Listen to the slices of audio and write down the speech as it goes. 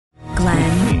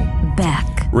Glenn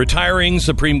Beck. Retiring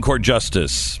Supreme Court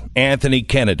Justice Anthony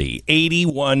Kennedy,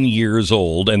 81 years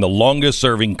old and the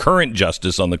longest-serving current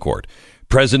justice on the court.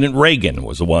 President Reagan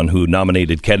was the one who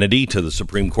nominated Kennedy to the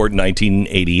Supreme Court in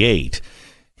 1988.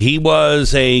 He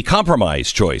was a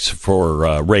compromise choice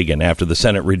for Reagan after the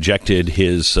Senate rejected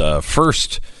his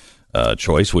first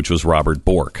choice, which was Robert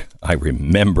Bork. I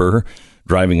remember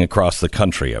driving across the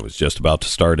country. I was just about to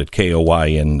start at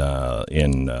KOY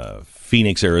in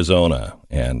Phoenix, Arizona,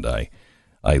 and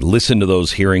I listened to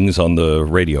those hearings on the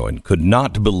radio and could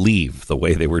not believe the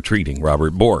way they were treating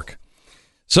Robert Bork.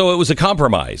 So it was a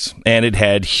compromise, and it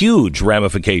had huge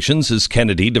ramifications as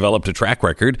Kennedy developed a track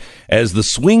record as the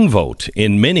swing vote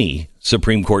in many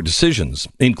Supreme Court decisions,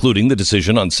 including the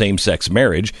decision on same-sex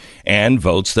marriage and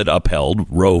votes that upheld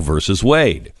Roe versus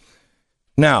Wade.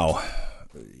 Now,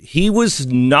 he was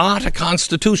not a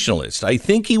constitutionalist. I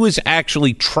think he was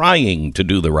actually trying to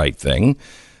do the right thing.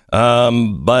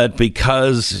 But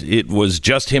because it was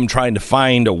just him trying to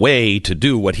find a way to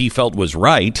do what he felt was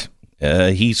right,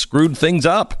 he screwed things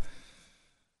up.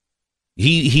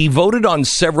 He voted on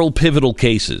several pivotal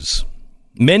cases.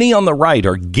 Many on the right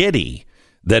are giddy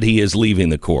that he is leaving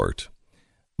the court.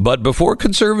 But before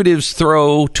conservatives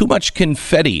throw too much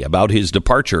confetti about his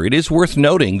departure, it is worth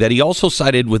noting that he also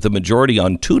sided with the majority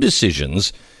on two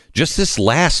decisions just this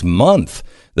last month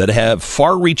that have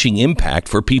far-reaching impact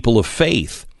for people of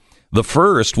faith. The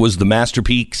first was the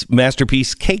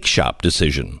Masterpiece Cake Shop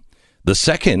decision. The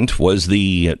second was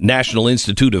the National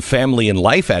Institute of Family and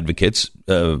Life Advocates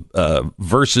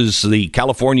versus the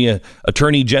California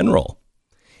Attorney General.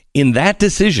 In that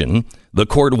decision, the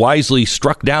court wisely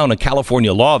struck down a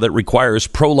California law that requires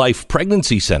pro-life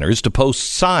pregnancy centers to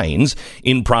post signs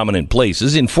in prominent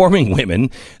places informing women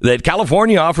that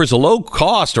California offers a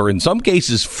low-cost or in some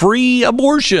cases free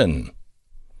abortion.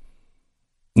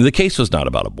 The case was not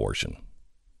about abortion.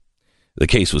 The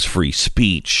case was free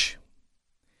speech.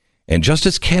 And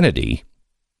Justice Kennedy,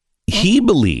 he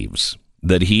believes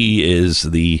that he is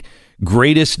the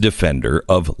greatest defender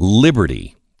of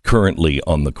liberty currently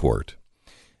on the court.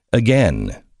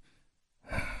 Again,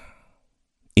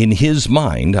 in his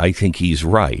mind, I think he's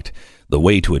right. The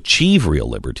way to achieve real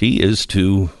liberty is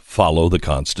to follow the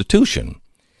Constitution.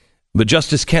 But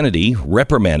Justice Kennedy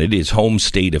reprimanded his home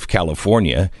state of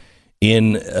California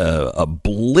in a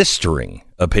blistering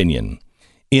opinion.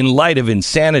 In light of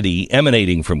insanity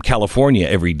emanating from California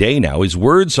every day now, his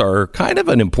words are kind of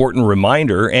an important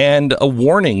reminder and a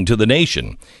warning to the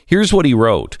nation. Here's what he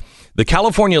wrote. The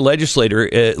California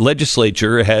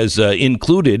legislature has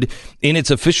included in its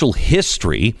official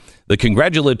history the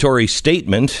congratulatory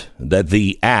statement that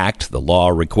the act, the law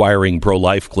requiring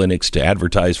pro-life clinics to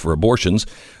advertise for abortions,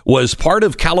 was part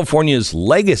of California's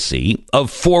legacy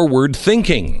of forward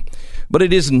thinking. But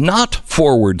it is not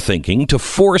forward thinking to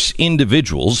force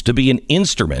individuals to be an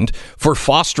instrument for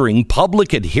fostering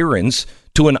public adherence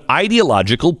to an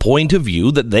ideological point of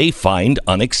view that they find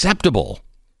unacceptable.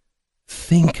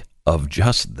 Think of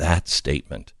just that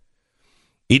statement.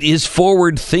 It is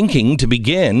forward thinking to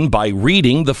begin by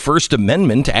reading the First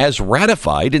Amendment as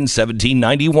ratified in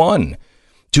 1791.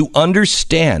 To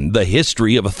understand the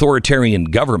history of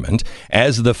authoritarian government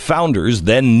as the founders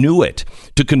then knew it,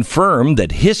 to confirm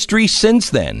that history since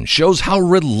then shows how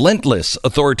relentless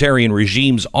authoritarian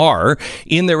regimes are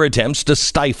in their attempts to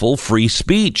stifle free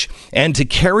speech, and to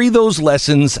carry those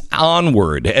lessons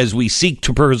onward as we seek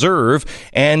to preserve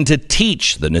and to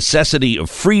teach the necessity of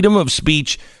freedom of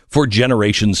speech for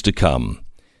generations to come.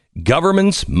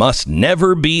 Governments must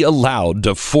never be allowed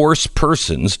to force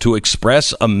persons to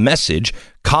express a message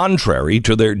contrary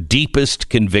to their deepest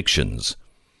convictions.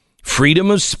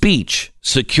 Freedom of speech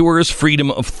secures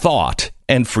freedom of thought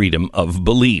and freedom of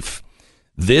belief.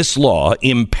 This law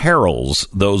imperils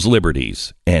those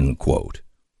liberties, end quote.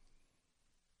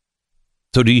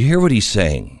 So do you hear what he's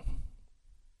saying?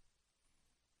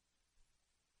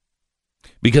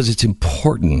 Because it's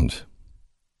important.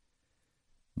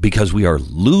 Because we are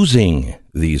losing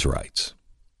these rights.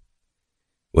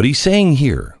 What he's saying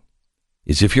here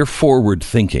is if you're forward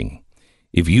thinking,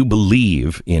 if you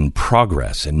believe in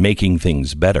progress and making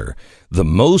things better, the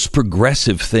most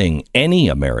progressive thing any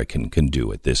American can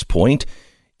do at this point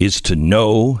is to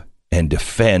know and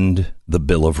defend the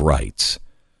Bill of Rights.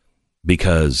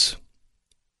 Because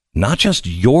not just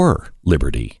your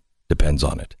liberty depends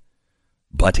on it,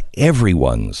 but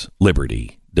everyone's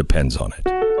liberty depends on it.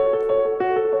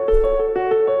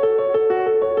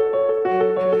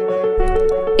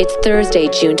 It's Thursday,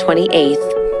 June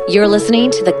 28th. You're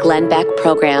listening to the Glenn Beck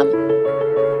Program.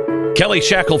 Kelly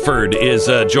Shackelford is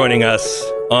joining us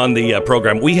on the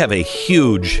program. We have a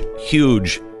huge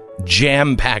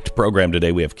jam-packed program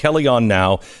today. We have Kelly on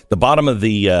now. The bottom of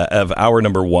of hour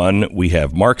number one, we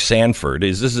have Mark Sanford.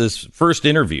 This is his first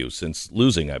interview since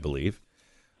losing, I believe.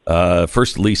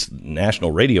 First, at least,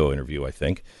 national radio interview, I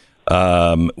think.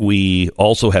 We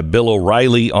also have Bill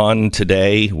O'Reilly on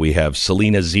today. We have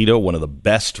Salena Zito, one of the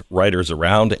best writers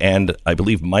around, and I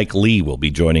believe Mike Lee will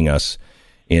be joining us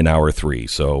in hour three.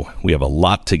 So we have a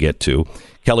lot to get to.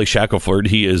 Kelly Shackelford,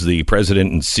 he is the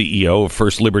president and CEO of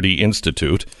First Liberty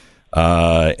Institute.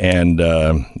 And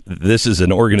this is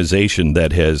an organization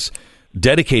that has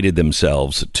dedicated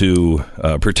themselves to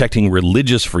protecting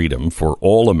religious freedom for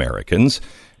all Americans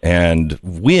and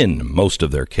win most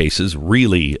of their cases,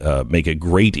 really make a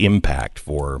great impact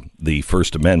for the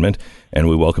First Amendment. And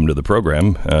we welcome to the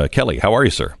program, Kelly. How are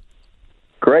you, sir?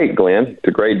 Great, Glenn. It's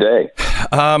a great day.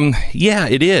 Yeah,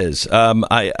 it is. As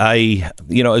I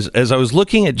was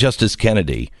looking at Justice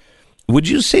Kennedy, would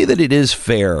you say that it is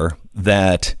fair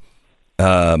that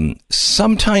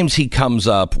sometimes he comes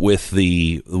up with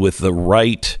the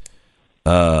right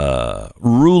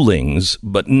rulings,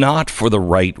 but not for the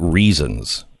right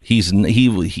reasons? He's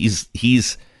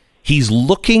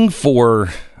looking for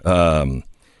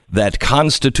that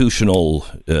constitutional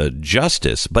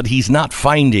justice, but he's not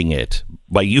finding it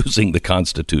by using the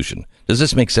Constitution. Does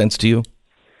this make sense to you?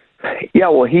 Yeah,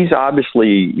 well, he's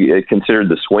obviously considered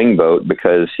the swing vote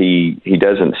because he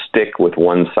doesn't stick with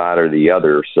one side or the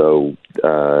other. So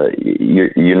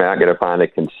you're not going to find a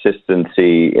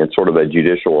consistency in sort of a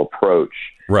judicial approach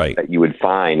that you would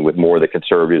find with more of the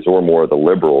conservatives or more of the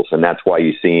liberals. And that's why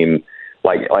you see him,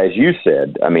 like, as you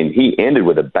said, I mean, he ended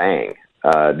with a bang.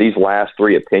 These last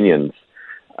three opinions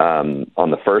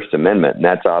on the First Amendment, and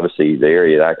that's obviously the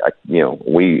area that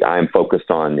I am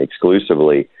focused on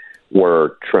exclusively,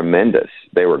 were tremendous.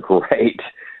 They were great.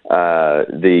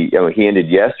 He ended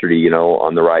yesterday,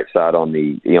 on the right side on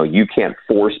the, you can't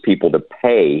force people to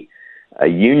pay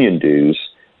union dues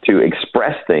to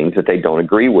express things that they don't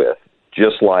agree with.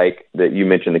 Just like that you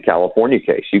mentioned the California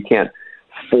case. You can't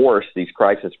force these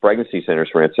crisis pregnancy centers,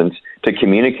 for instance, to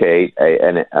communicate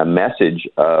a message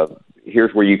of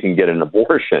here's where you can get an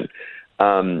abortion.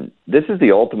 This is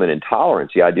the ultimate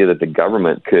intolerance, the idea that the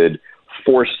government could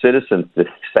force citizens to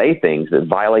say things that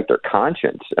violate their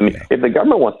conscience. I mean, if the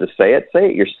government wants to say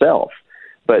it yourself.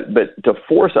 But to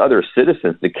force other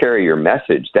citizens to carry your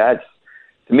message, that's,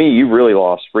 to me, you really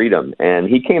lost freedom. And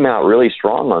he came out really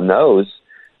strong on those.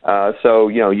 So,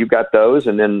 you've got those.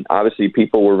 And then obviously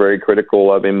people were very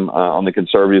critical of him on the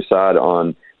conservative side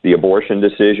on the abortion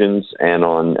decisions and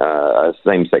on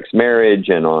same-sex marriage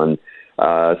and on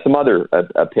some other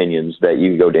opinions that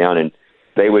you go down, and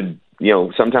they would,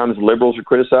 sometimes liberals would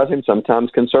criticize him,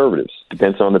 sometimes conservatives.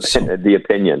 Depends on the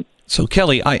opinion. So,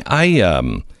 Kelly,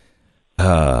 I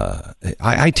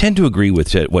tend to agree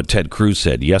with what Ted Cruz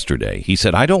said yesterday. He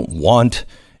said, I don't want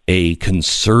a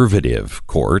conservative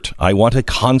court. I want a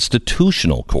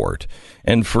constitutional court.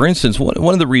 And for instance,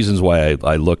 one of the reasons why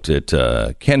I looked at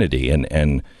Kennedy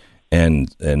and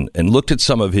looked at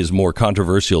some of his more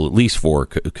controversial, at least for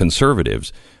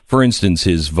conservatives, for instance,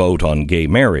 his vote on gay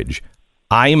marriage.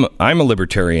 I'm a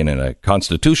libertarian and a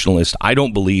constitutionalist. I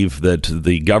don't believe that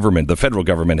the federal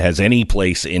government, has any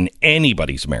place in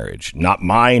anybody's marriage, not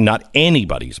mine, not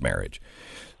anybody's marriage.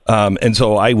 And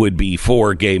so I would be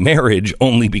for gay marriage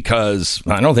only because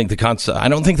I don't think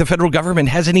the federal government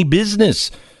has any business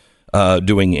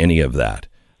doing any of that.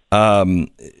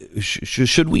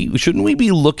 Shouldn't we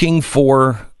be looking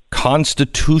for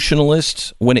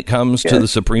constitutionalists when it comes to the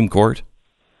Supreme Court?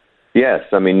 Yes,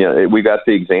 I mean, we got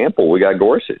the example. We got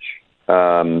Gorsuch.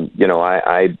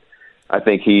 I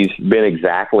think he's been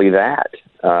exactly that.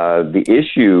 The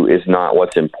issue is not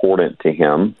what's important to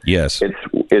him. Yes, is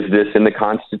this in the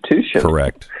Constitution?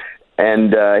 Correct.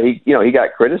 And he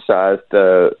got criticized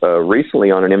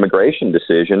recently on an immigration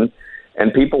decision,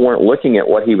 and people weren't looking at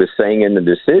what he was saying in the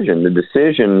decision. The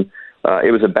decision,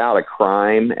 it was about a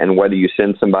crime and whether you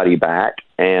send somebody back,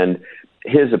 and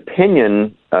his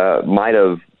opinion might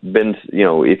have been,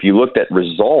 if you looked at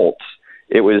results,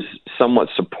 it was somewhat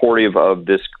supportive of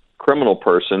this criminal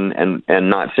person and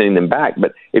not sending them back.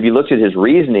 But if you looked at his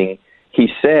reasoning, he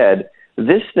said,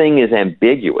 this thing is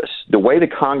ambiguous. The way the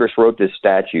Congress wrote this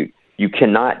statute, you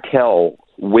cannot tell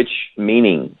which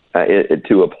meaning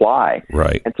to apply.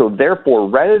 Right. And so therefore,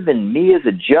 rather than me as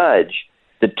a judge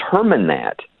determine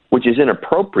that, which is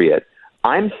inappropriate,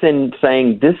 I'm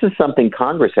saying this is something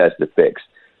Congress has to fix.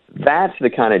 That's the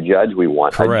kind of judge we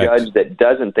want. Correct. A judge that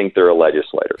doesn't think they're a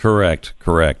legislator.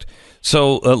 Correct.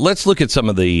 So let's look at some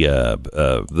of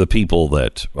the people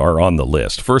that are on the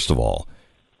list. First of all,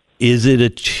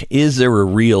 Is there a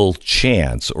real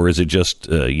chance, or is it just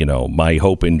my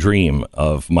hope and dream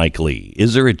of Mike Lee?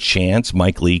 Is there a chance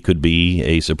Mike Lee could be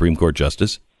a Supreme Court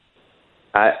justice?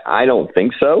 I don't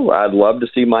think so. I'd love to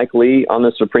see Mike Lee on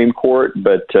the Supreme Court,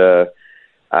 but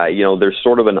there's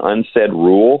sort of an unsaid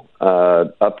rule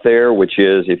up there, which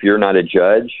is if you're not a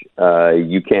judge,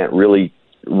 you can't really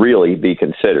be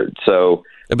considered. So,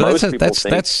 but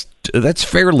that's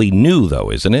fairly new,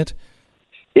 though, isn't it?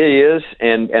 It is,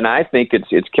 and I think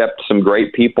it's kept some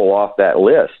great people off that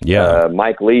list. Yeah,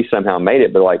 Mike Lee somehow made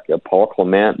it, but like Paul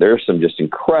Clement, there's some just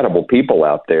incredible people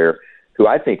out there who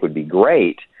I think would be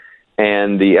great.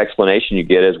 And the explanation you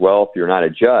get is, well, if you're not a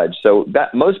judge. So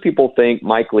that most people think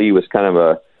Mike Lee was kind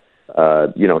of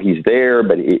he's there,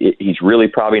 but he's really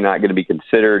probably not going to be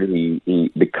considered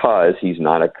because he's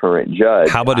not a current judge.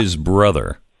 How about his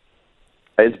brother?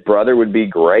 His brother would be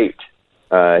great.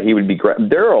 He would be great.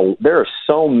 There are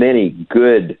so many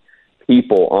good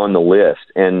people on the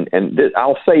list, and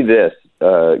I'll say this,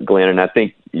 Glenn, and I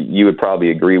think you would probably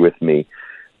agree with me.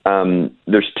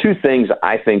 There's two things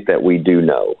I think that we do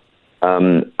know.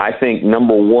 I think,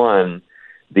 number one,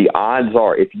 the odds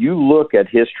are, if you look at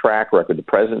his track record, the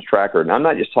president's track record, and I'm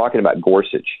not just talking about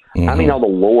Gorsuch, I mean all the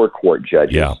lower court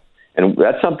judges. Yeah. And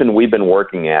that's something we've been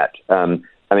working at.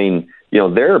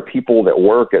 There are people that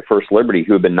work at First Liberty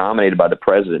who have been nominated by the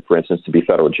president, for instance, to be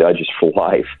federal judges for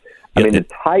life. The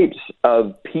types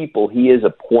of people he is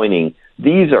appointing,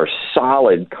 these are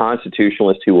solid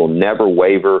constitutionalists who will never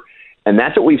waver. And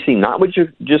that's what we've seen, not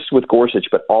just with Gorsuch,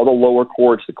 but all the lower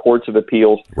courts, the courts of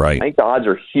appeals. Right. I think the odds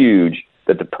are huge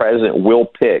that the president will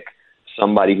pick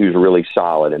somebody who's really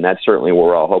solid, and that's certainly what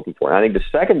we're all hoping for. And I think the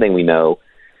second thing we know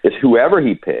is whoever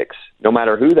he picks, no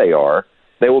matter who they are,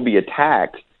 they will be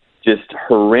attacked just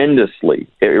horrendously.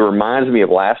 It reminds me of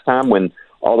last time when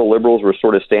all the liberals were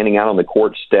sort of standing out on the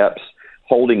court steps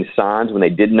holding signs when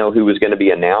they didn't know who was going to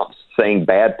be announced, saying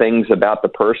bad things about the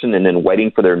person and then waiting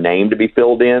for their name to be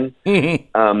filled in.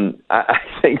 Mm-hmm. I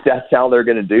think that's how they're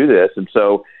going to do this. And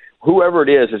so whoever it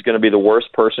is going to be the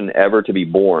worst person ever to be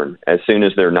born as soon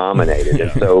as they're nominated. Yeah.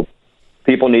 And so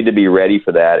people need to be ready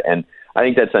for that. And I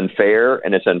think that's unfair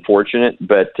and it's unfortunate.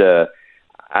 But,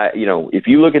 if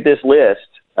you look at this list,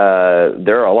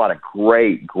 there are a lot of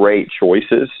great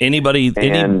choices. Anybody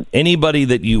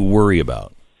that you worry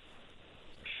about?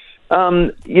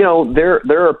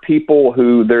 There are people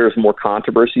who there's more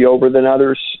controversy over than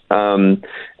others.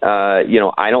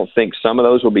 I don't think some of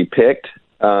those will be picked.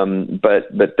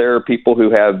 But there are people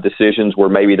who have decisions where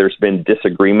maybe there's been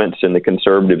disagreements in the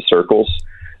conservative circles.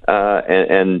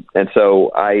 And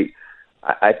so I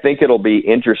think it'll be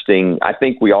interesting. I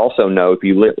think we also know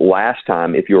last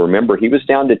time, if you remember, he was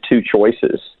down to two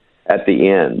choices at the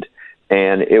end.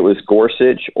 And it was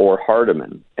Gorsuch or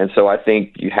Hardiman. And so I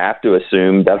think you have to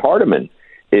assume that Hardiman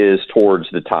is towards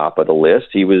the top of the list.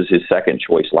 He was his second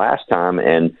choice last time.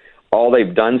 And all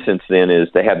they've done since then is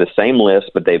they have the same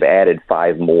list, but they've added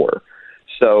 5 more.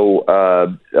 So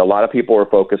a lot of people are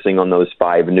focusing on those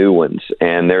 5 new ones.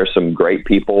 And there's some great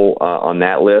people on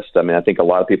that list. I mean, I think a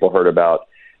lot of people heard about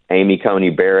Amy Coney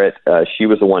Barrett. She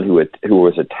was the one who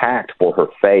was attacked for her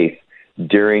faith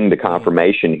during the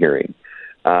confirmation hearing.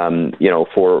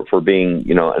 For being,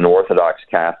 an Orthodox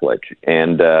Catholic.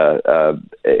 And,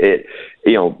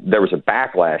 there was a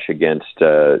backlash against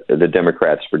the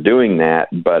Democrats for doing that.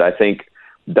 But I think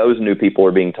those new people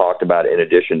are being talked about in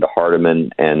addition to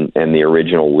Hardiman and the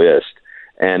original list.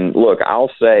 And look,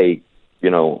 I'll say,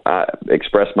 I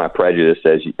express my prejudice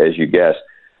as you guessed.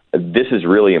 This is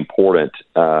really important.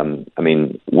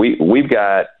 We've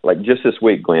got, like just this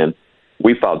week, Glenn,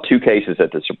 we filed 2 cases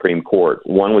at the Supreme Court.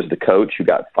 One was the coach who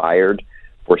got fired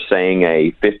for saying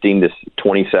a 15 to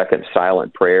 20-second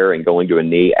silent prayer and going to a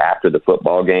knee after the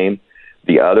football game.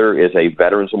 The other is a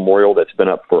veterans memorial that's been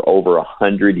up for over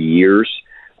 100 years,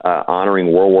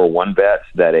 honoring World War I vets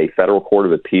that a federal court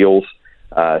of appeals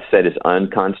said is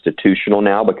unconstitutional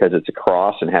now because it's a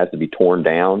cross and has to be torn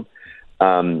down.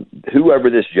 Whoever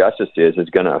this justice is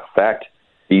going to affect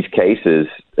these cases,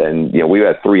 and we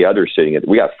have 3 others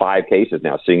we got 5 cases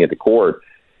now sitting at the court,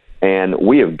 and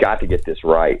we have got to get this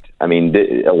right. I mean,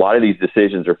 a lot of these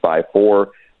decisions are 5-4.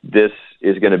 This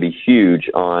is going to be huge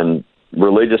on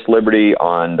religious liberty,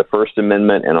 on the First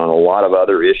Amendment, and on a lot of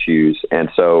other issues. And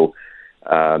so,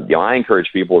 I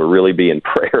encourage people to really be in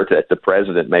prayer that the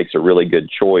president makes a really good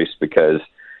choice because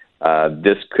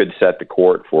this could set the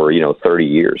court for 30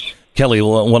 years. Kelly,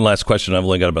 one last question. I've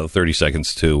only got about 30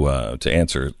 seconds to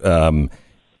answer.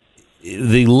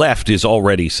 The left is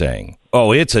already saying,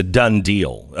 "Oh, it's a done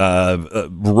deal.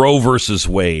 Roe versus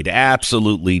Wade,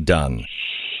 absolutely done."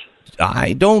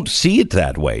 I don't see it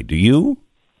that way. Do you?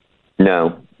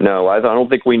 No, I don't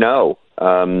think we know.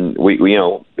 We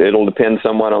it'll depend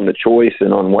somewhat on the choice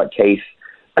and on what case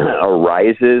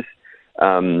arises.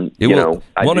 I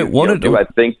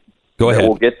think Go ahead.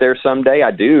 We'll get there someday. I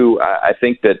do. I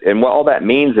think that, and what all that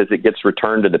means is it gets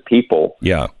returned to the people.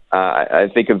 Yeah. I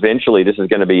think eventually this is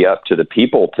going to be up to the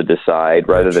people to decide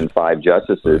rather than 5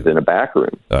 justices in a back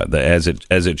room. As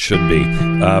it should be.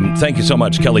 Thank you so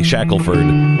much, Kelly Shackelford.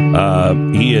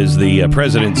 He is the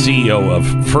president and CEO of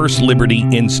First Liberty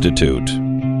Institute.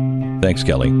 Thanks,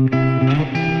 Kelly.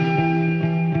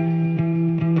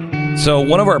 So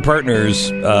one of our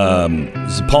partners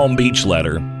is Palm Beach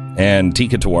Letter and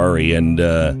Tika Tawari,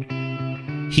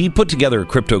 and he put together a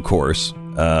crypto course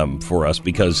for us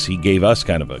because he gave us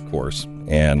kind of a course,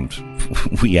 and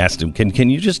we asked him, can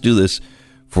you just do this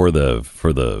for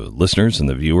the listeners and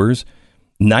the viewers?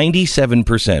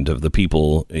 97% of the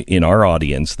people in our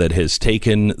audience that has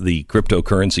taken the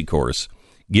cryptocurrency course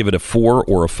give it a 4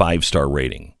 or a 5-star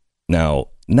rating. Now,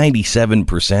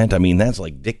 97%, I mean, that's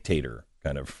like dictator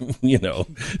kind of,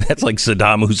 that's like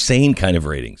Saddam Hussein kind of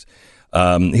ratings.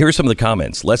 Here are some of the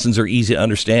comments. Lessons are easy to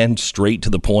understand, straight to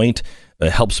the point.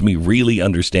 Helps me really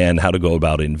understand how to go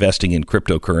about investing in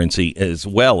cryptocurrency as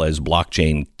well as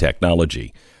blockchain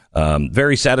technology.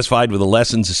 Very satisfied with the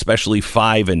lessons, especially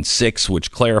 5 and 6,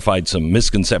 which clarified some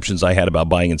misconceptions I had about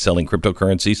buying and selling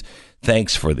cryptocurrencies.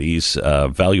 Thanks for these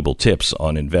valuable tips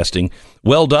on investing.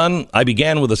 Well done. I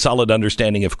began with a solid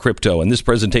understanding of crypto, and this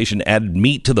presentation added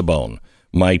meat to the bone.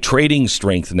 My trading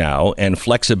strength now and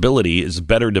flexibility is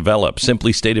better developed.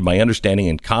 Simply stated, my understanding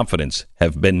and confidence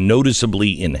have been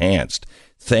noticeably enhanced.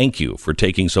 Thank you for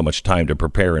taking so much time to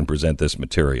prepare and present this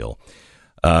material.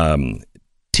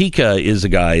 Tika is a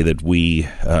guy that we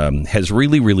has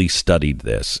really, really studied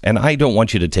this, and I don't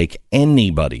want you to take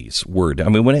anybody's word. I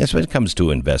mean, when it comes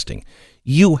to investing,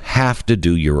 you have to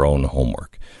do your own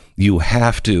homework. You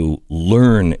have to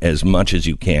learn as much as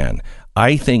you can.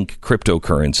 I think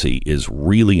cryptocurrency is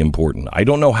really important. I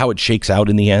don't know how it shakes out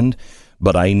in the end,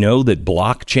 but I know that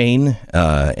blockchain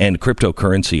and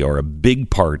cryptocurrency are a big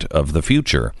part of the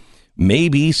future,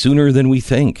 maybe sooner than we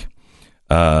think.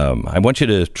 I want you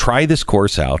to try this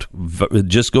course out.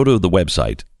 Just go to the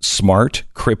website,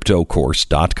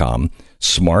 smartcryptocourse.com,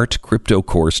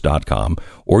 smartcryptocourse.com,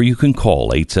 or you can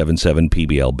call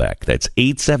 877-PBL-BECK. That's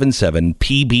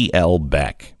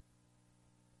 877-PBL-BECK.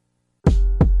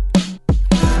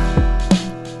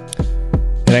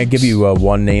 Can I give you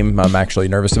one name I'm actually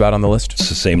nervous about on the list? It's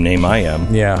the same name I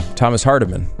am. Yeah, Thomas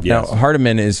Hardiman. Yes. Now,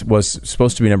 Hardiman was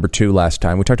supposed to be number 2 last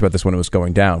time. We talked about this when it was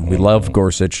going down. We love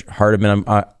Gorsuch. Hardiman,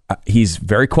 he's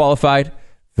very qualified,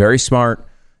 very smart,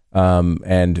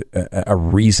 and a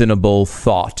reasonable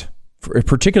thought,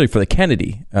 particularly for the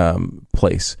Kennedy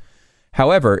place.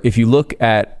 However, if you look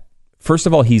at, first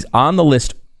of all, he's on the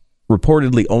list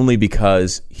reportedly only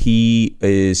because he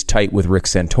is tight with Rick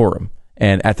Santorum.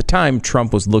 And at the time,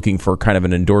 Trump was looking for kind of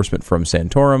an endorsement from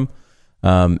Santorum,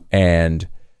 and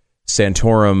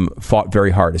Santorum fought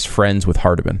very hard as friends with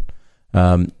Hardiman.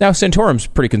 Now, Santorum's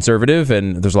pretty conservative,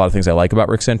 and there's a lot of things I like about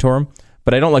Rick Santorum,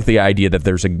 but I don't like the idea that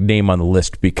there's a name on the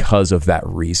list because of that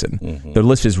reason. Mm-hmm. The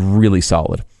list is really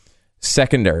solid.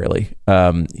 Secondarily,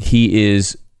 he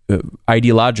is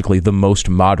ideologically the most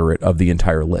moderate of the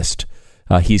entire list.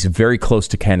 He's very close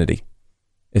to Kennedy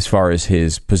as far as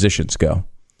his positions go.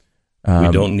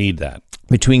 We don't need that.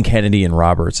 Between Kennedy and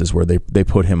Roberts is where they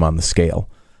put him on the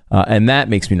scale. And that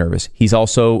makes me nervous. He's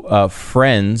also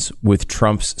friends with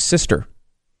Trump's sister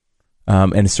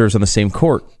and serves on the same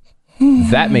court.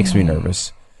 That makes me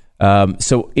nervous.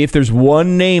 So if there's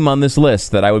one name on this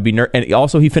list that I would be and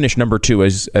also he finished number 2,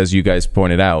 as you guys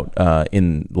pointed out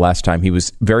in last time. He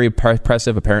was very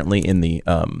impressive, apparently, in the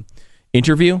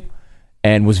interview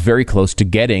and was very close to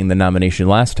getting the nomination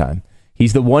last time.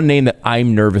 He's the one name that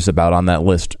I'm nervous about on that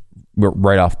list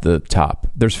right off the top.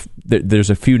 There's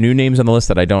a few new names on the list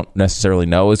that I don't necessarily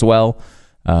know as well,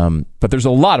 but there's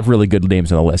a lot of really good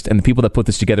names on the list, and the people that put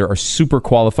this together are super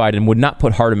qualified and would not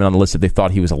put Hardiman on the list if they thought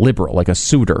he was a liberal, like a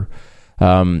Souter.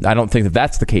 I don't think that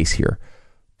that's the case here,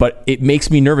 but it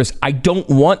makes me nervous. I don't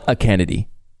want a Kennedy.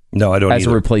 No, I don't as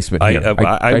either. A replacement here.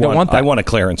 I don't want that. I want a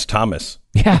Clarence Thomas.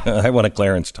 Yeah. I want a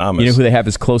Clarence Thomas. You know who they have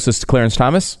as closest to Clarence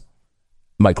Thomas?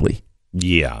 Mike Lee.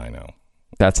 Yeah, I know.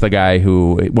 That's the guy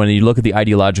who, when you look at the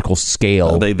ideological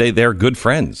scale... They're good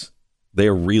friends.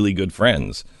 They're really good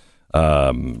friends.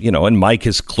 And Mike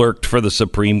has clerked for the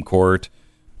Supreme Court.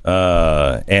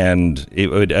 And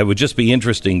it would just be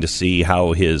interesting to see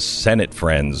how his Senate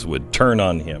friends would turn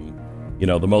on him.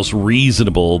 The most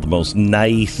reasonable, the most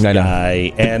nice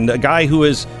guy, and a guy who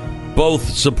has both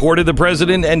supported the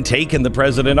president and taken the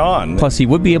president on. Plus, he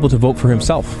would be able to vote for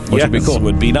himself, which would be cool.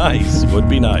 Would be nice. Would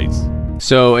be nice.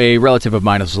 So a relative of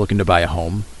mine is looking to buy a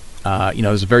home.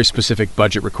 There's a very specific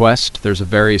budget request. There's a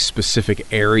very specific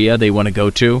area they want to go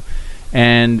to.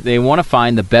 And they want to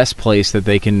find the best place that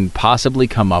they can possibly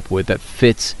come up with that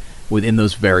fits within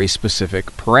those very specific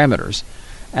parameters.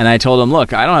 And I told them,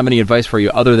 look, I don't have any advice for you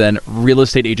other than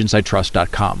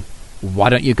realestateagentsitrust.com. Why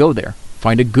don't you go there?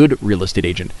 Find a good real estate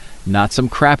agent, not some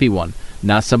crappy one,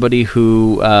 not somebody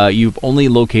who you've only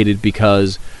located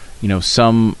because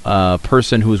some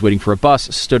person who was waiting for a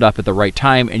bus stood up at the right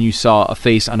time and you saw a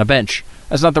face on a bench.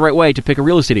 That's not the right way to pick a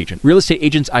real estate agent.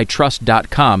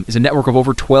 Realestateagentsitrust.com is a network of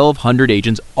over 1,200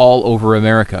 agents all over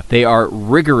America. They are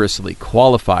rigorously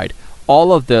qualified.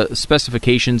 All of the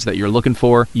specifications that you're looking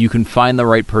for, you can find the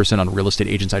right person on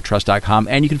realestateagentsitrust.com,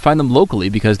 and you can find them locally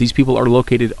because these people are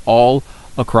located all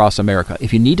across America.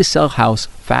 If you need to sell a house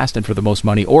fast and for the most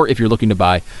money, or if you're looking to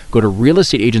buy, go to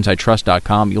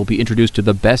realestateagentsitrust.com. You'll be introduced to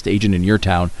the best agent in your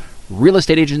town,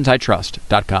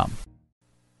 realestateagentsitrust.com.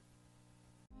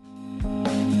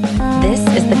 This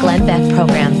is the Glenn Beck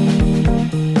Program.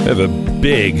 We have a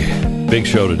big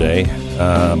show today.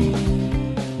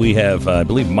 We have, I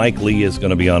believe, Mike Lee is going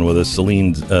to be on with us.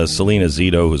 Salena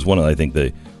Zito, who's one of, I think,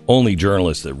 the only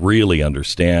journalists that really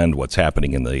understand what's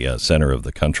happening in the center of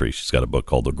the country. She's got a book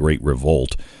called The Great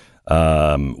Revolt.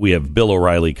 We have Bill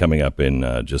O'Reilly coming up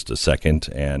in just a second,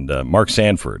 and Mark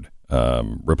Sanford,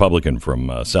 Republican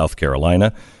from South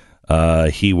Carolina.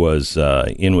 He was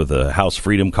in with the House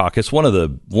Freedom Caucus, one of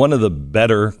the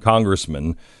better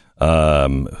congressmen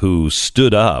who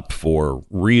stood up for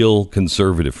real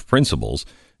conservative principles.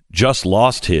 Just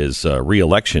lost his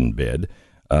re-election bid,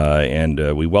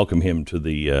 and we welcome him to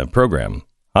the program.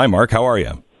 Hi, Mark. How are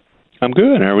you? I'm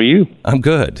good. How are you? I'm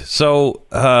good. So,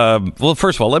 well,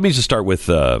 first of all, let me just start with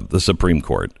the Supreme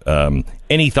Court.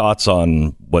 Any thoughts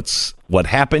on what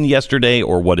happened yesterday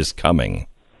or what is coming?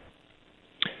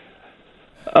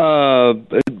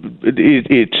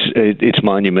 It's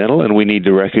monumental, and we need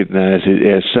to recognize it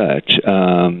as such.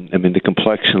 The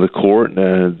complexion of the court,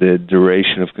 the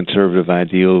duration of conservative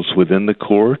ideals within the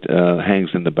court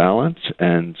hangs in the balance,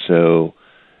 and so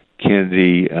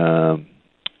Kennedy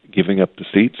giving up the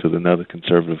seat so that another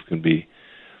conservative can be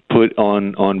put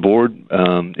on board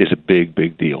is a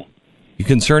big deal. You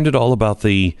concerned at all about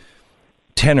the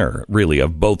tenor, really,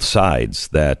 of both sides?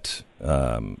 That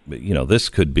this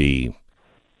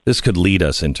could lead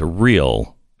us into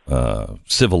real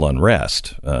civil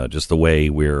unrest, just the way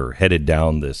we're headed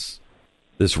down this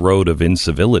road of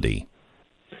incivility.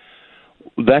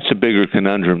 That's a bigger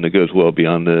conundrum that goes well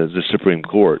beyond the Supreme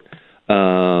Court,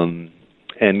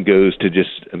 and goes to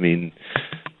the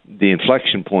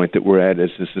inflection point that we're at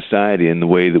as a society and the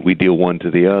way that we deal one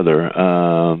to the other,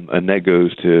 and that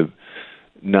goes to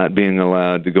not being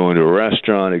allowed to go into a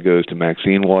restaurant. It goes to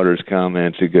Maxine Waters'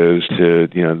 comments. It goes to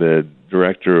the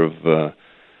director of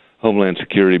Homeland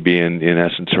Security being, in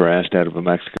essence, harassed out of a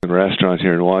Mexican restaurant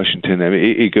here in Washington.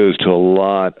 It goes to a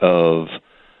lot of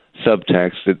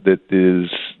subtext that is,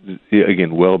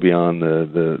 again, well beyond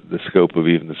the scope of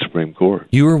even the Supreme Court.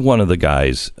 You were one of the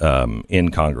guys in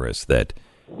Congress that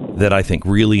I think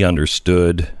really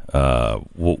understood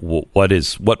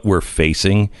what we're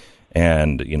facing,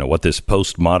 and what this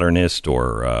postmodernist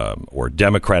or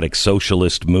democratic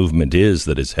socialist movement is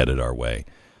that is headed our way.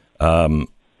 Are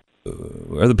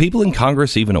the people in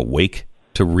Congress even awake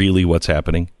to really what's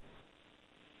happening?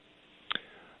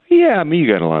 Yeah, you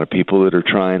got a lot of people that are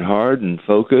trying hard and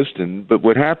focused, but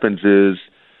what happens is,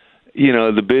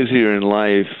 the busier in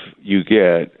life you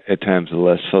get, at times the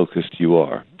less focused you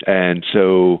are. And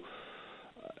so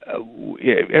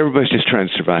everybody's just trying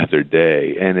to survive their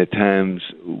day, and at times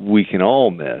we can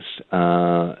all miss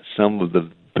some of the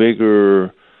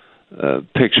bigger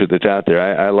picture that's out there.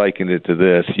 I liken it to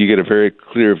this: you get a very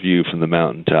clear view from the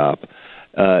mountaintop.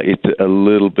 It's a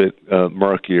little bit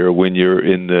murkier when you're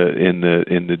in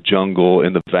the jungle,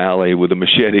 in the valley, with a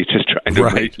machete, just trying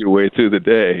to make your way through the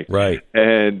day. Right.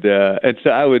 And so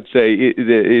I would say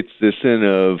it's the sin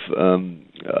of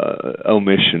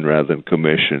omission rather than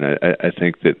commission. I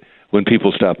think that when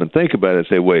people stop and think about it,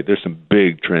 say, wait, there's some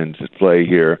big trends at play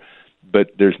here,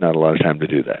 but there's not a lot of time to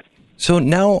do that. So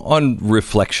now, on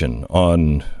reflection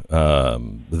on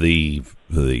the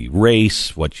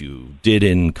race, what you did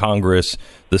in Congress,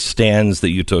 the stands that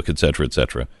you took, et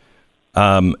cetera,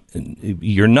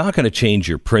 you're not going to change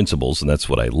your principles, and that's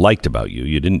what I liked about you.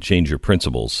 You didn't change your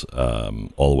principles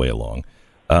all the way along.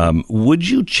 Would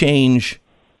you change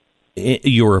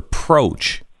your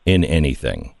approach in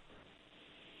anything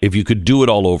if you could do it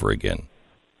all over again?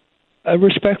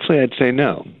 Respectfully, I'd say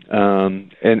no.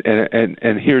 And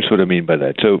here's what I mean by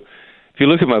that. So if you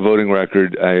look at my voting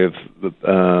record, I have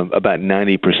about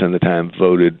 90% of the time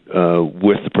voted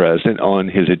with the president. On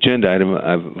his agenda item,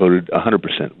 I've voted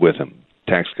 100% with him.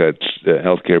 Tax cuts,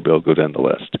 health care bill, go down the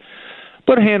list.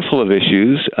 But a handful of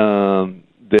issues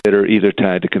that are either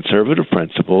tied to conservative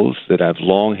principles that I've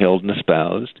long held and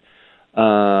espoused,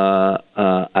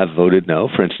 I've voted no.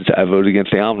 For instance, I voted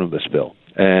against the omnibus bill.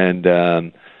 And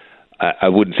I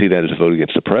wouldn't see that as a vote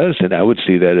against the president. I would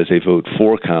see that as a vote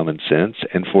for common sense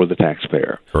and for the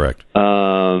taxpayer. Correct.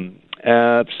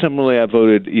 Similarly, I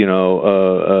voted,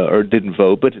 or didn't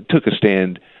vote, but took a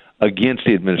stand against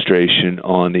the administration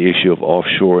on the issue of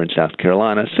offshore in South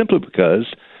Carolina, simply because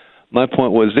my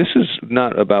point was this is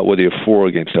not about whether you're for or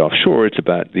against offshore. It's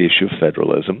about the issue of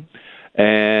federalism.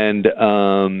 And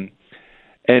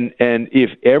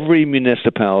if every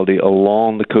municipality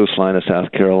along the coastline of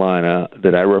South Carolina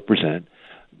that I represent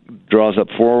draws up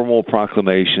formal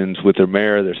proclamations with their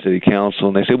mayor, their city council,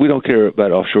 and they say, we don't care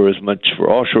about offshore as much for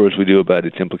offshore as we do about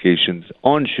its implications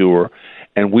onshore,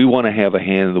 and we want to have a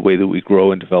hand in the way that we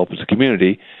grow and develop as a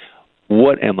community,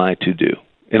 what am I to do?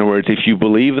 In other words, if you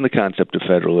believe in the concept of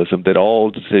federalism, that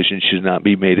all decisions should not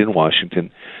be made in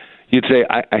Washington, you'd say,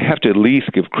 I have to at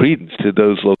least give credence to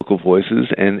those local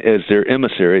voices, and as their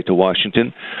emissary to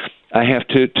Washington, I have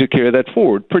to carry that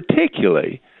forward,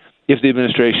 particularly if the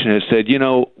administration has said,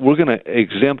 we're going to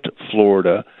exempt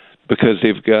Florida because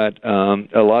they've got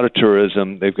a lot of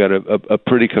tourism, they've got a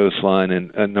pretty coastline,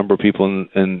 and a number of people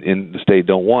in the state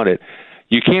don't want it.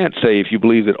 You can't say, if you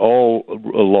believe that all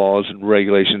laws and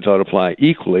regulations ought to apply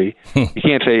equally, you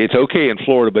can't say it's okay in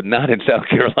Florida but not in South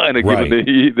Carolina, right,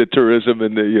 given the tourism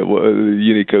and the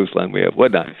unique coastline we have,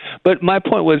 whatnot. But my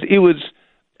point was, it was,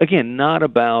 again, not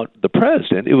about the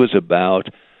president. It was about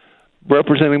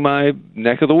representing my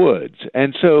neck of the woods.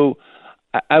 And so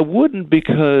I wouldn't,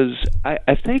 because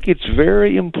I think it's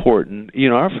very important.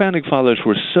 Our founding fathers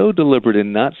were so deliberate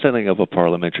in not setting up a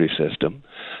parliamentary system.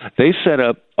 They set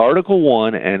up Article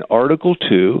 1 and Article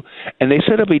 2, and they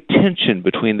set up a tension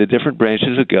between the different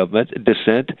branches of government,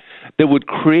 dissent, that would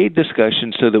create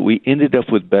discussion so that we ended up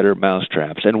with better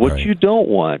mousetraps. And what you don't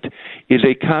want is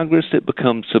a Congress that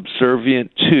becomes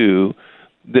subservient to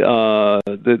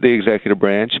the executive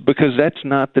branch, because that's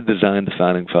not the design the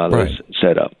founding fathers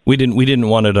set up. We didn't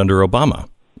want it under Obama.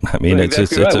 I mean, we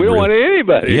don't want it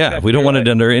anybody. Yeah, we don't want it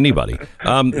under anybody.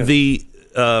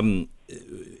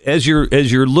 As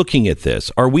you're looking at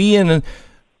this, are we in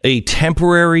a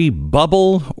temporary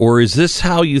bubble, or is this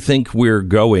how you think we're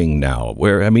going now?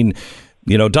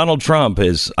 Donald Trump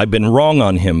I've been wrong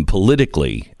on him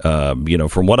politically,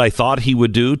 from what I thought he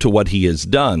would do to what he has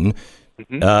done.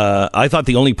 I thought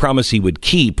the only promise he would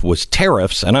keep was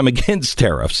tariffs, and I'm against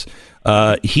tariffs.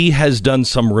 He has done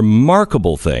some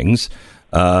remarkable things,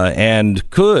 and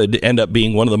could end up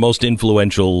being one of the most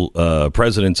influential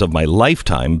presidents of my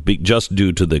lifetime, just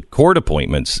due to the court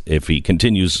appointments. If he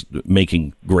continues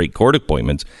making great court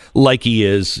appointments, like he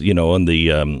is, on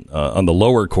the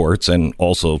lower courts, and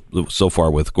also so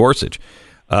far with Gorsuch.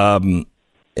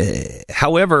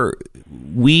 However,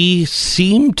 we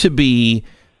seem to be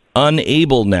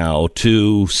unable now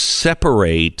to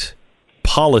separate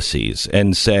policies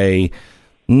and say,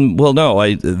 well,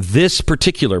 no, this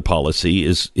particular policy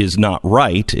is not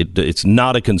right. It's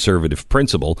not a conservative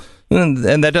principle,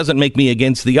 and that doesn't make me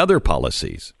against the other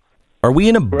policies. Are we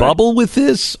in a bubble with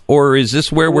this, or is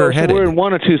this where we're headed? We're in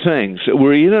one of two things.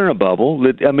 We're either in a bubble.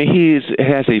 He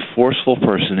has a forceful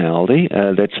personality.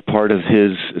 That's part of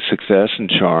his success and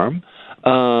charm.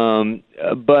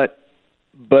 But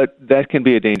that can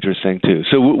be a dangerous thing too.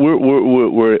 So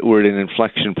we're at an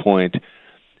inflection point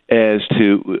as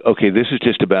to, okay, this is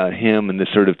just about him and this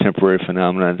sort of temporary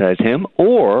phenomenon that's him,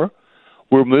 or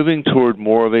we're moving toward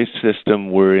more of a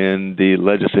system wherein the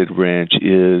legislative branch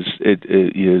is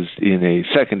in a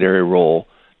secondary role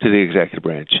to the executive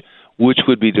branch, which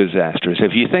would be disastrous.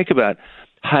 If you think about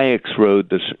Hayek's road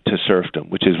to serfdom,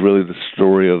 which is really the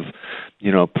story of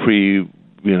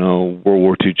pre-World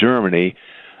War II Germany.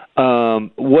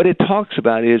 What it talks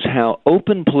about is how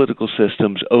open political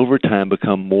systems over time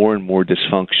become more and more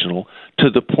dysfunctional, to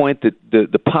the point that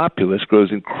the populace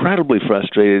grows incredibly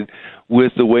frustrated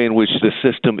with the way in which the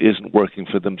system isn't working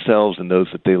for themselves and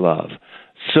those that they love.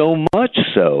 So much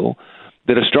so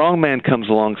that a strong man comes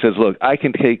along and says, look, I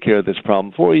can take care of this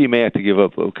problem for you. You may have to give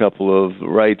up a couple of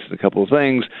rights and a couple of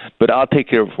things, but I'll take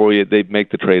care of it for you. They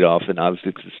make the trade-off, and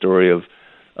obviously it's the story of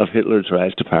Hitler's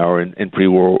rise to power in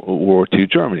pre-World War II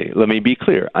Germany. Let me be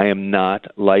clear. I am not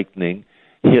likening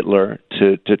Hitler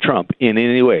to Trump in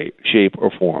any way, shape,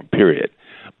 or form, period.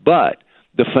 But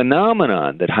the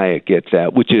phenomenon that Hayek gets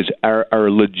at, which is our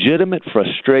legitimate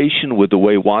frustration with the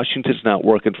way Washington's not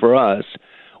working for us,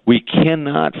 we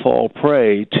cannot fall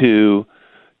prey to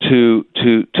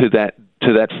that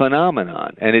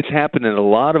phenomenon. And it's happened in a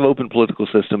lot of open political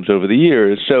systems over the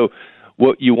years. So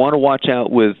what you want to watch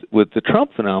out with the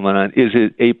Trump phenomenon is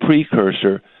a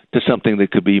precursor to something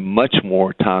that could be much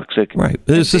more toxic. Right.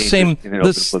 It's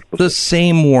the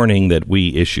same warning that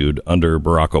we issued under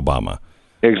Barack Obama.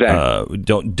 Exactly.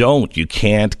 You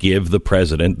can't give the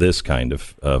president this kind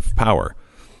of power.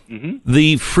 Mm-hmm.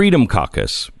 The Freedom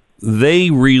Caucus,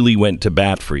 they really went to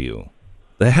bat for you.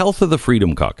 The health of the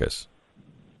Freedom Caucus.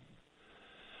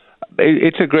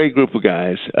 It's a great group of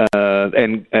guys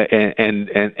and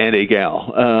a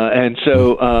gal, and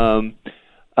so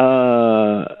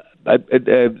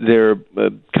they're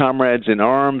comrades in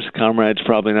arms. Comrades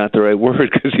probably not the right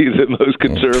word because he's the most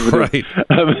conservative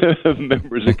of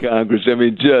members of Congress. I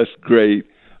mean, just great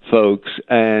folks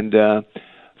and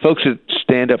folks that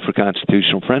stand up for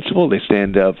constitutional principle. They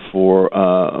stand up for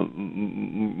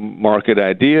market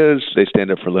ideas. They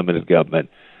stand up for limited government,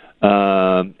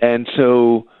 and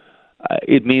so.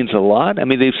 It means a lot. I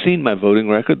mean, they've seen my voting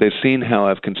record. They've seen how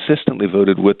I've consistently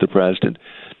voted with the president.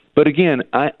 But again,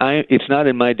 it's not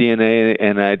in my DNA,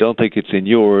 and I don't think it's in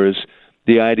yours,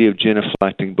 the idea of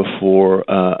genuflecting before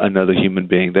another human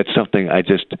being. That's something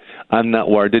I'm not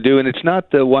wired to do, and it's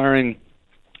not the wiring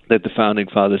that the Founding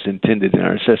Fathers intended in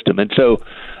our system. And so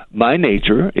my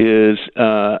nature is,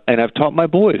 and I've taught my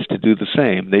boys to do the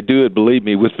same. They do it, believe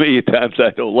me, with me. At times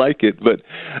I don't like it, but,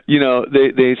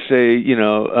 they say,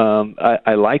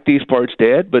 I like these parts,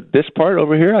 Dad, but this part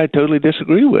over here I totally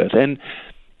disagree with. And,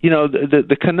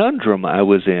 the conundrum I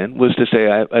was in was to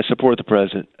say I support the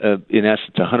president, in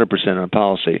essence, 100% on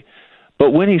policy.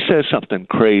 But when he says something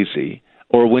crazy,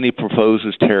 or when he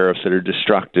proposes tariffs that are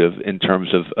destructive in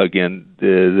terms of, again,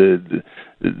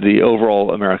 the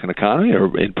overall American economy,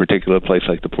 or in particular a place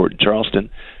like the port in Charleston,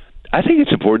 I think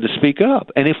it's important to speak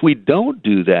up. And if we don't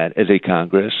do that as a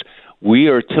Congress, we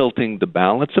are tilting the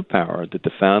balance of power that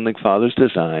the Founding Fathers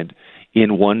designed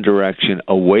in one direction,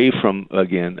 away from,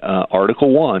 again,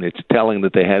 Article 1. It's telling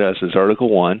that they had us as Article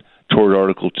 1 toward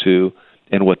Article 2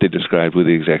 and what they described with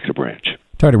the executive branch.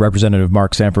 Talking to Representative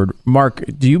Mark Sanford. Mark,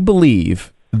 do you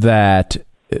believe that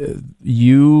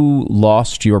you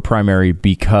lost your primary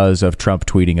because of Trump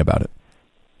tweeting about it?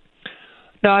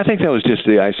 No, I think that was just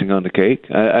the icing on the cake.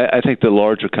 I think the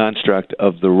larger construct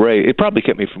of the race, it probably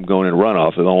kept me from going in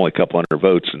runoff with only a couple hundred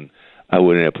votes, and I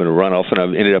would end up in a runoff, and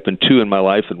I've ended up in 2 in my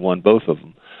life and won both of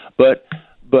them. But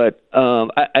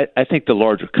I think the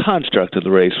larger construct of the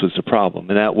race was the problem,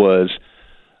 and that was,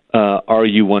 are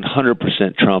you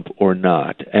 100% Trump or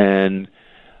not? And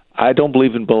I don't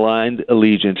believe in blind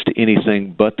allegiance to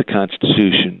anything but the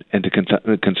Constitution and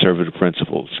to conservative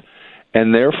principles.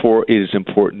 And therefore, it is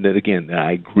important that, again,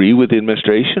 I agree with the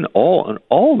administration on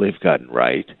all they've gotten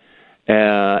right,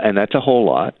 and that's a whole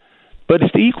lot. But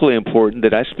it's equally important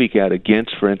that I speak out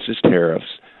against, for instance,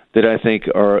 tariffs that I think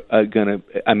are going to.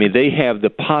 I mean, they have the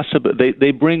possibility.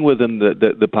 They bring with them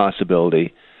the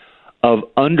possibility of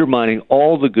undermining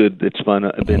all the good that's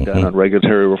been done on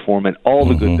regulatory reform and all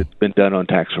the good that's been done on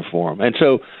tax reform. And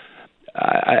so,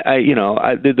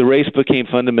 the race became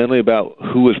fundamentally about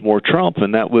who was more Trump,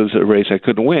 and that was a race I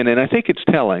couldn't win. And I think it's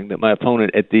telling that my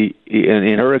opponent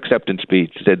in her acceptance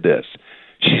speech said this.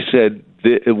 She said,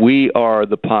 "We are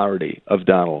the party of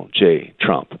Donald J.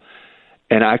 Trump,"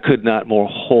 and I could not more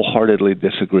wholeheartedly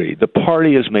disagree. The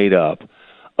party is made up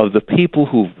of the people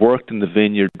who've worked in the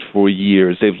vineyard for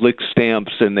years. They've licked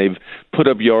stamps, and they've put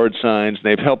up yard signs, and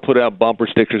they've helped put out bumper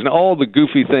stickers, and all the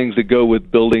goofy things that go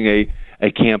with building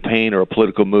a campaign or a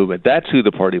political movement. That's who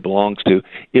the party belongs to.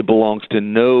 It belongs to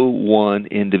no one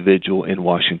individual in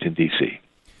Washington, D.C.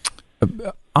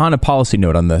 On a policy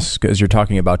note on this, because you're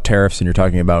talking about tariffs and you're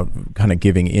talking about kind of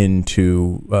giving in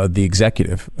to the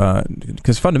executive,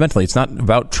 because fundamentally it's not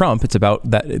about Trump, it's about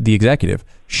the executive.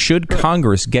 Should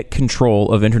Congress get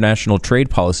control of international trade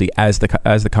policy as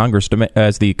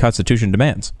the Constitution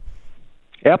demands?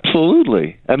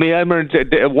 Absolutely. I mean, I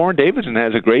remember Warren Davidson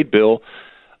has a great bill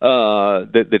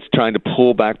that's trying to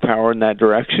pull back power in that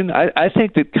direction. I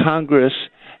think that Congress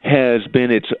has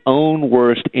been its own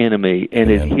worst enemy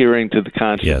in adhering to the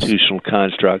constitutional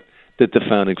construct that the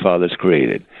Founding Fathers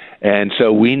created. And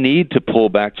so we need to pull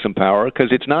back some power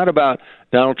because it's not about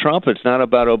Donald Trump, it's not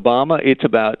about Obama, it's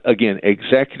about, again,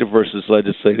 executive versus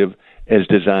legislative as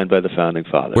designed by the Founding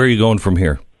Fathers. Where are you going from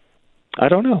here? I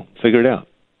don't know. Figure it out.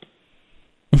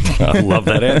 I love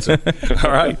that answer.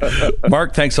 All right,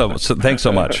 Mark, thanks so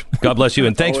much. God bless you,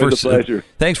 and thanks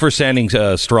for standing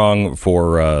strong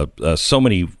for so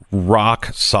many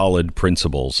rock solid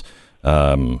principles.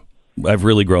 I've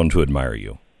really grown to admire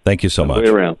you. Thank you so much. Way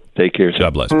around. Take care.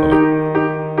 God bless. Bye-bye.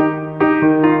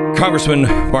 Congressman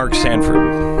Mark Sanford.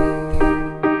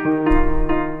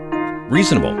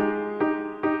 Reasonable.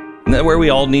 Isn't that where we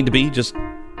all need to be? Just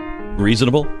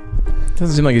reasonable?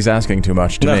 Doesn't seem like he's asking too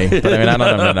much to me. But I mean, I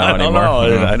don't know anymore.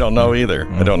 I don't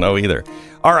know either.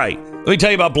 All right. Let me tell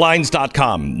you about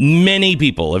blinds.com. Many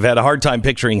people have had a hard time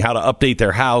picturing how to update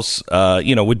their house,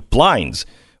 with blinds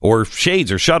or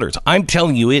shades or shutters. I'm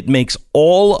telling you, it makes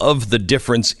all of the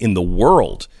difference in the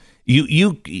world.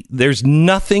 There's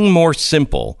nothing more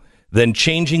simple than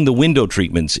changing the window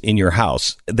treatments in your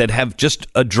house that have just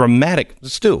a dramatic...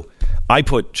 Stu, I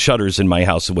put shutters in my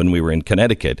house when we were in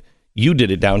Connecticut. You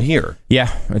did it down here.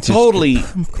 Yeah. It's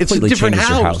a different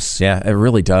house. Yeah, it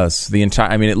really does.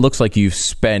 It looks like you've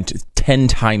spent 10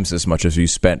 times as much as you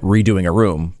spent redoing a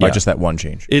room by just that one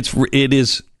change. It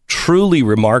is truly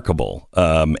remarkable.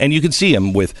 And you can see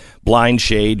them with blind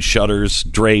shade, shutters,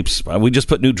 drapes. We just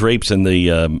put new drapes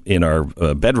in our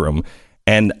bedroom,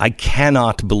 and I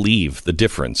cannot believe the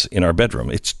difference in our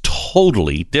bedroom. It's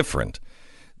totally different.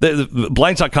 The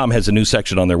Blinds.com has a new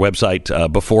section on their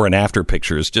website, before and after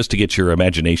pictures, just to get your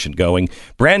imagination going.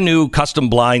 Brand new custom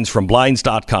blinds from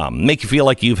Blinds.com. Make you feel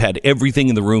like you've had everything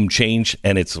in the room changed,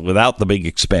 and it's without the big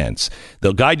expense.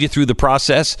 They'll guide you through the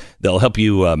process. They'll help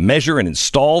you measure and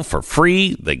install for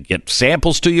free. They get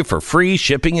samples to you for free.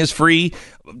 Shipping is free.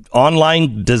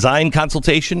 Online design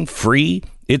consultation, free.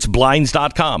 It's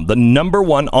Blinds.com, the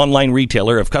 #1 online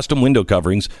retailer of custom window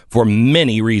coverings for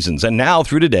many reasons. And now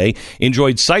through today,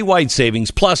 enjoyed site-wide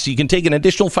savings. Plus, you can take an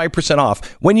additional 5% off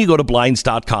when you go to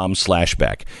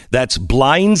Blinds.com/Beck. That's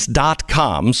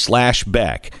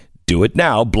Blinds.com/Beck. Do it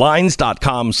now.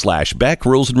 Blinds.com/Beck.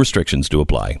 Rules and restrictions do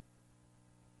apply.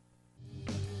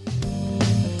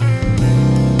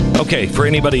 Okay, for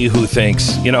anybody who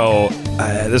thinks,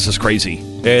 this is crazy.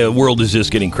 The world is just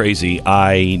getting crazy.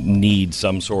 I need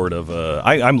some sort of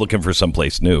I'm looking for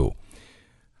someplace new.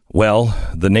 Well,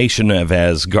 the nation of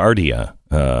Asgardia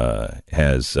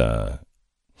has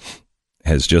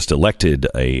just elected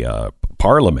a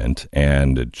parliament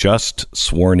and just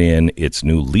sworn in its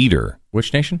new leader.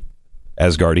 Which nation?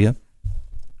 Asgardia.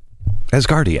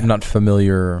 I'm not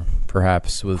familiar,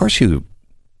 perhaps, with... Of course you...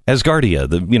 Asgardia,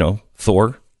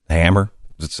 Thor, the hammer.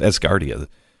 It's Asgardia.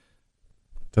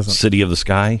 City of the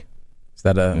Sky. Is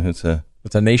that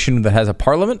it's a nation that has a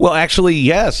parliament? Well, actually,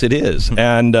 yes, it is.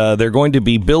 And they're going to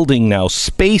be building now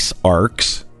space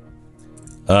arcs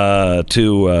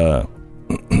to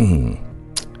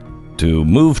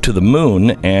move to the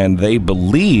moon, and they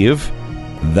believe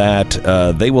that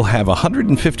they will have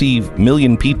 150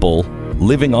 million people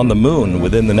living on the moon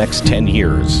within the next 10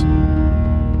 years.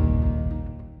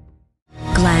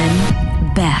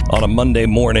 Glenn Beck. On a Monday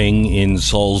morning in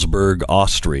Salzburg,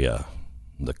 Austria,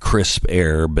 the crisp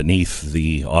air beneath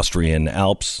the Austrian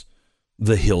Alps,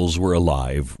 the hills were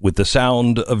alive with the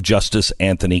sound of Justice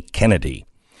Anthony Kennedy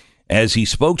as he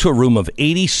spoke to a room of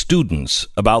 80 students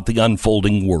about the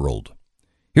unfolding world.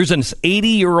 Here's an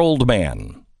 80-year-old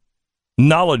man,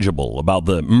 knowledgeable about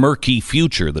the murky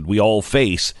future that we all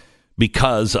face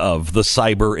because of the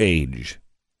cyber age.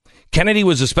 Kennedy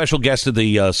was a special guest at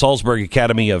the Salzburg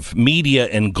Academy of Media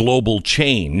and Global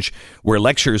Change, where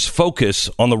lectures focus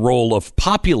on the role of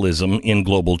populism in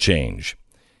global change.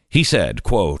 He said,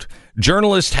 quote,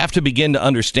 "Journalists have to begin to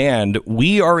understand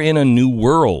we are in a new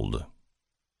world."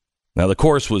 Now, the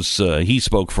course was, he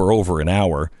spoke for over an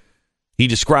hour. He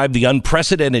described the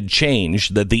unprecedented change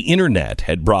that the internet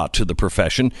had brought to the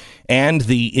profession and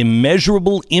the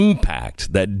immeasurable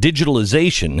impact that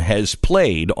digitalization has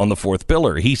played on the fourth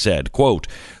pillar. He said, quote,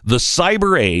 "The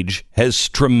cyber age has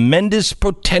tremendous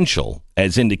potential,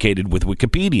 as indicated with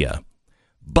Wikipedia.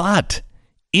 But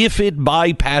if it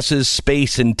bypasses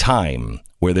space and time,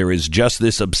 where there is just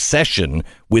this obsession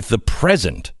with the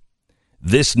present,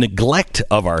 this neglect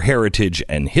of our heritage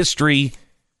and history,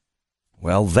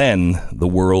 well, then the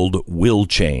world will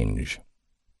change."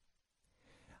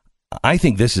 I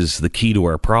think this is the key to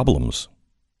our problems.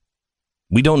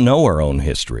 We don't know our own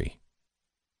history.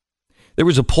 There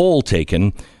was a poll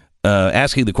taken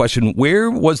asking the question, where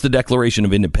was the Declaration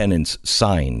of Independence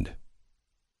signed?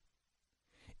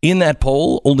 In that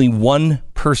poll, only one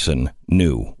person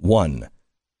knew. One.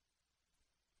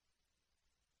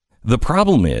 The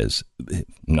problem is,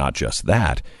 not just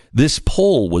that, this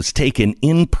poll was taken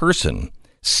in person,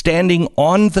 standing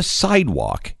on the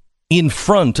sidewalk in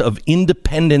front of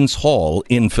Independence Hall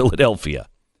in Philadelphia.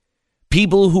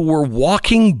 People who were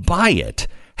walking by it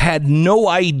had no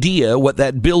idea what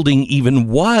that building even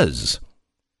was.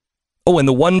 Oh, and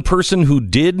the one person who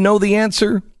did know the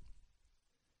answer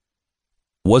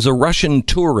was a Russian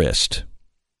tourist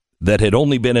that had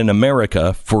only been in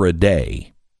America for a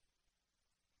day.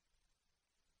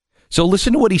 So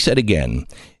listen to what he said again.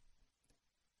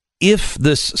 If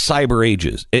this cyber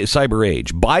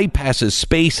age bypasses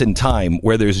space and time,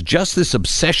 where there's just this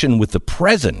obsession with the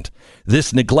present,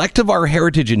 this neglect of our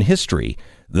heritage and history,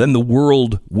 then the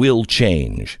world will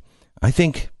change. I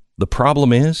think the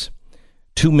problem is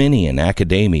too many in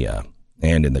academia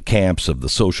and in the camps of the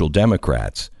social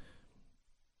democrats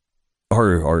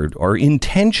are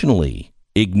intentionally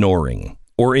ignoring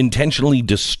or intentionally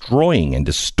destroying and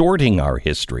distorting our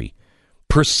history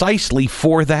precisely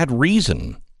for that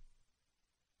reason.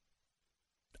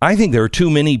 I think there are too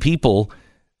many people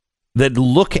that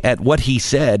look at what he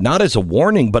said not as a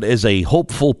warning, but as a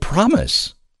hopeful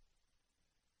promise.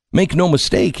 Make no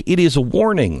mistake, it is a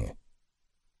warning.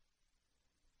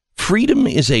 Freedom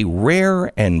is a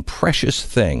rare and precious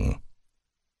thing,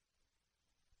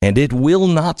 and it will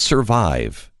not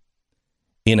survive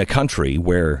in a country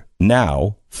where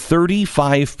now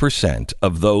 35%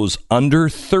 of those under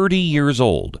 30 years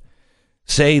old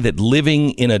say that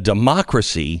living in a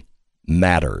democracy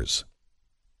matters.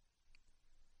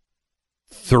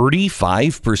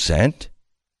 35%?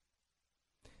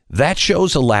 That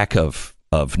shows a lack of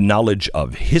knowledge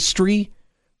of history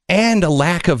and a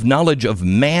lack of knowledge of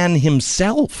man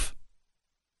himself.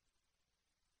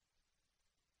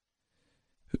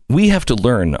 We have to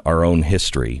learn our own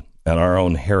history and our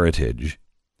own heritage,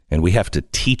 and we have to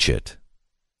teach it.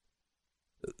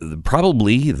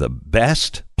 Probably the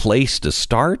best place to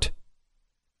start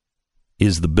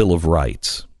is the Bill of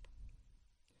Rights.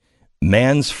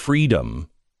 Man's freedom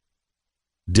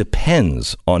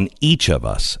depends on each of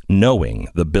us knowing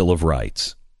the Bill of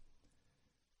Rights.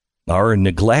 Our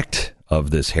neglect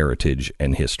of this heritage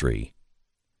and history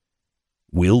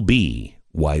will be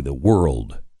why the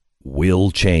world will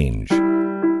change.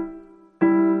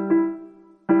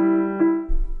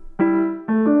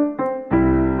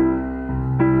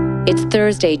 It's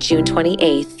Thursday, June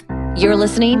 28th. You're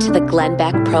listening to the Glenn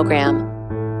Beck Program.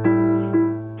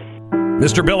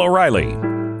 Mr. Bill O'Reilly,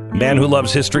 man who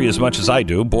loves history as much as I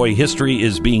do. Boy, history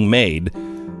is being made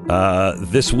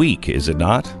this week, is it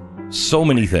not? So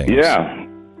many things. Yeah,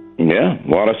 a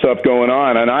lot of stuff going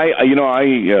on. And I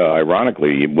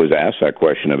ironically was asked that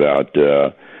question about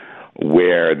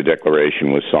where the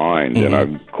Declaration was signed. Mm-hmm.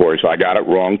 And, of course, I got it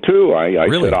wrong, too. I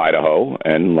really? Said Idaho,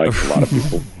 and like a lot of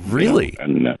people. Really? You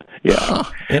know, and, yeah. Huh,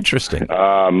 interesting.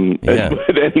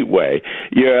 But anyway,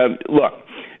 look,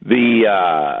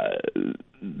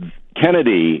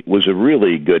 Kennedy was a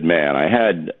really good man. I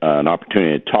had an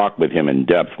opportunity to talk with him in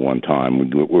depth one time.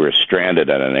 We were stranded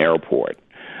at an airport.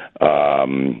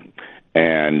 Hang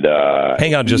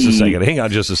on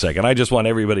just a second. I just want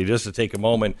everybody just to take a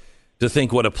moment to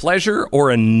think what a pleasure or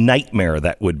a nightmare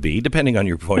that would be, depending on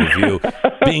your point of view,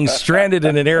 being stranded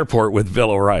in an airport with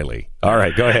Bill O'Reilly. All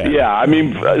right, go ahead. Yeah, I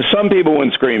mean, some people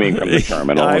went screaming from the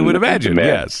terminal. I would imagine,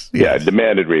 yes. Yeah,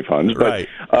 demanded refunds. Right.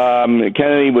 But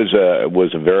Kennedy was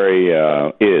a very,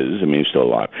 he's still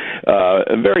alive,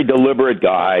 a very deliberate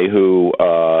guy who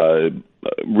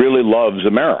really loves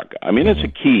America. I mean, it's a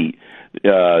key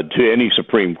to any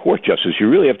Supreme Court justice. You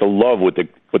really have to love what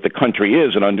the country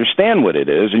is and understand what it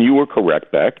is. And you were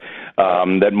correct, Beck,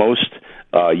 that most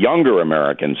younger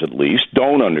Americans, at least,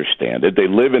 don't understand it. They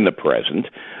live in the present.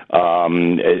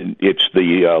 It's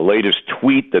the latest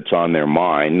tweet that's on their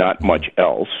mind, not much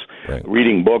else. Right.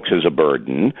 Reading books is a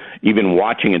burden. Even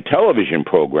watching a television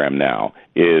program now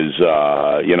is,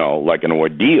 like an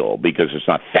ordeal because it's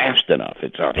not fast enough.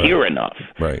 It's not here enough.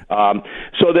 Right.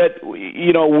 So that,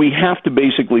 we have to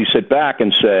basically sit back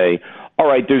and say, all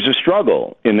right, there's a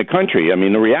struggle in the country. I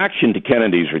mean, the reaction to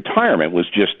Kennedy's retirement was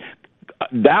just,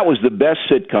 that was the best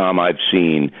sitcom I've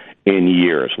seen in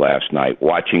years last night,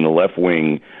 watching the left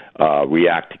wing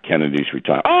react to Kennedy's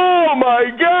retirement. Oh,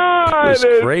 my God! It's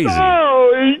crazy.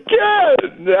 Oh, he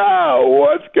can't. Now,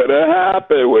 what's going to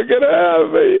happen? We're going to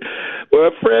have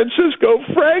Francisco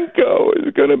Franco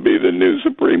is going to be the new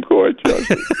Supreme Court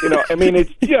justice.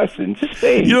 It's just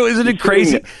insane. Isn't it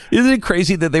crazy? Isn't it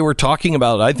crazy that they were talking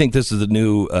about, I think this is the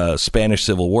new Spanish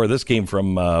Civil War. This came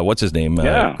from, what's his name?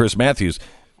 Chris Matthews.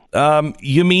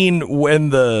 You mean when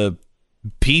the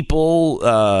people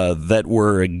that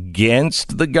were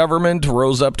against the government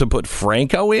rose up to put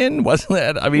Franco in? Wasn't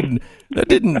that? I mean,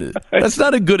 that's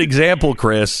not a good example,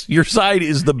 Chris. Your side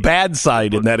is the bad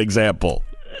side in that example.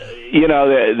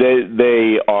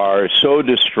 They are so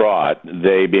distraught,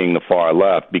 they being the far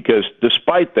left, because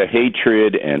despite the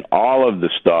hatred and all of the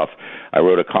stuff, I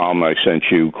wrote a column I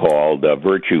sent you called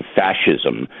Virtue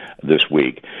Fascism this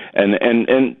week.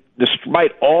 And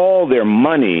despite all their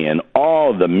money and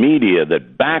all the media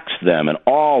that backs them and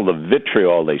all the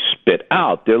vitriol they spit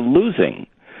out, they're losing.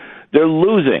 They're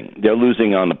losing. They're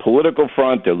losing on the political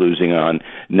front. They're losing on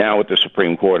now with the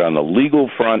Supreme Court on the legal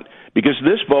front, because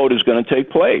this vote is going to take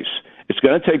place. It's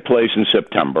going to take place in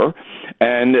September,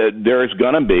 and there's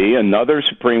going to be another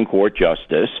Supreme Court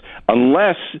justice,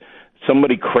 unless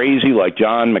somebody crazy like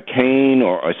John McCain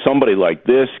or somebody like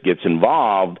this gets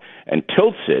involved and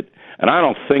tilts it. And I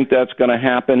don't think that's going to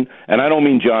happen. And I don't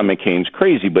mean John McCain's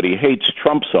crazy, but he hates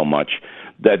Trump so much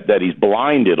that he's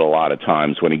blinded a lot of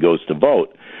times when he goes to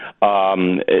vote.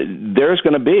 There's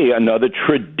going to be another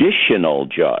traditional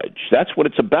judge. That's what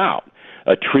it's about,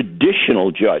 a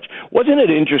traditional judge. Wasn't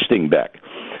it interesting, Beck,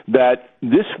 that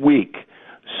this week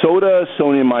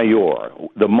Sotomayor,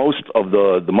 the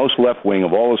most left wing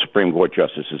of all the Supreme Court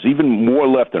justices, even more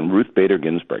left than Ruth Bader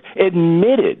Ginsburg,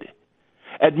 admitted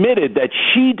that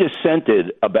she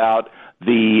dissented about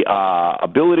the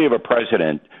ability of a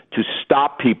president to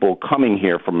stop people coming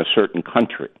here from a certain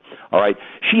country. All right,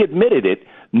 she admitted it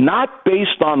not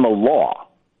based on the law,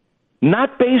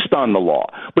 but based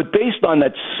on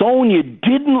that Sonia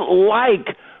didn't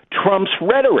like Trump's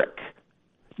rhetoric,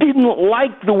 didn't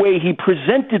like the way he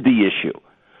presented the issue.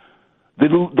 The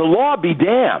law be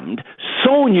damned.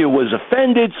 Sonia was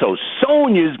offended, so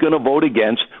Sonia's going to vote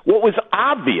against what was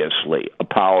obviously a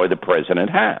power the president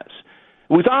has.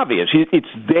 It was obvious.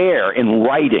 It's there in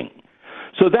writing.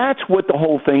 So that's what the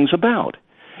whole thing's about.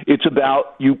 It's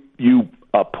about you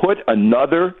put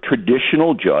another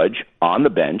traditional judge on the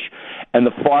bench, and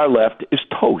the far left is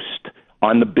toast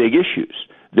on the big issues.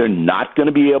 They're not going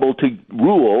to be able to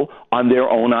rule on their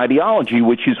own ideology,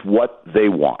 which is what they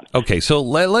want. Okay, so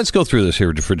let's go through this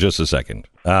here for just a second.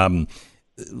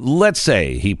 Let's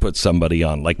say he puts somebody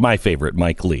on, like my favorite,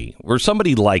 Mike Lee, or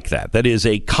somebody like that is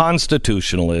a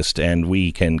constitutionalist, and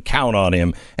we can count on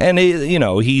him. And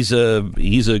he's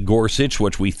a Gorsuch,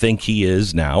 which we think he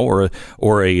is now,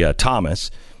 or a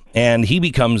Thomas, and he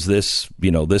becomes this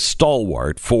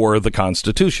stalwart for the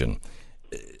Constitution.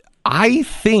 I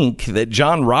think that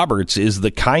John Roberts is the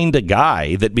kind of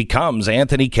guy that becomes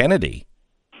Anthony Kennedy.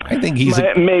 I think he's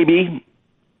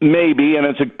maybe, and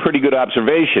it's a pretty good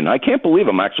observation. I can't believe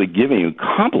I'm actually giving you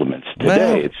compliments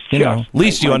today. At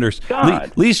least you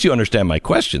understand my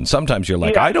question. Sometimes you're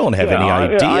like, I don't have any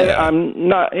idea. I'm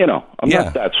not. I'm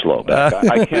not that slow.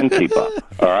 I can keep up.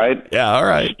 All right. Yeah. All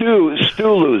right.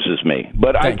 Stu loses me,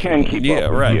 but I can keep up. Yeah.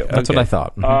 Right. With you. That's what I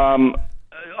thought.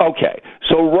 Okay.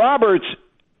 So Roberts.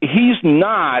 He's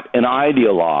not an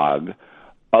ideologue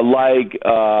like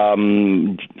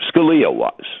Scalia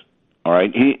was. All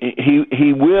right,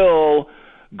 he will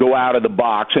go out of the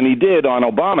box, and he did on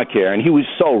Obamacare, and he was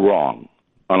so wrong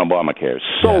on Obamacare,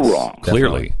 wrong.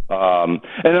 Clearly. And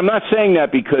I'm not saying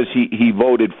that because he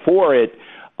voted for it.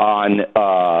 I'm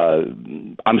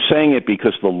saying it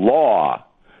because the law,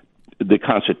 the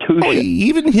Constitution,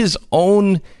 even his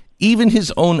own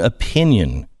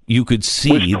opinion. You could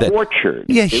see was tortured.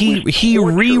 Yeah, he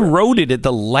rewrote it at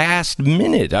the last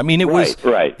minute. I mean, it was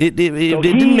right. It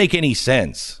didn't make any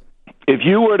sense. If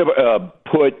you were to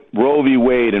put Roe v.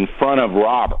 Wade in front of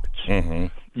Roberts,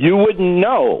 you wouldn't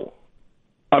know.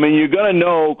 I mean, you're going to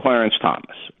know Clarence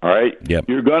Thomas, all right? Yep.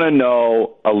 You're going to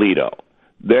know Alito.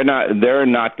 They're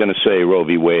not going to say Roe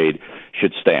v. Wade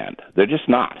should stand. They're just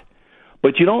not.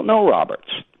 But you don't know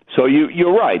Roberts. So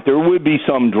you're right. There would be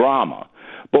some drama.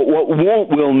 But what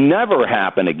will never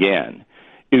happen again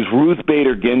is Ruth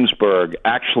Bader Ginsburg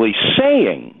actually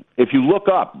saying, if you look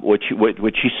up what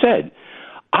she said,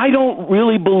 I don't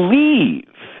really believe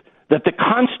that the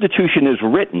Constitution as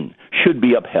written should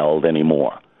be upheld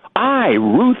anymore. I,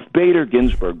 Ruth Bader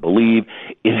Ginsburg, believe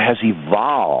it has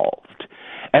evolved.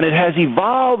 And it has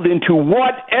evolved into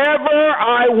whatever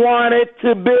I want it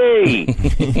to be.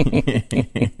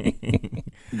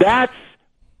 That's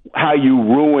how you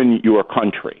ruin your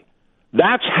country.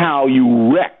 That's how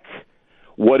you wreck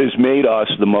what has made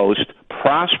us the most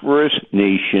prosperous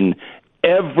nation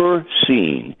ever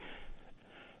seen.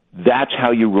 That's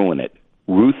how you ruin it.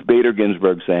 Ruth Bader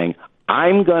Ginsburg saying,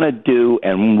 I'm going to do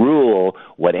and rule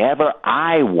whatever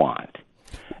I want,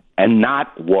 and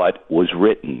not what was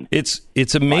written. It's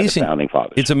amazing. By the founding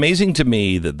fathers. It's amazing to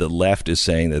me that the left is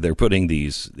saying that they're putting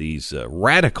these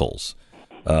radicals.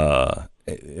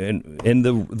 And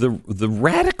the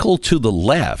radical to the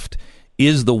left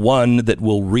is the one that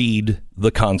will read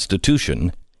the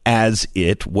Constitution as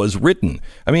it was written.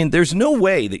 I mean, there's no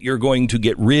way that you're going to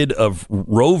get rid of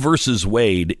Roe versus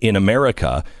Wade in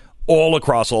America all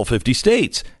across all 50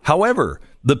 states. However,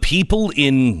 the people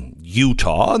in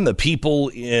Utah and the people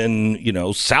in,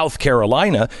 South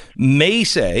Carolina may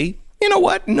say, you know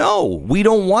what? No, we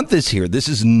don't want this here. This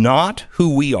is not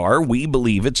who we are. We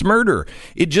believe it's murder.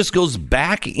 It just goes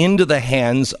back into the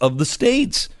hands of the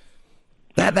states.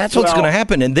 That's what's going to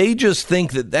happen. And they just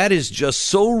think that is just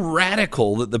so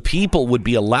radical that the people would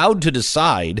be allowed to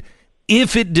decide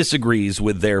if it disagrees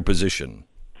with their position.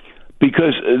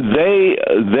 Because they,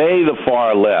 the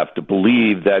far left,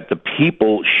 believe that the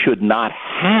people should not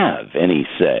have any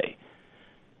say.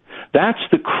 That's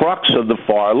the crux of the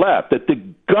far left, that the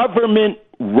government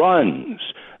runs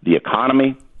the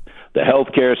economy, the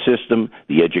healthcare system,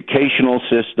 the educational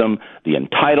system, the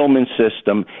entitlement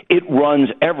system. It runs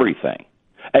everything.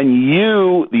 And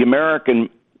you, the American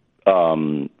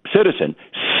citizen,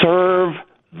 serve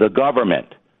the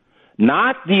government,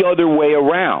 not the other way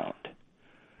around.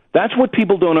 That's what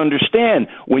people don't understand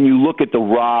when you look at the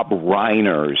Rob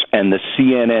Reiners and the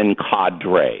CNN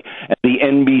cadre and the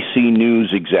NBC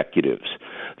News executives.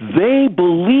 They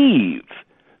believe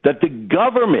that the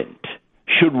government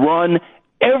should run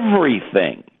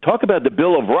everything. Talk about the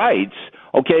Bill of Rights.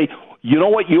 Okay, you know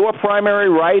what your primary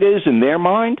right is in their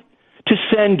mind? To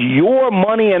send your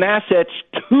money and assets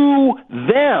to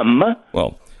them,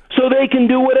 so they can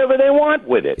do whatever they want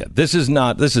with it. Yeah, this is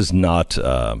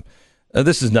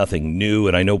nothing new,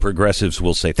 and I know progressives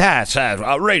will say that's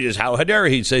outrageous. How dare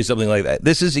he say something like that?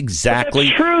 This is exactly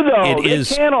That's true, though. They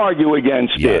can't argue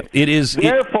against it. It is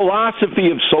their philosophy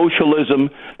of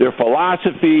socialism, their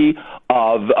philosophy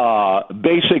of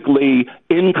basically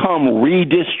income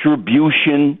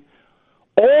redistribution.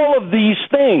 All of these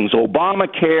things,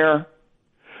 Obamacare,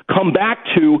 come back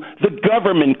to the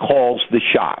government calls the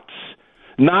shots,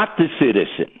 not the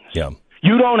citizens. Yeah.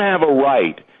 You don't have a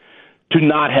right to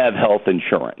not have health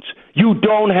insurance. You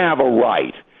don't have a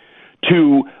right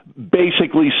to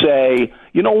basically say,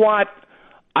 you know what,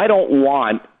 I don't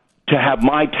want to have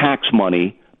my tax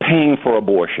money paying for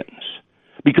abortions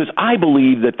because I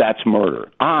believe that that's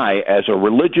murder. I, as a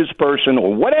religious person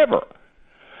or whatever,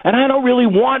 and I don't really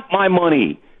want my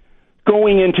money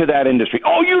going into that industry.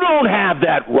 Oh, you don't have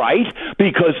that right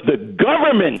because the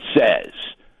government says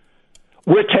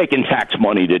we're taking tax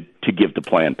money to give to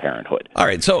Planned Parenthood. All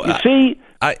right, so you see,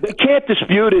 they can't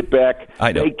dispute it, Beck.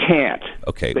 I know. They can't.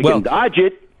 Okay, they can dodge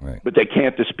it, right, but they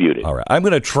can't dispute it. All right, I'm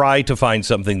going to try to find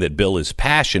something that Bill is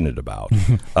passionate about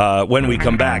when we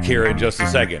come back here in just a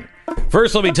second.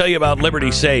 First, let me tell you about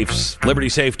Liberty Safes,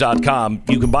 libertysafe.com.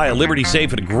 You can buy a Liberty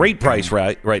Safe at a great price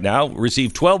right now.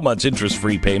 Receive 12 months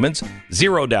interest-free payments,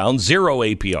 0 down, 0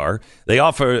 APR. They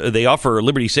offer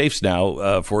Liberty Safes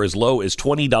now for as low as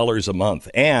 $20 a month,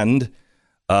 and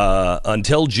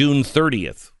until June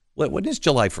 30th. When is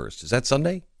July 1st? Is that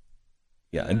Sunday?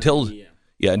 Yeah, until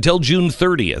June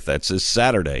 30th. That's this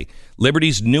Saturday.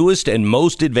 Liberty's newest and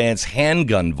most advanced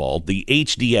handgun vault, the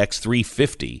HDX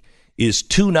 350. Is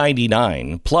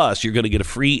 $299, plus you're going to get a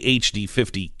free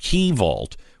HD50 key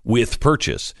vault with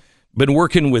purchase. Been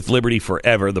working with Liberty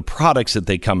forever. The products that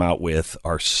they come out with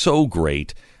are so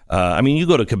great. You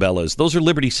go to Cabela's. Those are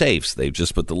Liberty safes. They've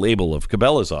just put the label of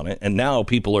Cabela's on it, and now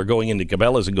people are going into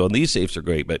Cabela's and going, these safes are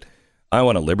great, but I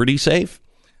want a Liberty safe.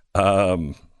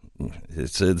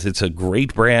 It's a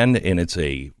great brand, and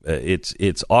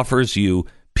it offers you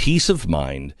peace of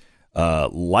mind,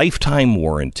 lifetime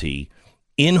warranty,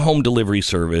 in-home delivery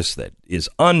service that is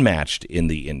unmatched in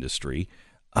the industry,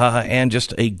 and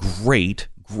just a great,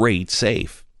 great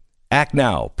safe. Act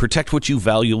now. Protect what you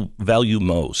value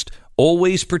most.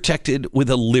 Always protected with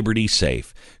a Liberty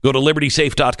Safe. Go to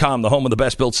libertysafe.com, the home of the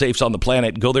best-built safes on the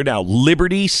planet. Go there now,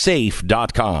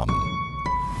 libertysafe.com.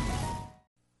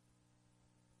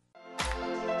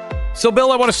 So,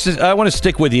 Bill, I want to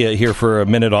stick with you here for a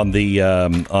minute on the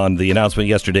announcement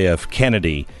yesterday of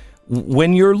Kennedy.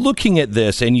 When you're looking at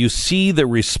this and you see the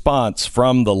response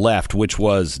from the left, which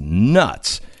was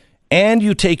nuts, and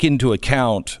you take into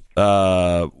account,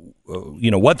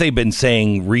 what they've been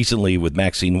saying recently with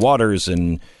Maxine Waters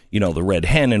and, the red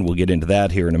hen, and we'll get into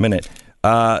that here in a minute.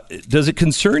 Does it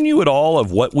concern you at all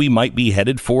of what we might be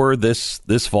headed for this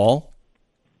fall?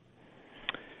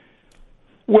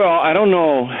 Well, I don't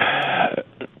know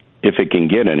if it can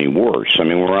get any worse. I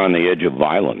mean, we're on the edge of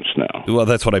violence now. Well,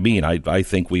 that's what I mean. I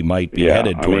think we might be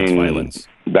headed towards violence.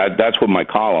 That's what my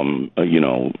column,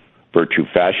 Virtue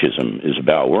Fascism, is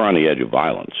about. We're on the edge of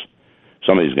violence.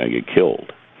 Somebody's going to get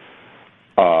killed.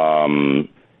 And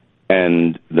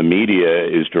the media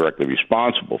is directly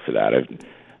responsible for that.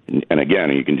 and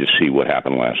again, you can just see what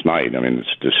happened last night. I mean, it's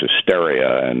this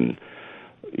hysteria, and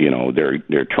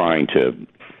they're trying to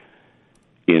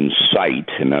incite,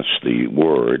 and that's the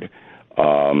word.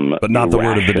 But not the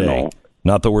word of the day.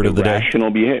 Not the word of the day.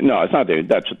 Irrational behavior. No, it's not.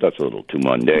 That's a little too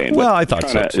mundane. Well, I thought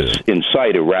so too.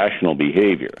 Incite irrational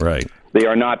behavior. Right. They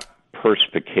are not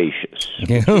perspicacious.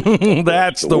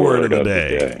 That's the word of the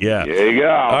day. Yeah. There you go.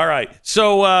 All right.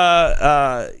 So,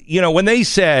 when they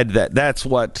said that's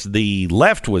what the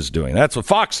left was doing, that's what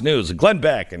Fox News and Glenn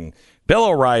Beck and Bill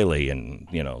O'Reilly and,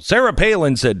 Sarah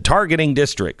Palin said targeting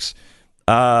districts.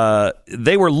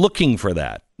 They were looking for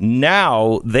that.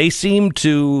 Now they seem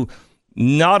to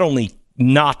not only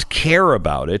not care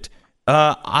about it,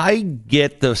 I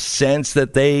get the sense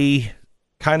that they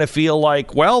kind of feel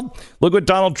like, well, look what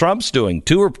Donald Trump's doing.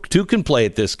 Two can play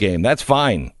at this game. That's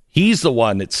fine. He's the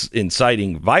one that's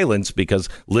inciting violence because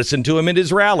listen to him at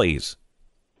his rallies.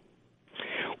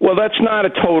 Well, that's not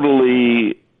a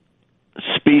totally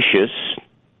specious,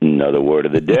 another word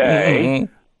of the day,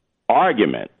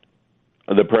 argument.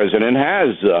 The president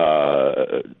has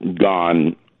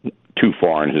gone too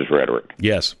far in his rhetoric.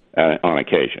 Yes. On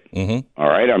occasion. All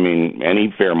right? I mean,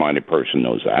 any fair-minded person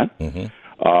knows that.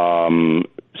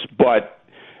 But,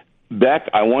 Beck,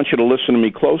 I want you to listen to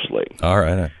me closely. All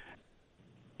right.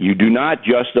 You do not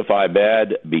justify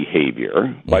bad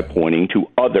behavior by pointing to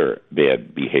other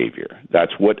bad behavior.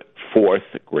 That's what fourth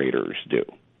graders do.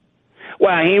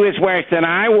 Well, he was worse than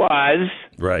I was.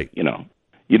 Right. You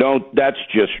don't. That's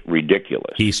just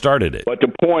ridiculous. He started it. But to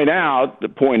point out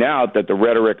that the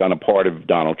rhetoric on the part of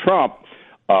Donald Trump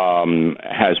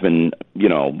has been,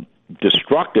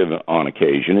 destructive on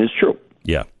occasion is true.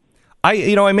 Yeah.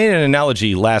 I made an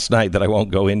analogy last night that I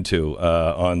won't go into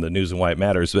on the News and Why It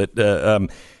Matters, but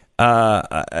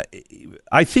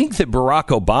I think that Barack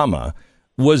Obama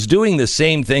was doing the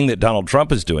same thing that Donald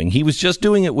Trump is doing. He was just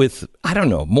doing it with,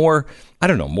 more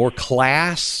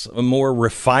class, more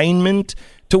refinement,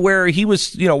 to where he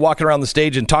was, walking around the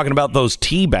stage and talking about those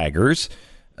teabaggers.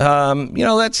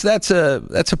 That's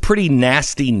a pretty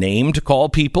nasty name to call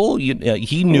people.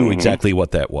 He knew exactly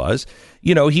what that was.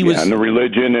 He was and the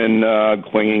religion and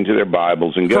clinging to their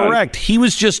Bibles and guns. Correct. He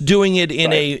was just doing it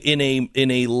in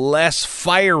a less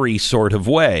fiery sort of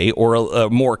way, or a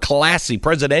more classy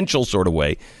presidential sort of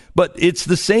way. But it's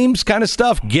the same kind of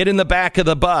stuff. Get in the back of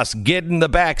the bus. Get in the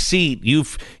back seat. You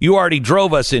already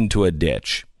drove us into a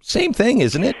ditch. Same thing,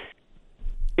 isn't it?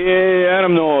 I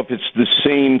don't know if it's the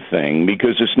same thing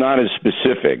because it's not as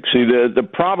specific. See, the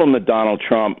problem that Donald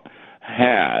Trump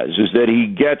has is that he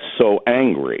gets so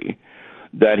angry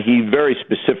that he's very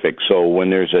specific. So when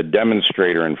there's a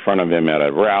demonstrator in front of him at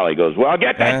a rally, he goes, well,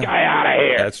 get that guy out of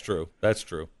here. That's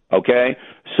true. Okay?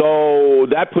 So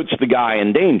that puts the guy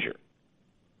in danger.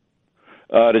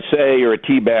 To say you're a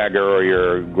teabagger or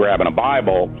you're grabbing a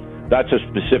Bible, that's a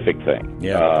specific thing.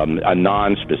 Yeah. A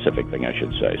non-specific thing, I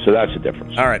should say. So that's the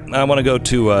difference. All right. I want to go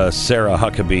to Sarah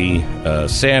Huckabee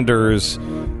Sanders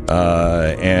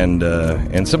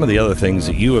and some of the other things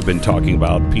that you have been talking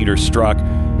about, Peter Strzok,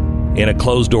 in a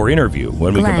closed-door interview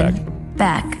when we come back.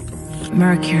 Beck,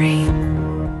 Mercury.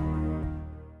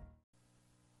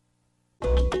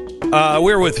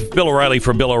 We're with Bill O'Reilly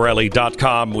from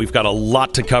BillO'Reilly.com. We've got a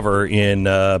lot to cover in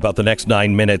about the next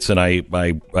 9 minutes, and I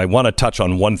want to touch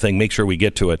on one thing, make sure we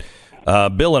get to it.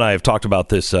 Bill and I have talked about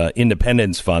this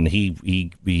Independence Fund.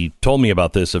 He told me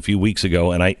about this a few weeks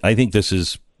ago, and I think this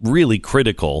is really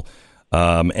critical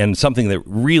and something that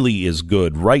really is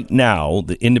good. Right now,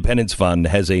 the Independence Fund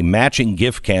has a matching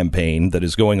gift campaign that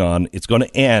is going on. It's going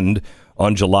to end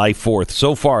on July 4th.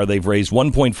 So far, they've raised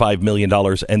 $1.5 million,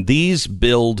 and these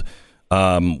build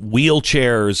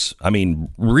wheelchairs,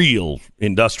 real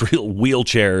industrial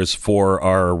wheelchairs for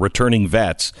our returning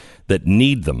vets that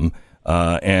need them.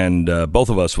 And both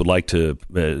of us would like to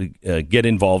get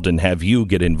involved and have you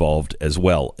get involved as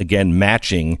well. Again,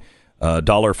 matching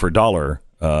dollar for dollar,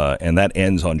 and that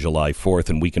ends on July 4th,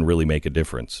 and we can really make a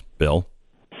difference. Bill?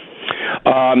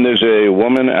 There's a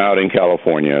woman out in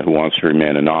California who wants to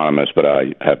remain anonymous, but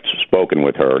I have spoken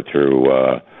with her through,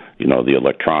 the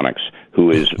electronics, who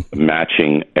is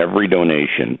matching every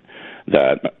donation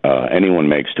that anyone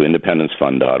makes to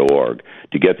independencefund.org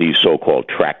to get these so-called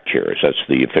track chairs. That's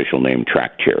the official name,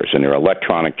 track chairs. And they're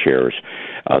electronic chairs.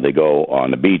 They go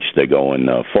on the beach. They go in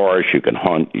the forest. You can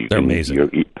hunt. They're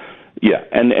amazing. Yeah,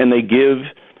 and they give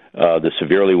the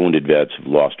severely wounded vets who've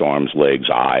lost arms, legs,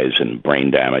 eyes, and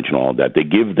brain damage and all that. They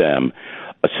give them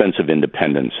a sense of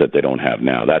independence that they don't have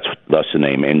now. That's thus the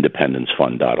name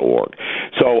independencefund.org.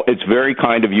 So it's very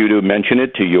kind of you to mention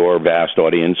it to your vast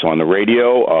audience on the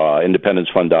radio.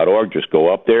 Independencefund.org. Just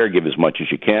go up there, give as much as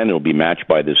you can. It'll be matched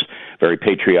by this very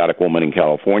patriotic woman in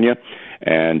California.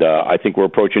 And I think we're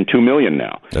approaching 2 million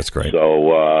now. That's great.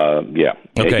 So, yeah.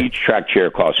 Okay. Each track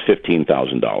chair costs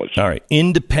 $15,000. All right.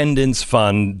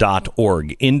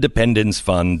 Independencefund.org.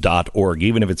 Independencefund.org.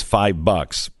 Even if it's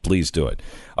 $5, please do it.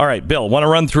 All right, Bill, want to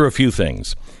run through a few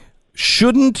things.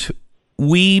 Shouldn't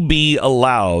we be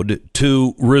allowed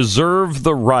to reserve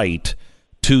the right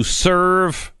to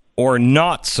serve or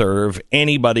not serve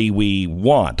anybody we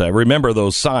want? I remember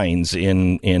those signs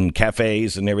in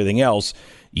cafes and everything else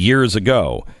years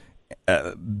ago.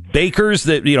 Bakers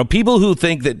that, people who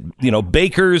think that,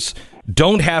 bakers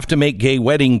don't have to make gay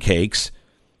wedding cakes,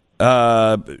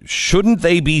 shouldn't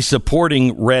they be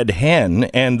supporting Red Hen?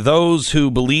 And those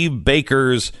who believe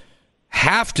bakers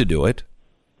have to do it,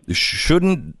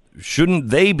 shouldn't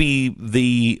they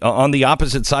be on the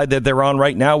opposite side that they're on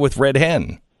right now with Red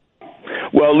Hen?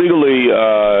 Well, legally,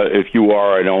 if you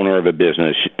are an owner of a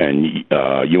business and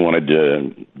you wanted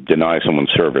to deny someone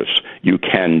service, you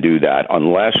can do that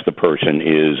unless the person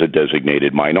is a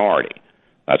designated minority.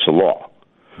 That's the law.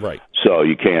 Right. So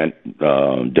you can't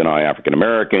deny African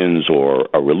Americans or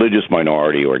a religious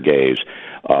minority or gays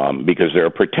because they're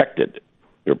protected.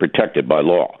 They're protected by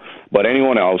law. But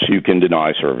anyone else you can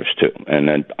deny service to. And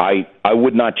then I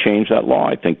would not change that law.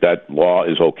 I think that law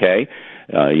is okay.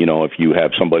 If you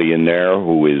have somebody in there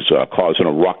who is causing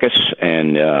a ruckus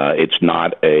and it's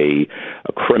not a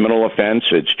criminal offense,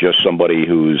 it's just somebody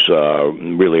who's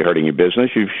really hurting your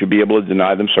business, you should be able to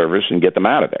deny them service and get them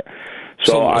out of there.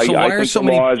 So I think the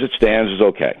law as it stands is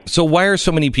okay. So why are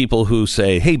so many people who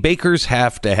say, hey, bakers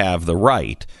have to have the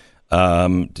right,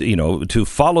 to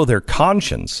follow their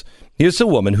conscience? Here's a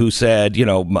woman who said,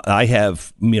 I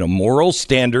have, moral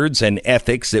standards and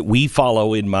ethics that we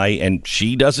follow and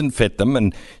she doesn't fit them.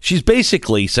 And she's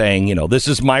basically saying, this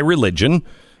is my religion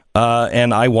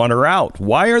and I want her out.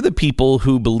 Why are the people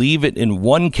who believe it in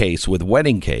one case with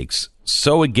wedding cakes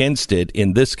so against it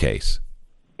in this case?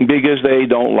 Because they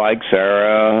don't like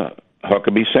Sarah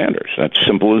Huckabee Sanders. That's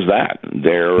simple as that.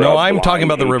 No, I'm talking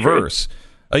about the reverse.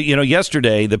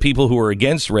 Yesterday, the people who were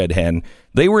against Red Hen,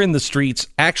 they were in the streets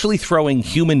actually throwing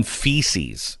human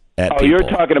feces at people. You're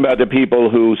talking about the people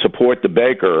who support the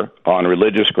baker on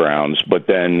religious grounds, but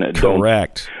then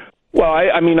Correct. Well,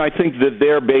 I think that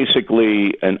they're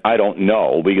basically, and I don't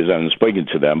know because I haven't spoken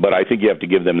to them, but I think you have to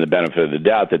give them the benefit of the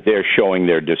doubt that they're showing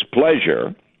their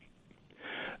displeasure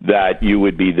that you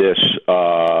would be this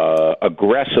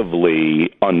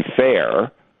aggressively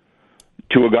unfair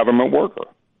to a government worker.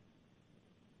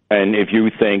 And if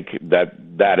you think that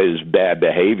that is bad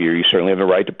behavior, you certainly have the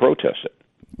right to protest it.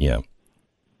 Yeah.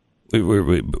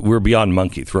 We're beyond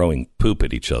monkey throwing poop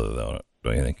at each other, though,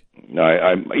 don't you think?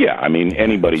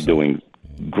 Anybody doing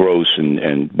gross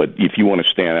but if you want to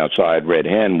stand outside Red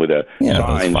Hen with a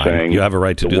sign saying you have a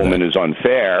right to do that. The woman is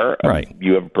unfair, right.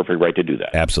 You have a perfect right to do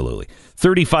that. Absolutely.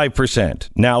 35%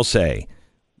 now say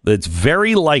that it's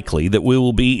very likely that we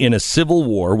will be in a civil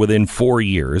war within 4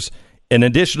 years. An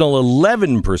additional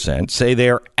 11% say they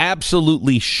are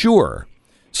absolutely sure.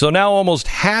 So now almost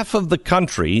half of the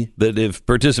country that have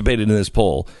participated in this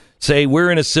poll say we're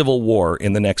in a civil war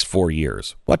in the next 4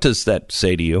 years. What does that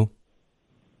say to you?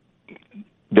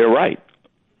 They're right.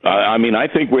 I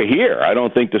think we're here. I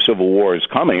don't think the Civil War is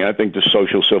coming. I think the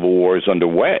social Civil War is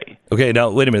underway. Okay, now,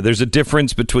 wait a minute. There's a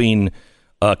difference between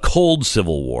a cold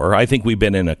Civil War. I think we've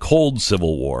been in a cold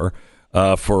Civil War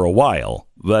for a while,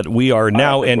 but we are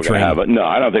now entering... I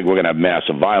don't think we're going to have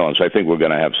massive violence. I think we're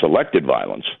going to have selected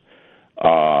violence.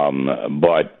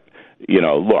 But,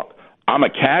 look, I'm a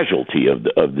casualty of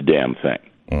the damn thing.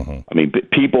 Mm-hmm.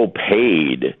 People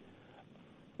paid...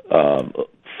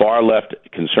 far left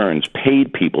concerns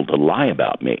paid people to lie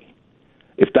about me.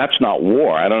 If that's not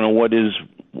war, I don't know what is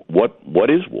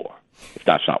war. If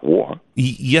that's not war.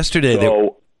 Yesterday,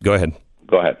 go ahead.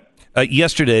 Go ahead.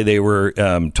 Yesterday they were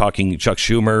talking. Chuck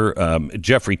Schumer,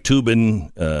 Jeffrey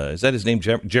Toobin. Is that his name?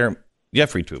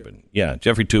 Jeffrey Toobin. Yeah,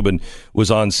 Jeffrey Toobin was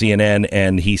on CNN,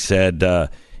 and he said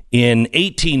in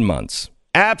 18 months,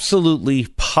 absolutely,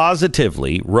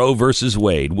 positively, Roe versus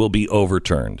Wade will be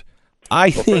overturned.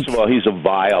 First of all, he's a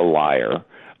vile liar,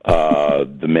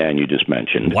 the man you just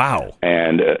mentioned. Wow.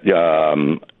 And, it's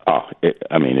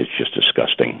just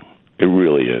disgusting. It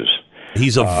really is.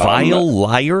 He's a vile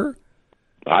liar?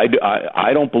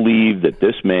 I don't believe that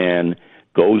this man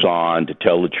goes on to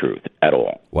tell the truth at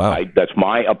all. Wow. That's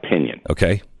my opinion.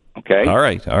 Okay. All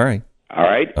right.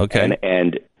 Okay.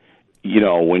 And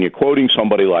when you're quoting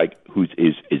somebody like who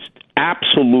is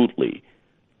absolutely,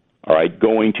 all right,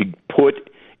 going to put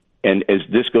and as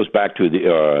this goes back to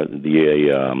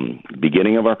the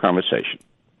beginning of our conversation,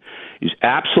 is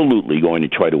absolutely going to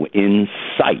try to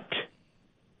incite,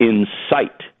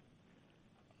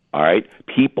 all right,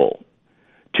 people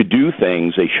to do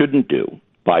things they shouldn't do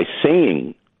by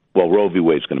saying, well, Roe v.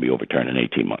 Wade is going to be overturned in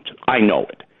 18 months. I know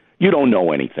it. You don't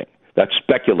know anything. That's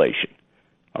speculation.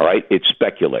 All right? It's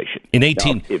speculation. In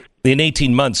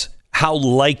 18 months, how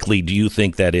likely do you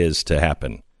think that is to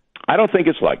happen? I don't think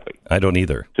it's likely. I don't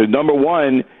either. So, number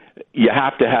one, you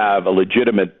have to have a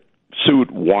legitimate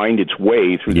suit wind its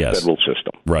way through the federal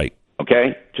system. Right.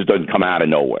 Okay? It just doesn't come out of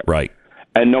nowhere. Right.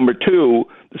 And number two,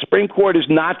 the Supreme Court is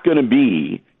not going to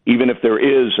be, even if there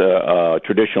is a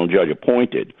traditional judge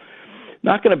appointed,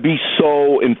 not going to be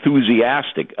so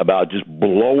enthusiastic about just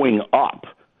blowing up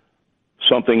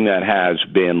something that has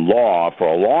been law for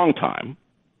a long time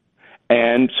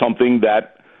and something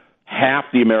that half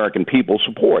the American people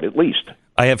support, at least.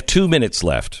 I have 2 minutes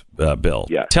left, Bill.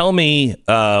 Yes. Tell me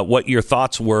what your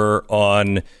thoughts were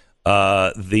on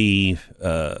the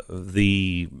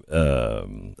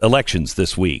elections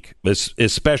this week,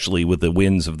 especially with the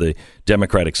wins of the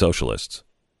Democratic Socialists.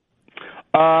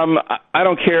 I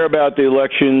don't care about the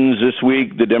elections this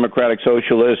week. The Democratic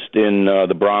Socialist in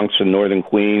the Bronx and northern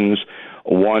Queens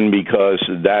won because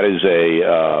that is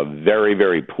a very,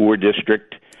 very poor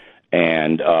district,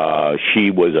 and she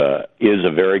is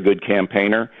a very good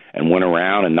campaigner and went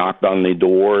around and knocked on the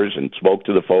doors and spoke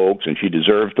to the folks, and she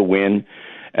deserved to win.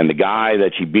 And the guy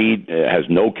that she beat has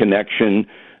no connection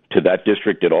to that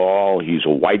district at all. He's a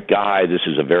white guy. This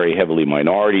is a very heavily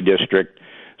minority district.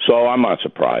 So I'm not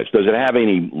surprised. Does it have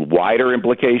any wider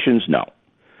implications? No.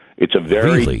 It's a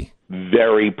very,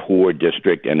 very poor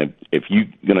district, and if you're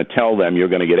going to tell them you're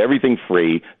going to get everything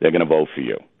free, they're going to vote for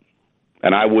you.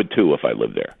 And I would, too, if I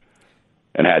lived there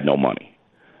and had no money.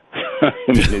 I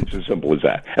mean, it's as simple as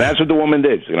that. And that's what the woman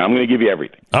did. And I'm going to give you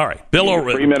everything. All right. Bill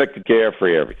O'Reilly. Free medical care,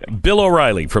 free everything. Bill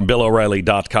O'Reilly from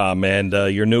BillO'Reilly.com. And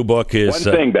your new book is...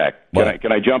 One thing, Beck.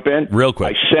 Can I jump in? Real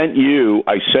quick. I sent you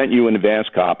an advance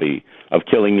copy of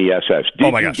Killing the SS.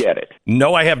 Did you get it?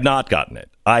 No, I have not gotten it.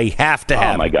 I have to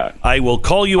have it. Oh, my God. I will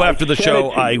call you after the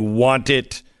show. I want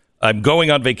it. I'm going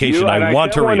on vacation. I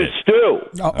want to read it.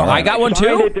 I got one,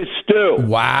 too? It to Stu.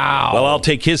 Wow. Well, I'll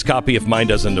take his copy if mine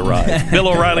doesn't arrive. Bill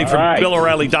O'Reilly from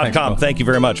BillO'Reilly.com. Thank you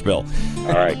very much, Bill.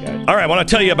 All right, guys. All right, I want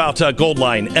to tell you about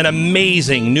Goldline, an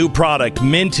amazing new product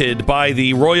minted by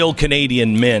the Royal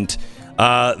Canadian Mint.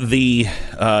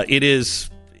 It is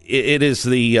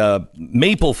the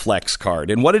Maple Flex card,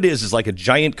 and what it is like a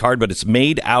giant card, but it's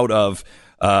made out of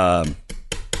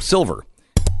silver.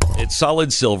 It's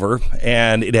solid silver,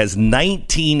 and it has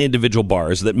 19 individual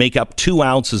bars that make up 2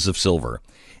 ounces of silver.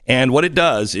 And what it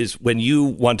does is when you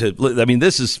want to, I mean,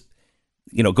 this is,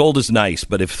 gold is nice,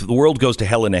 but if the world goes to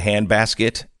hell in a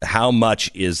handbasket, how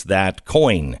much is that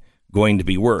coin going to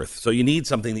be worth? So you need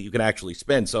something that you can actually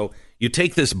spend. So you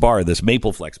take this bar, this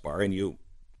Maple Flex bar, and you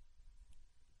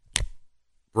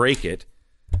break it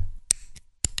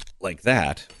like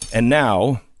that. And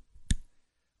now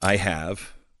I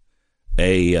have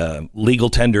a legal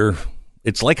tender.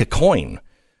 It's like a coin.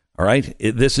 All right.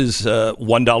 This is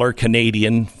 $1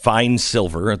 Canadian fine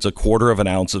silver. It's 1/4 of an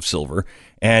ounce of silver,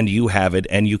 and you have it,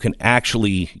 and you can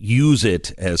actually use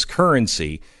it as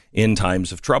currency in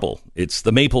times of trouble. It's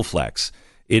the Maple Flex.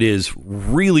 It is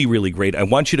really, really great. I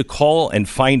want you to call and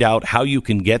find out how you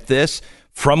can get this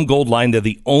from Goldline. They're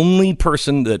the only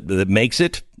person that makes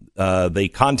it. They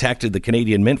contacted the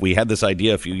Canadian Mint. We had this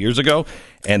idea a few years ago,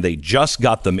 and they just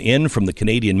got them in from the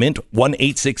Canadian Mint.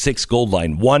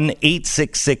 1-866-GOLDLINE.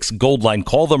 1-866-GOLDLINE.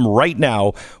 Call them right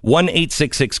now.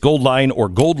 1-866-GOLDLINE or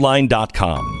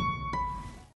goldline.com.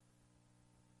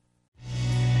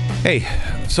 Hey,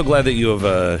 so glad that you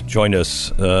have joined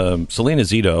us. Salena,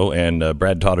 Zito, and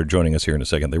Brad Todd are joining us here in a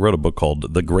second. They wrote a book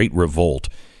called The Great Revolt.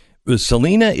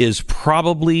 Salena is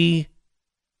probably...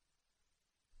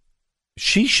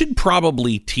 She should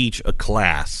probably teach a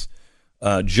class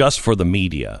just for the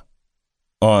media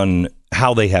on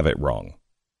how they have it wrong.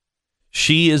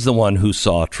 She is the one who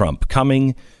saw Trump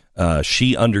coming.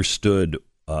 She understood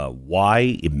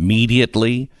why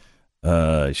immediately.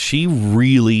 She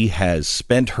really has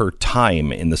spent her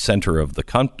time in the center of the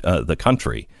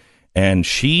country, and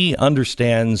she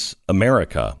understands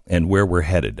America and where we're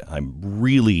headed. I'm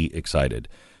really excited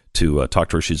to talk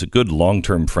to her. She's a good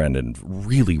long-term friend and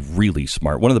really, really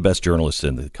smart. One of the best journalists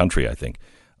in the country, I think.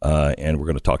 And we're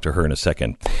going to talk to her in a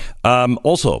second.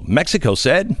 Also, Mexico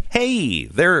said, hey,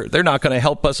 they're not going to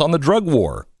help us on the drug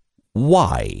war.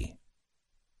 Why?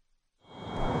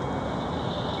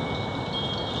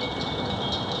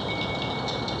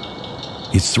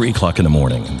 It's 3 o'clock in the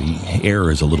morning, and the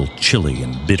air is a little chilly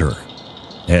and bitter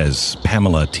as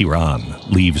Pamela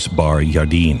Tiran leaves Bar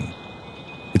Yardine.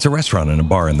 It's a restaurant and a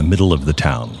bar in the middle of the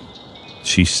town.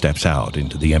 She steps out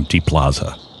into the empty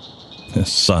plaza. The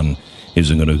sun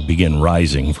isn't going to begin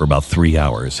rising for about 3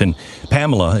 hours, and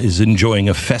Pamela is enjoying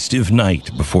a festive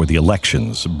night before the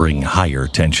elections bring higher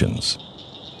tensions.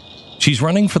 She's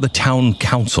running for the town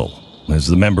council as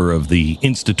the member of the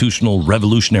Institutional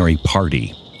Revolutionary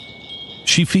Party.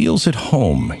 She feels at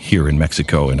home here in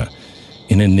Mexico in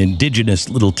an indigenous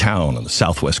little town in the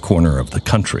southwest corner of the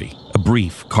country, a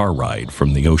brief car ride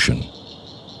from the ocean.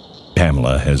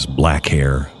 Pamela has black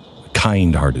hair, a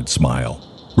kind-hearted smile.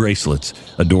 Bracelets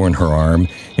adorn her arm,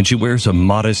 and she wears a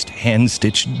modest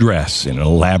hand-stitched dress in an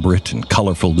elaborate and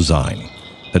colorful design.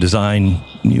 A design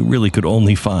you really could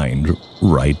only find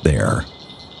right there.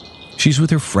 She's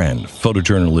with her friend,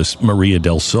 photojournalist Maria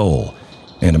del Sol,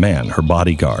 and a man, her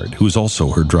bodyguard, who is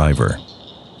also her driver.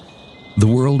 The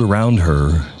world around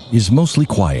her is mostly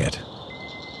quiet.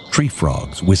 Tree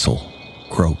frogs whistle,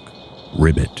 croak,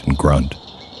 ribbit, and grunt.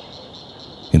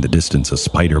 In the distance, a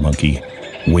spider monkey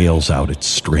wails out its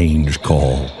strange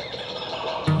call.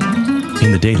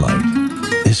 In the daylight,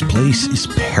 this place is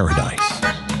paradise.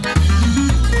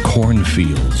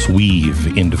 Cornfields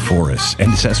weave into forests.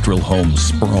 Ancestral homes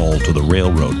sprawl to the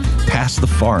railroad, past the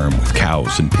farm with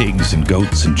cows and pigs and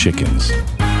goats and chickens.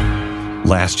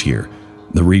 Last year,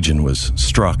 the region was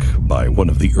struck by one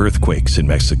of the earthquakes in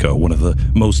Mexico, one of the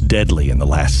most deadly in the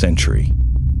last century.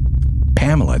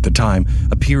 Pamela, at the time,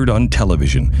 appeared on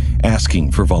television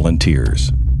asking for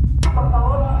volunteers.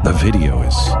 The video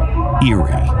is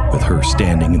eerie, with her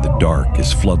standing in the dark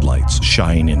as floodlights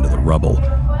shine into the rubble,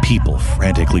 people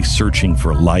frantically searching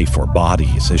for life or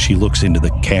bodies as she looks into the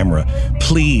camera.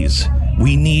 "Please,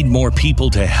 we need more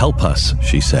people to help us,"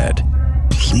 she said.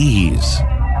 "Please."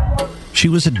 She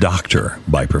was a doctor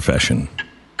by profession.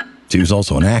 She was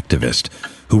also an activist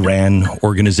who ran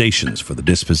organizations for the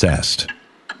dispossessed.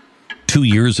 2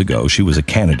 years ago, she was a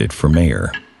candidate for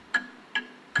mayor.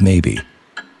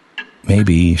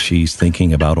 Maybe she's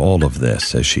thinking about all of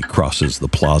this as she crosses the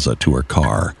plaza to her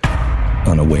car,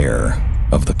 unaware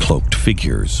of the cloaked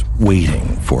figures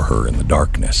waiting for her in the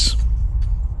darkness.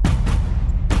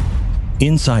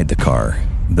 Inside the car,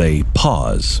 they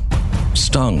pause,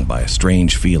 stung by a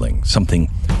strange feeling, something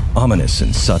ominous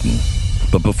and sudden.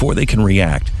 But before they can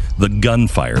react, the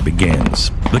gunfire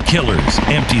begins. The killers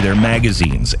empty their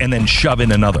magazines and then shove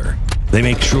in another. They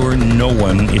make sure no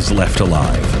one is left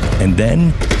alive. And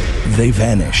then they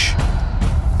vanish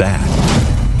back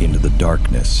into the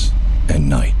darkness and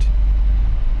night.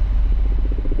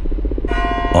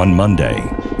 On Monday,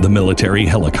 the military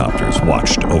helicopters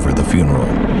watched over the funeral.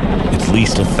 At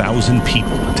least 1,000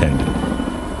 people attended.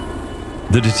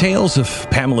 The details of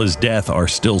Pamela's death are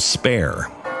still spare.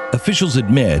 Officials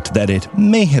admit that it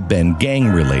may have been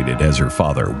gang-related, as her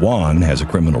father, Juan, has a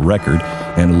criminal record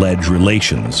and alleged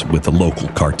relations with the local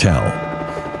cartel.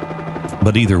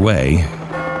 But either way,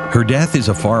 her death is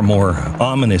a far more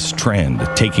ominous trend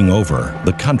taking over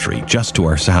the country just to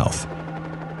our south.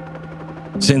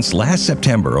 Since last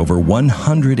September, over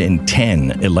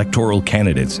 110 electoral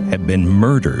candidates have been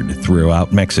murdered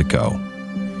throughout Mexico.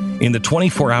 In the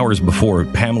 24 hours before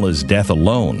Pamela's death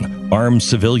alone, armed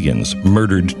civilians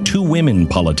murdered 2 women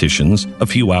politicians a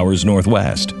few hours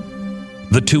northwest.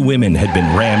 The 2 women had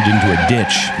been rammed into a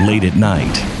ditch late at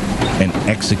night and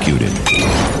executed.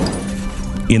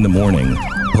 In the morning,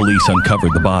 police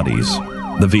uncovered the bodies.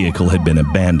 The vehicle had been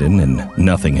abandoned and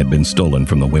nothing had been stolen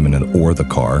from the women or the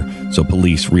car, so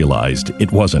police realized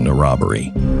it wasn't a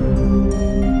robbery.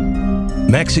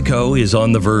 Mexico is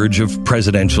on the verge of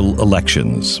presidential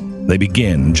elections. They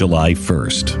begin July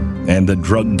 1st, and the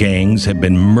drug gangs have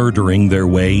been murdering their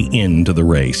way into the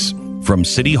race, from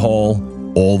City Hall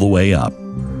all the way up.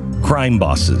 Crime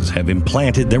bosses have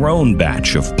implanted their own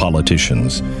batch of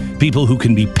politicians, people who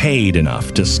can be paid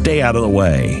enough to stay out of the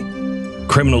way.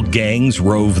 Criminal gangs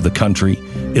rove the country,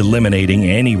 eliminating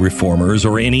any reformers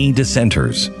or any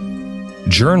dissenters.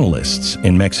 Journalists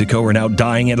in Mexico are now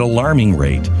dying at an alarming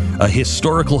rate, a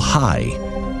historical high.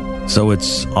 So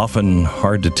it's often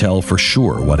hard to tell for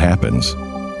sure what happens,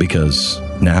 because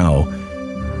now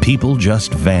people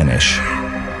just vanish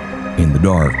in the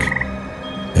dark,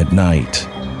 at night,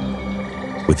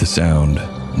 with the sound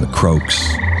and the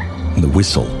croaks and the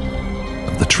whistle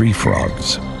of the tree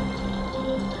frogs.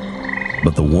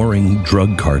 But the warring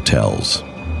drug cartels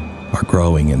are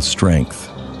growing in strength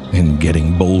and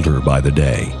getting bolder by the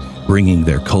day, bringing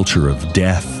their culture of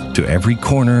death to every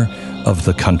corner of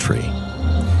the country.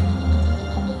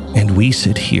 And we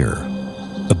sit here,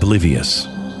 oblivious,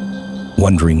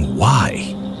 wondering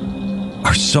why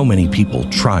are so many people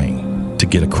trying to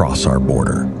get across our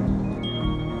border.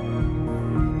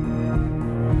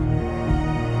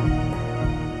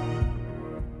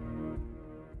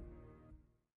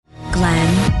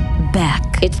 Glenn Beck.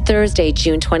 It's Thursday,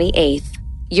 June 28th.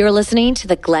 You're listening to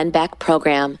the Glenn Beck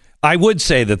Program. I would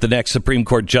say that the next Supreme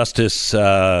Court Justice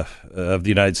of the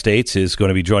United States is going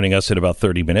to be joining us in about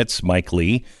 30 minutes, Mike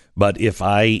Lee. But if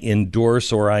I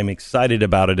endorse or I'm excited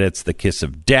about it, it's the kiss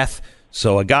of death.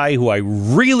 So a guy who I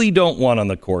really don't want on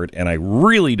the court and I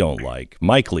really don't like,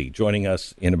 Mike Lee, joining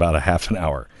us in about a half an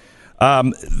hour.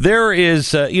 There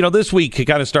is, this week it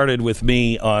kind of started with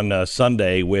me on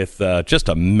Sunday with just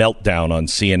a meltdown on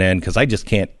CNN because I just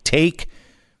can't take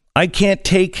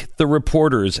the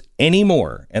reporters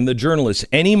anymore and the journalists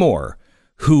anymore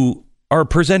who are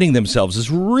presenting themselves as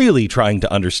really trying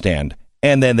to understand,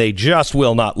 and then they just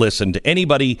will not listen to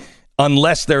anybody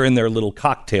unless they're in their little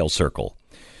cocktail circle.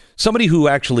 Somebody who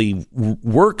actually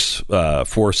works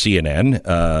for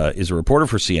CNN is a reporter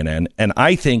for CNN, and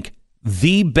I think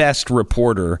the best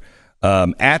reporter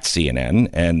at CNN,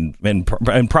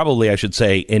 and probably I should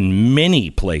say in many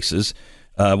places,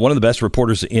 one of the best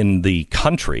reporters in the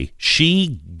country.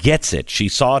 She gets it. She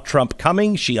saw Trump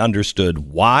coming. She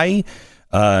understood why.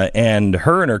 And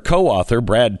her co-author,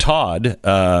 Brad Todd,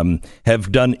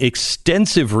 have done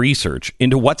extensive research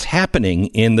into what's happening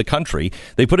in the country.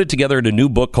 They put it together in a new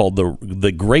book called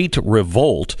The Great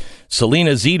Revolt.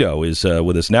 Salena Zito is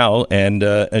with us now, and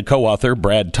a co-author,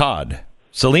 Brad Todd.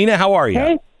 Salena, how are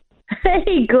you?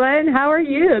 Hey, Glenn, how are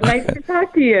you? Nice to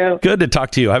talk to you. Good to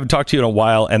talk to you. I haven't talked to you in a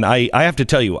while, and I have to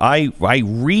tell you, I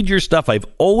read your stuff. I've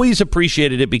always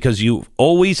appreciated it because you've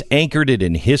always anchored it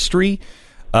in history.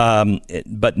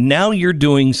 But now you're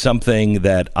doing something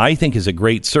that I think is a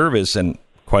great service, and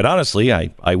quite honestly,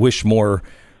 I wish more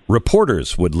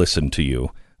reporters would listen to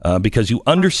you because you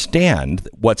understand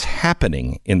what's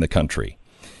happening in the country.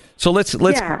 So let's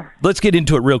get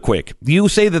into it real quick. You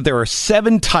say that there are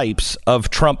 7 types of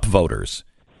Trump voters.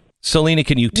 Salena,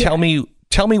 can you tell me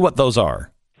what those are?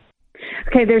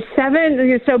 Okay, there's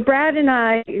 7. So Brad and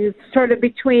I, sort of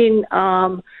between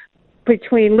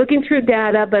looking through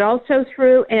data, but also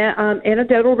through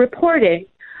anecdotal reporting,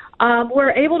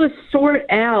 we're able to sort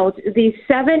out these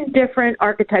 7 different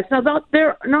archetypes. Now,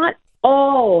 they're not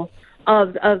all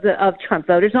of Trump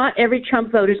voters. Not every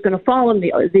Trump voter is going to fall in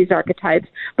these archetypes,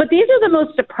 but these are the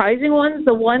most surprising ones,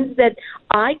 the ones that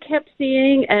I kept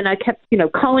seeing, and I kept,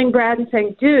 calling Brad and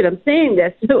saying, dude, I'm seeing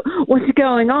this. What's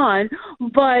going on?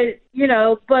 But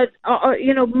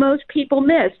most people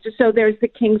missed. So there's the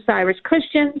King Cyrus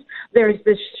Christians, there's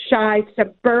the shy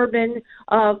suburban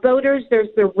voters, there's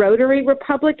the Rotary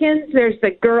Republicans, there's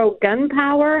the girl gun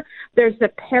power, there's the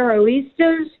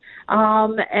Peroistas,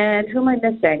 and who am I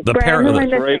missing?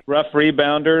 Rough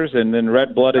rebounders, and then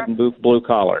red-blooded and blue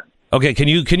collar. Okay, can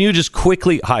you just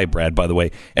quickly? Hi, Brad. By the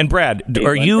way, and Brad,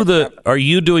 are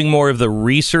you doing more of the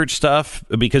research stuff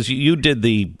because you did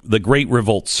the Great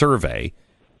Revolt survey?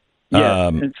 Yeah,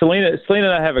 and Salena and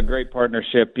I have a great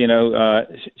partnership.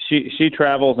 She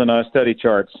travels and I study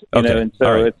charts. And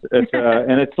so right.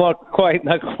 It's not quite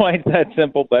that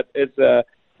simple, but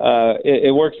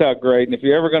it works out great. And if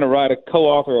you're ever going to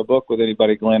co-author a book with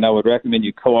anybody, Glenn, I would recommend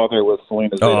you co-author with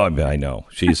Salena. Oh, I know.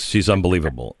 She's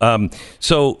unbelievable.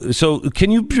 So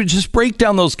can you just break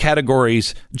down those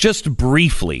categories just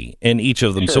briefly in each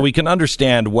of them so we can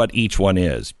understand what each one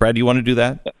is? Brad, do you want to do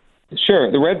that?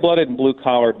 Sure. The red-blooded and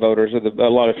blue-collared voters are a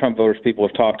lot of Trump voters people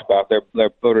have talked about.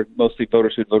 They're mostly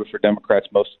voters who voted for Democrats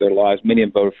most of their lives. Many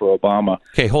of them voted for Obama.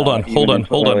 Okay, hold on.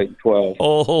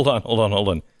 Oh, hold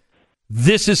on.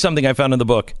 This is something I found in the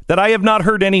book that I have not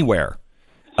heard anywhere.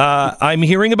 I'm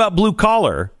hearing about blue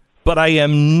collar, but I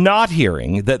am not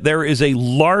hearing that there is a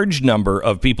large number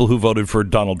of people who voted for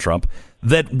Donald Trump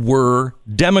that were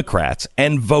Democrats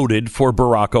and voted for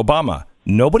Barack Obama.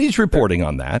 Nobody's reporting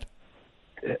on that.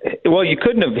 Well, you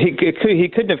couldn't have. He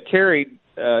couldn't have carried.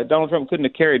 Donald Trump couldn't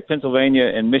have carried Pennsylvania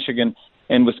and Michigan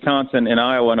and Wisconsin and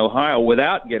Iowa and Ohio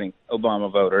without getting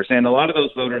Obama voters, and a lot of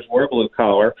those voters were blue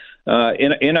collar.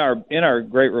 In our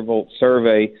Great Revolt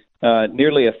survey,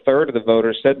 nearly a third of the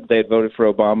voters said that they had voted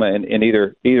for Obama in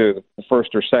either the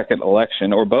first or second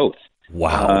election or both.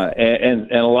 Wow!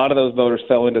 And a lot of those voters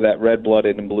fell into that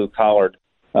red-blooded and blue-collared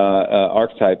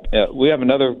archetype. We have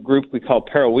another group we call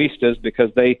Peroistas because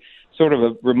they sort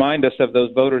of remind us of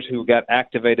those voters who got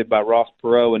activated by Ross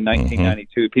Perot in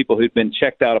 1992, people who'd been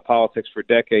checked out of politics for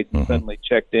decades and suddenly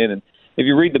checked in. And if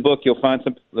you read the book, you'll find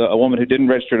a woman who didn't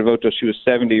register to vote till she was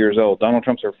 70 years old. Donald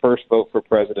Trump's her first vote for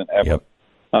president ever.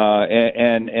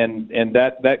 And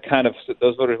that kind of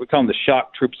those voters, we call them the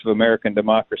shock troops of American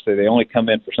democracy. They only come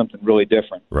in for something really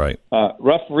different. Right.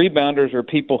 Rough rebounders are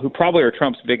people who probably are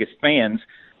Trump's biggest fans.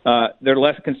 They're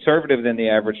less conservative than the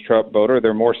average Trump voter.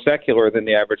 They're more secular than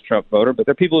the average Trump voter, but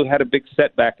they're people who had a big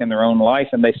setback in their own life,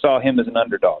 and they saw him as an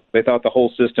underdog. They thought the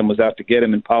whole system was out to get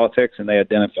him in politics, and they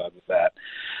identified with that.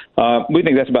 We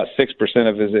think that's about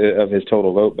 6% of his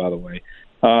total vote, by the way,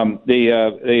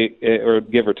 or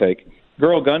give or take.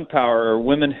 Girl gunpower are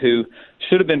women who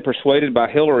should have been persuaded by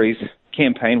Hillary's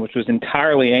campaign, which was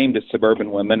entirely aimed at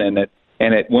suburban women and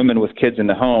at women with kids in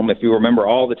the home. If you remember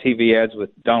all the TV ads with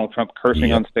Donald Trump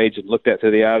cursing on stage and looked at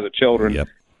through the eyes of children. Yep.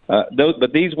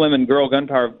 But these women, Girl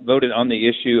Gunpower, voted on the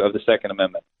issue of the Second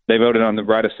Amendment. They voted on the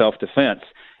right of self-defense,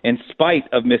 in spite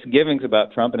of misgivings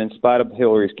about Trump and in spite of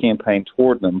Hillary's campaign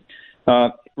toward them.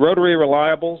 Rotary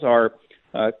reliables are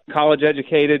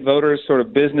college-educated voters, sort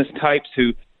of business types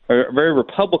who are a very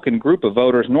Republican group of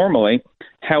voters normally.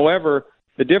 However,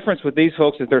 the difference with these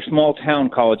folks is they're small-town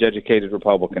college-educated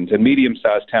Republicans and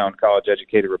medium-sized town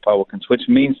college-educated Republicans, which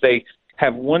means they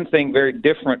have one thing very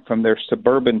different from their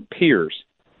suburban peers.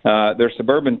 Their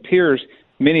suburban peers,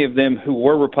 many of them who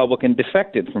were Republican,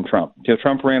 defected from Trump. You know,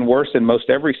 Trump ran worse in most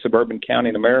every suburban county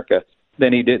in America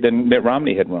than Mitt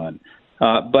Romney had run.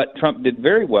 But Trump did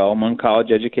very well among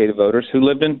college-educated voters who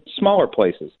lived in smaller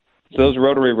places. So those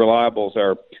Rotary reliables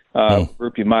are a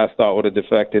group you might have thought would have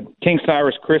defected. King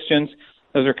Cyrus Christians,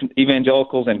 those are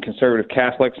evangelicals and conservative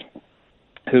Catholics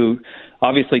who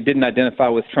obviously didn't identify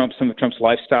with some of Trump's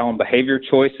lifestyle and behavior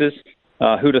choices.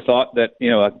 Who'd have thought that,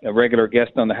 a regular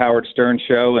guest on the Howard Stern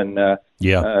show and a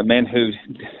man who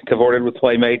cavorted with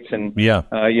playmates and,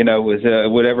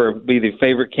 would ever be the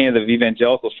favorite candidate of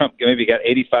evangelicals. Trump maybe got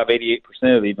 88%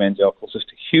 of the evangelicals, just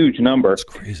a huge number. That's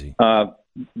crazy.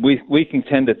 We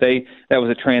contend that that was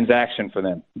a transaction for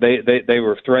them. They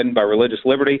were threatened by religious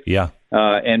liberty. Yeah.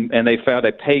 And they found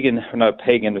a pagan, not a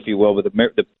pagan, if you will, but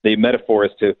the metaphor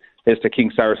is to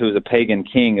King Cyrus, who was a pagan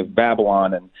king of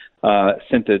Babylon and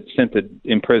sent the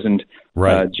imprisoned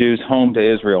Jews home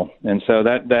to Israel. And so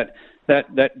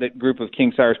that group of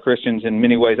King Cyrus Christians in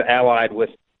many ways allied with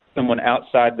someone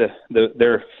outside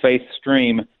their faith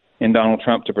stream in Donald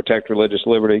Trump to protect religious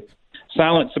liberty.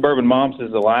 Silent suburban moms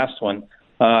is the last one.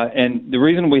 And the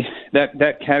reason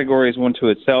that category is one to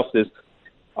itself is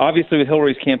obviously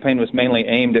Hillary's campaign was mainly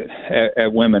aimed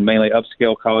at women, mainly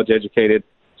upscale, college-educated,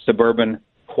 suburban,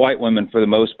 white women for the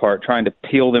most part, trying to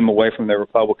peel them away from their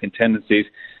Republican tendencies.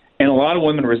 And a lot of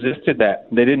women resisted that.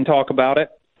 They didn't talk about it.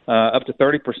 Up to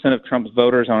 30% of Trump's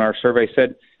voters on our survey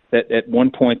said that at one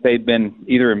point they'd been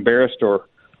either embarrassed or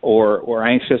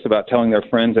anxious about telling their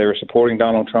friends they were supporting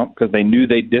Donald Trump because they knew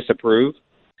they'd disapprove.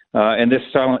 And this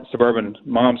silent suburban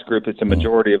moms group, it's a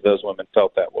majority of those women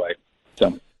felt that way.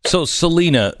 So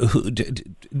Salena,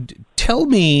 tell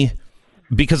me,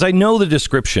 because I know the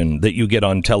description that you get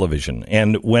on television,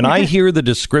 and when I hear the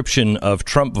description of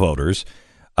Trump voters,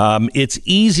 it's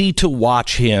easy to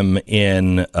watch him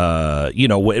in,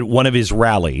 one of his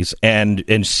rallies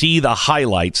and see the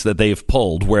highlights that they've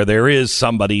pulled where there is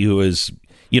somebody who is,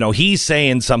 he's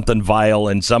saying something vile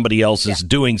and somebody else is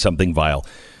doing something vile.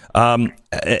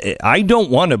 I don't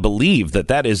want to believe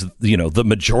that is, the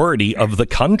majority of the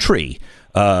country,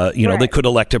 that could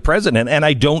elect a president. And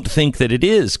I don't think that it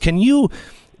is. Can you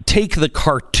take the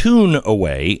cartoon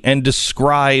away and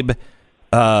describe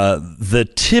the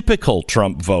typical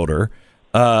Trump voter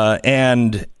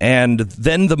and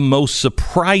then the most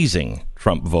surprising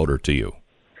Trump voter to you?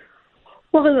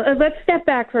 Well, let's step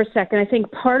back for a second. I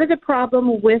think part of the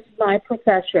problem with my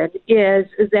profession is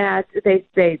that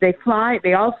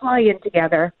they all fly in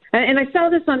together. And I saw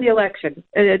this on the election,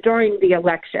 during the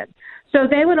election. So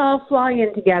they would all fly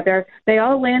in together. They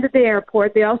all land at the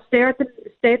airport. They all stay at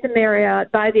the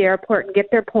Marriott by the airport and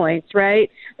get their points, right?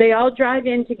 They all drive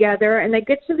in together, and they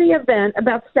get to the event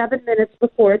about 7 minutes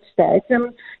before it starts.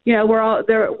 And we're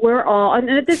all, and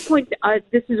at this point,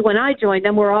 this is when I joined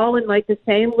them. We're all in like the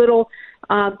same little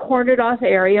cornered off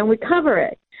area, and we cover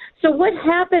it. So what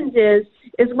happens is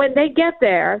when they get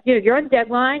there, you're on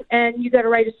deadline, and you got to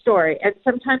write a story, and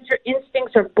sometimes your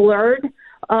instincts are blurred.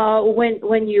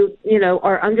 When you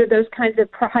are under those kinds of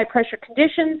high pressure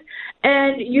conditions,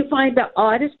 and you find the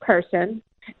oddest person,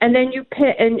 and then you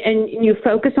pick and you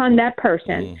focus on that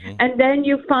person, and then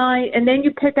you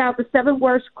pick out the 7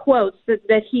 worst quotes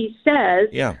that he says,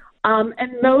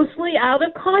 and mostly out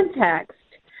of context,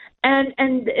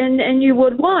 and you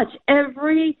would watch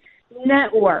every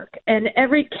network and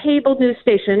every cable news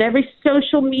station, every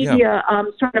social media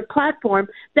sort of platform.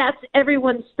 That's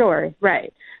everyone's story,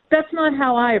 right? That's not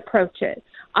how I approach it.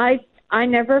 I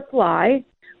never fly.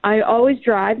 I always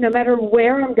drive, no matter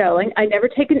where I'm going. I never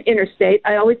take an interstate.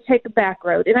 I always take a back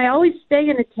road. And I always stay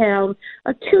in a town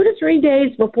 2 to 3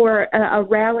 days before a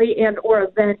rally and or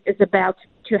event is about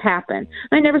to happen.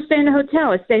 I never stay in a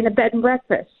hotel. I stay in a bed and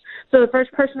breakfast. So the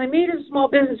first person I meet is a small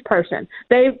business person.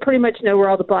 They pretty much know where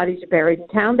all the bodies are buried in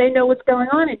town. They know what's going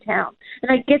on in town.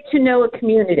 And I get to know a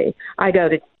community. I go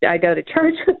to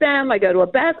church with them. I go to a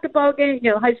basketball game,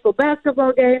 high school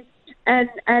basketball game. And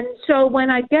so when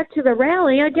I get to the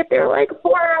rally, I get there like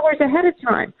 4 hours ahead of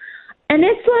time. And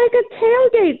it's like a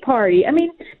tailgate party. I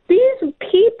mean, these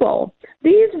people,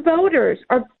 these voters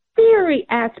are very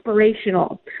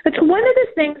aspirational. It's one of the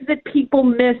things that people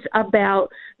miss about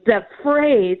the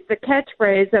phrase, the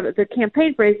catchphrase, the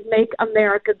campaign phrase, "Make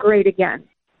America Great Again."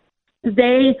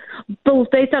 They thought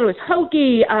it was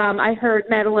hokey. I heard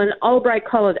Madeleine Albright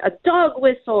call it a dog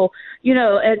whistle,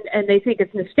 and they think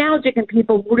it's nostalgic and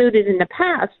people rooted in the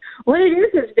past. What it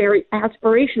is very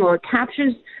aspirational. It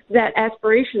captures that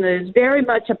aspiration that is very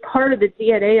much a part of the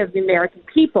DNA of the American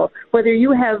people, whether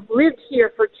you have lived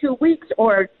here for 2 weeks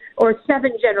or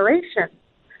 7 generations.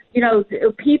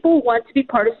 People want to be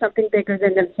part of something bigger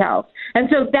than themselves. And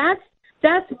so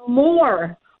that's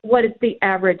more what the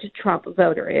average Trump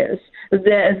voter is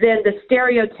than the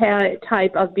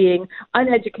stereotype of being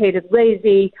uneducated,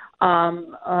 lazy,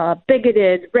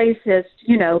 bigoted, racist,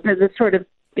 the sort of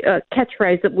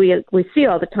catchphrase that we see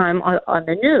all the time on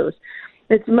the news.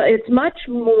 It's much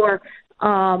more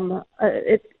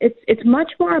it's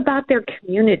much more about their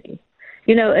community.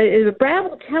 Brad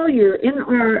will tell you in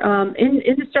our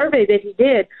in the survey that he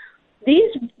did,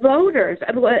 these voters,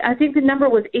 I think the number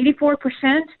was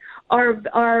 84%,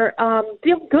 are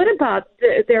feel good about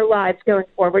their lives going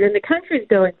forward and the country's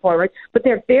going forward, but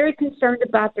they're very concerned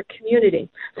about their community.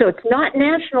 So it's not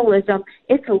nationalism;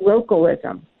 it's a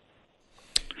localism.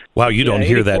 Wow, you don't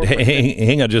hear that.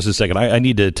 Hang on just a second. I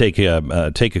need to take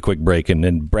a quick break, and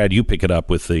then Brad, you pick it up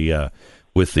with the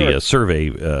survey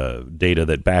data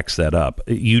that backs that up.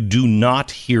 You do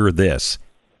not hear this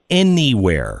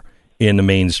anywhere in the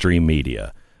mainstream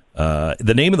media.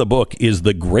 The name of the book is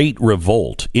The Great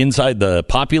Revolt, Inside the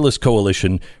Populist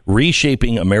Coalition,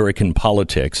 Reshaping American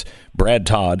Politics. Brad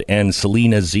Todd and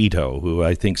Salena Zito, who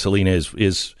I think Salena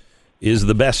is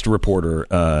the best reporter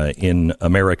in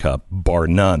America, bar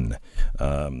none.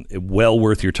 Well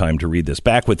worth your time to read this.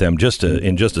 Back with them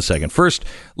in just a second. First,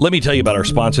 let me tell you about our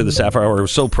sponsor this half hour. We're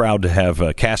so proud to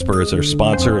have Casper as our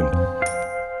sponsor, and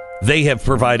they have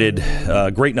provided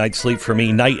a great night's sleep for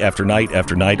me night after night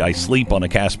after night. I sleep on a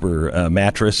Casper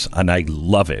mattress, and I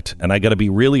love it. And I got to be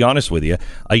really honest with you,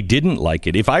 I didn't like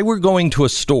it. If I were going to a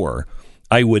store,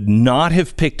 I would not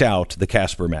have picked out the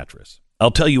Casper mattress.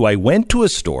 I'll tell you, I went to a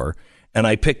store, and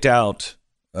I picked out,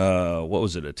 what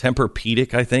was it, a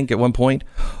Tempur-Pedic, I think, at one point.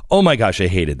 Oh, my gosh, I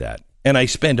hated that. And I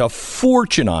spent a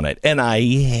fortune on it, and I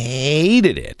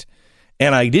hated it.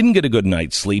 And I didn't get a good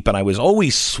night's sleep, and I was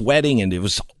always sweating, and it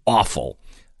was awful.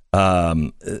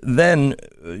 Then,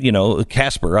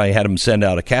 Casper, I had him send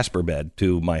out a Casper bed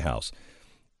to my house.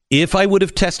 If I would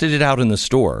have tested it out in the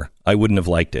store, I wouldn't have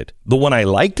liked it. The one I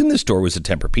liked in the store was a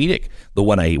Tempur-Pedic. The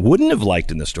one I wouldn't have liked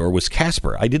in the store was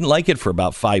Casper. I didn't like it for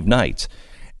about 5 nights.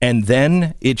 And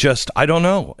then it just, I don't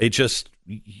know. It just,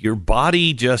 your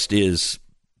body just is,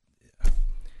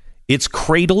 it's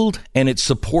cradled and it's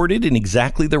supported in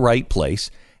exactly the right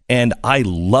place. And I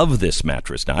love this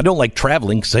mattress. Now, I don't like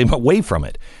traveling because I'm away from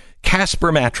it.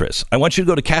 Casper mattress. I want you to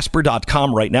go to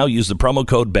Casper.com right now. Use the promo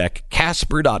code Beck.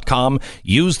 Casper.com.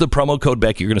 Use the promo code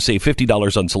Beck. You're going to save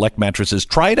 $50 on select mattresses.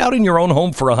 Try it out in your own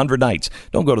home for 100 nights.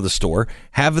 Don't go to the store.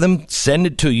 Have them send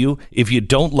it to you. If you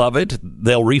don't love it,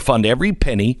 they'll refund every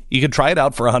penny. You can try it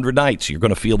out for 100 nights. You're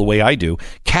going to feel the way I do.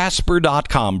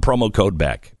 Casper.com. Promo code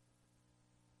Beck.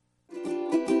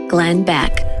 Glenn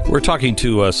Beck. We're talking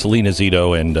to Salena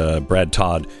Zito and Brad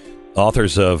Todd,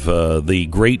 authors of The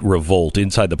Great Revolt,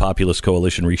 Inside the Populist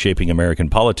Coalition, Reshaping American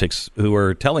Politics, who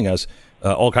are telling us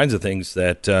all kinds of things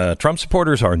that Trump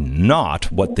supporters are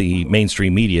not what the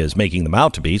mainstream media is making them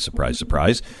out to be. Surprise,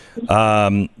 surprise.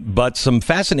 But some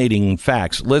fascinating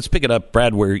facts. Let's pick it up,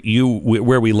 Brad, where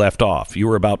we left off. You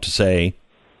were about to say...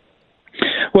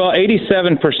 Well,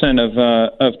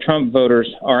 87% of Trump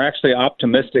voters are actually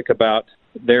optimistic about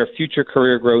their future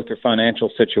career growth or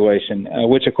financial situation,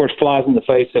 which, of course, flies in the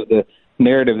face of the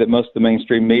narrative that most of the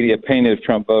mainstream media painted of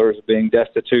Trump voters as being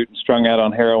destitute and strung out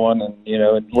on heroin and,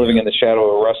 and living in the shadow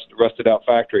of a rusted-out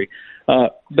factory.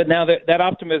 But now that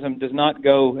optimism does not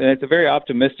go, and it's a very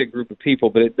optimistic group of people,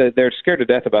 but they're scared to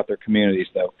death about their communities,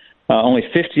 though. Only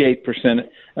 58%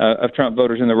 of Trump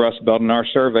voters in the Rust Belt in our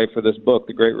survey for this book,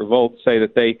 The Great Revolt, say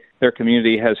that their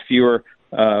community has fewer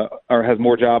or has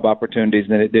more job opportunities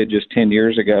than it did just 10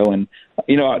 years ago. And,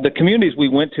 the communities we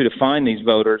went to find these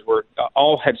voters were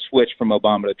all had switched from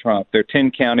Obama to Trump. There are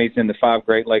 10 counties in the 5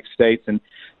 Great Lakes states. And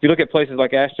if you look at places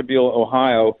like Ashtabula,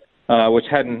 Ohio, which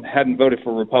hadn't voted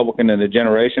for Republican in a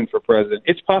generation for president,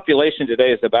 its population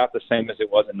today is about the same as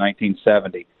it was in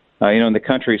 1970. And the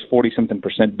country is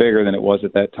 40-something% bigger than it was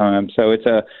at that time. So it's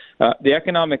the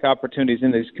economic opportunities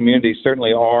in these communities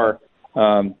certainly are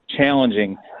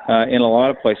challenging in a lot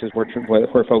of places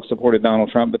where folks supported Donald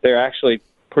Trump, but they're actually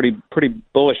pretty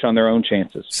bullish on their own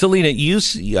chances. Salena,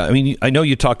 I know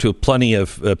you talked to plenty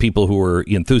of people who were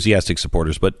enthusiastic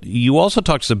supporters, but you also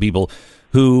talked to some people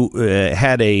who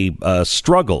had a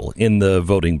struggle in the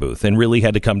voting booth and really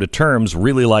had to come to terms,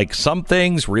 really like some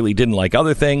things, really didn't like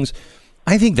other things.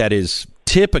 I think that is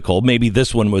typical. Maybe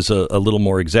this one was a little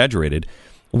more exaggerated.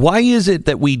 Why is it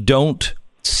that we don't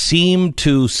seem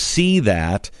to see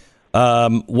that?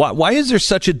 Why is there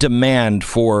such a demand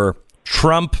for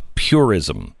Trump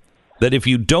purism, that if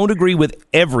you don't agree with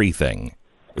everything,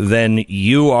 then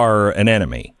you are an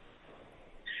enemy?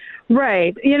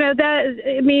 Right.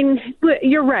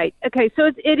 You're right. Okay.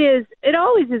 So it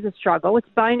always is a struggle. It's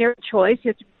binary choice.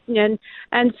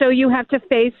 And so you have to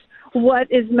face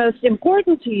what is most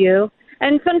important to you.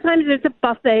 And sometimes it's a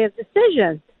buffet of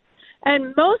decisions.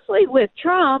 And mostly with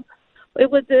Trump, it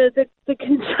was the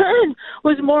concern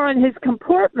was more on his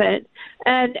comportment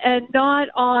and not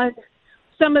on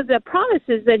some of the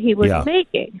promises that he was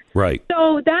making. Right.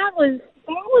 So that was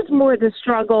more the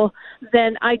struggle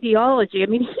than ideology. I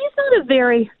mean, he's not a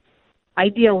very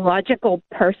ideological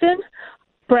person.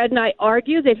 Brad and I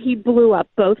argue that he blew up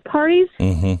both parties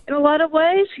in a lot of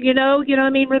ways. You know what I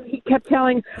mean? He kept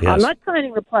telling, I'm not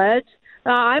signing the pledge.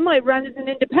 I might run as an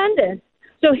independent.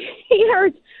 So he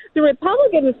hurt the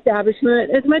Republican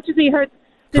establishment as much as he hurt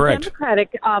the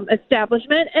Democratic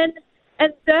establishment.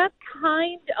 And that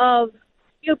kind of,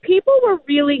 people were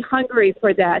really hungry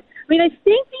for that. I mean, I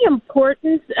think the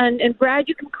importance, and Brad,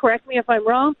 you can correct me if I'm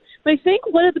wrong, but I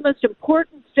think one of the most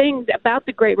important things about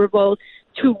the Great Revolt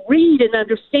to read and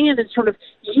understand and sort of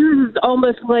use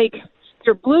almost like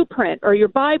your blueprint or your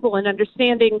Bible in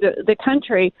understanding the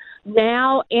country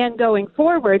now and going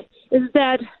forward is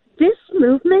that this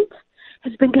movement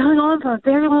has been going on for a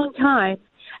very long time,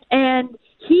 and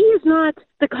he is not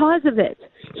the cause of it.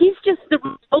 He's just the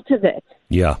result of it.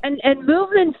 Yeah. And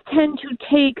movements tend to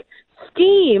take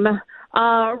steam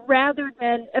rather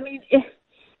than, I mean,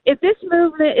 if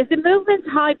the movement's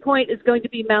high point is going to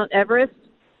be Mount Everest,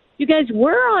 you guys,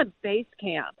 we're on base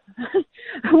camp.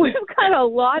 We've got a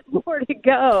lot more to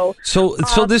go. So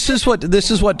this is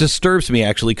what disturbs me,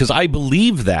 actually, because I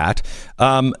believe that.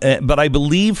 But I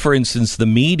believe, for instance, the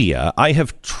media. I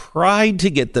have tried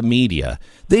to get the media.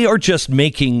 They are just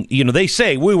making, they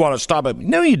say we want to stop it.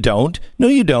 No, you don't. No,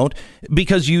 you don't,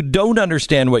 because you don't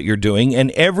understand what you're doing,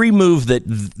 and every move that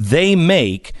they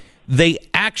make, they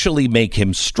actually make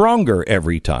him stronger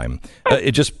every time.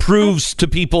 It just proves to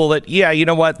people that, you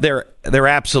know what, they're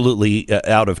absolutely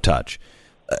out of touch.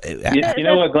 You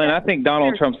know what, Glenn? I think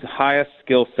Donald Trump's highest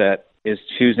skill set is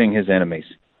choosing his enemies.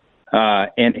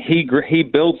 And he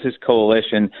builds his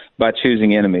coalition by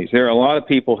choosing enemies. There are a lot of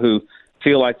people who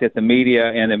feel like that the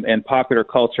media and popular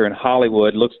culture in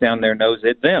Hollywood looks down their nose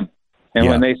at them. And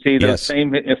when they see those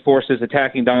same forces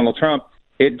attacking Donald Trump,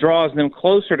 it draws them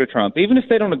closer to Trump, even if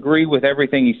they don't agree with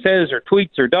everything he says or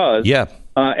tweets or does. Yeah.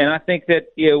 And I think that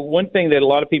one thing that a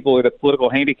lot of people are the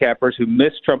political handicappers who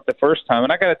missed Trump the first time,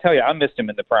 and I got to tell you, I missed him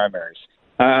in the primaries.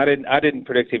 I didn't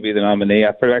predict he'd be the nominee.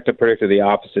 I predicted the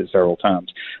opposite several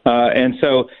times. And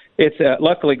so it's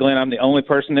luckily, Glenn, I'm the only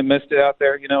person that missed it out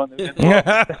there. In the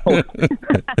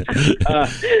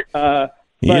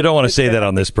you don't want to say that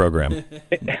on this program.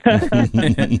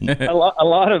 a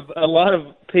lot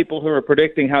of people who are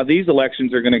predicting how these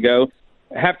elections are going to go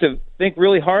have to think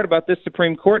really hard about this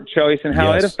Supreme Court choice and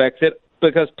how it affects it,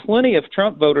 because plenty of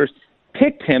Trump voters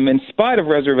picked him in spite of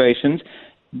reservations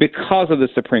because of the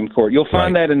Supreme Court. You'll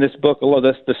find that in this book,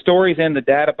 the stories and the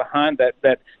data behind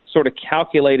that sort of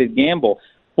calculated gamble.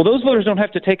 Well, those voters don't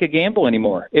have to take a gamble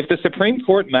anymore. If the Supreme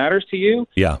Court matters to you,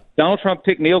 Donald Trump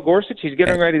picked Neil Gorsuch. He's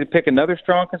getting ready to pick another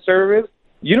strong conservative.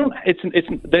 You don't.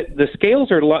 The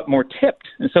scales are a lot more tipped,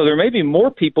 and so there may be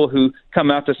more people who come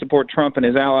out to support Trump and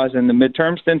his allies in the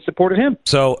midterms than supported him.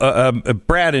 So,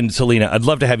 Brad and Salena, I'd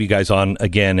love to have you guys on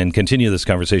again and continue this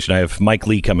conversation. I have Mike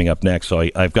Lee coming up next, so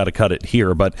I've got to cut it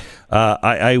here. But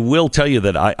I will tell you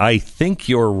that I think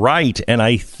you're right, and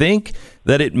I think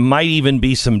that it might even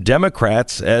be some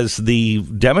Democrats, as the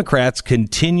Democrats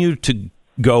continue to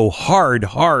go hard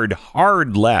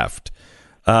left.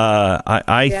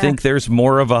 I think there's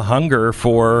more of a hunger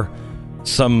for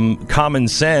some common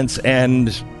sense,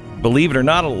 and believe it or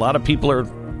not, a lot of people are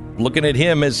looking at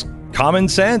him as common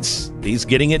sense. He's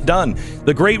getting it done.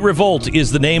 The Great Revolt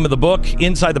is the name of the book.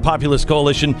 Inside the Populist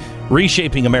Coalition,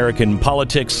 Reshaping American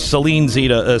Politics. Salena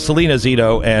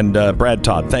Zito and Brad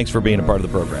Todd. Thanks for being a part of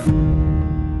the program.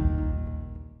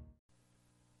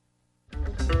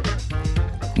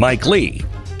 Mike Lee,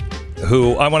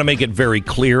 who I want to make it very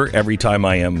clear, every time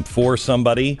I am for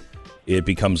somebody, it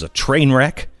becomes a train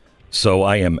wreck. So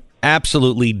I am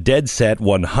absolutely dead set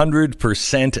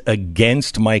 100%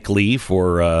 against Mike Lee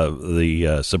for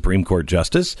the Supreme Court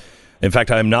justice. In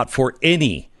fact, I am not for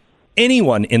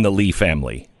anyone in the Lee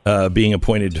family being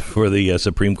appointed for the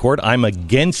Supreme Court. I'm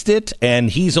against it, and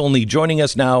he's only joining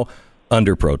us now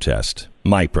under protest.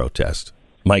 My protest.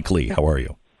 Mike Lee, how are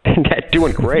you?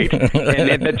 Doing great.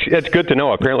 And that's good to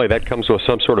know. Apparently that comes with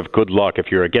some sort of good luck if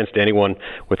you're against anyone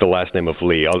with the last name of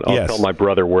Lee. I'll tell my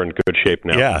brother we're in good shape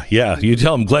now. Yeah. You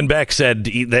tell him. Glenn Beck said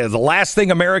the last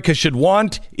thing America should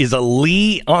want is a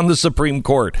Lee on the Supreme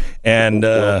Court. And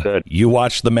you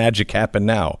watch the magic happen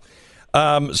now.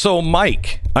 So,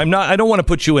 Mike, I don't want to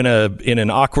put you in an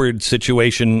awkward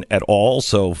situation at all.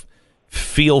 So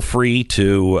feel free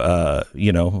to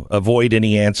avoid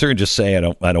any answer and just say I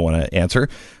don't want to answer.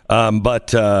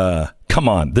 But come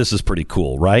on, this is pretty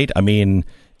cool, right? I mean,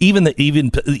 even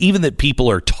that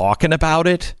people are talking about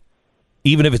it,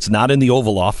 even if it's not in the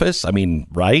Oval Office. I mean,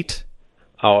 right?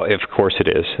 Oh, of course it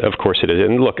is. Of course it is.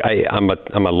 And look, I'm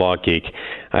a law geek.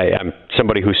 I'm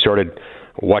somebody who started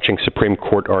watching Supreme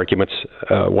Court arguments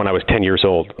when I was 10 years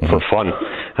old for fun.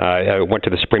 I went to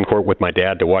the Supreme Court with my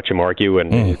dad to watch him argue,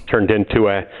 and it turned into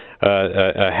a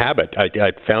habit.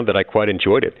 I found that I quite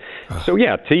enjoyed it. So,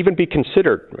 yeah, to even be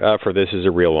considered for this is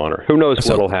a real honor. Who knows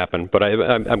what will happen, but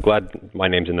I'm glad my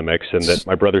name's in the mix and that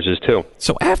my brother's is too.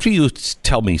 So after you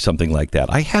tell me something like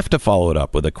that, I have to follow it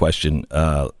up with a question.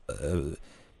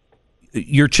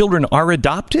 Your children are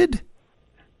adopted?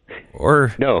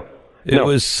 Or No. It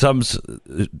was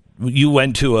you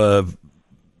went to a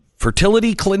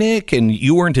fertility clinic and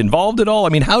you weren't involved at all? I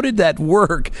mean, how did that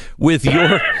work with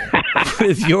your,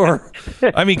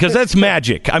 I mean, because that's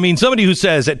magic. I mean, somebody who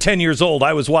says at 10 years old,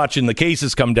 I was watching the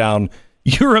cases come down,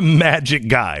 you're a magic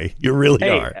guy. You really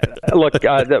are. Look,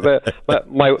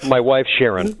 my wife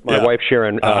Sharon,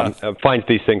 finds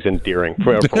these things endearing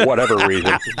for whatever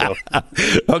reason. So.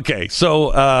 Okay,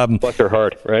 so bless her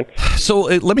heart, right? So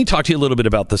let me talk to you a little bit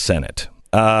about the Senate.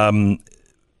 I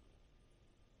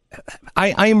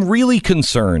am really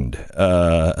concerned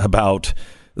about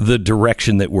the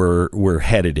direction that we're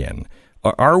headed in.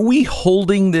 Are we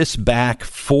holding this back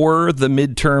for the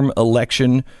midterm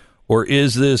election, or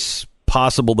is this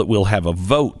possible that we'll have a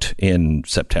vote in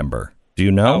September? Do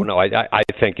you know? No, I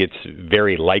think it's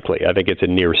very likely. I think it's a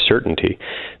near certainty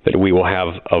that we will have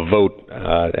a vote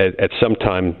at some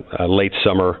time late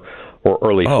summer or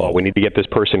early fall. We need to get this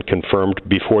person confirmed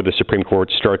before the Supreme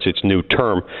Court starts its new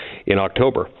term in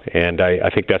October. And I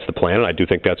think that's the plan, and I do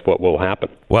think that's what will happen.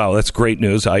 Wow, that's great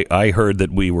news. I heard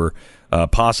that we were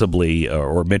possibly,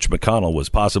 or Mitch McConnell was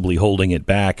possibly holding it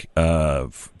back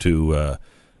to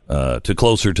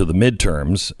closer to the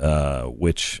midterms,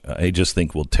 which I just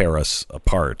think will tear us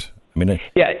apart. I mean,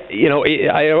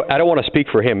 I don't want to speak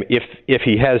for him. If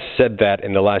he has said that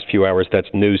in the last few hours, that's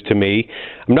news to me.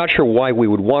 I'm not sure why we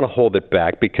would want to hold it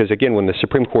back, because again, when the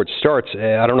Supreme Court starts,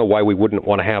 I don't know why we wouldn't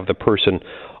want to have the person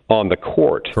on the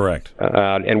court. Correct.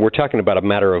 And we're talking about a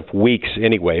matter of weeks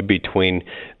anyway between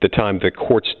the time the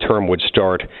court's term would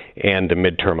start and the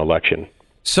midterm election.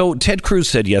 So Ted Cruz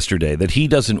said yesterday that he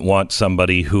doesn't want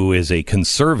somebody who is a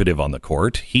conservative on the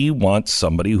court. He wants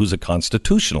somebody who's a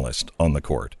constitutionalist on the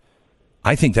court.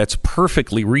 I think that's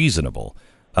perfectly reasonable.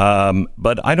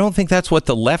 But I don't think that's what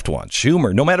the left wants.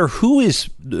 Schumer, no matter who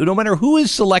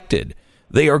is selected,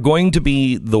 they are going to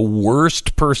be the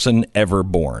worst person ever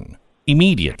born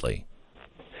immediately.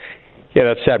 Yeah,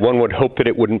 that's sad. One would hope that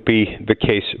it wouldn't be the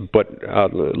case, but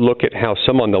look at how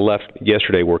some on the left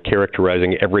yesterday were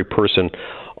characterizing every person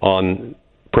on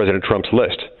President Trump's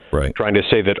list, right, trying to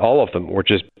say that all of them were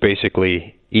just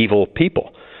basically evil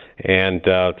people. And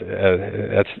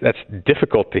that's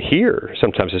difficult to hear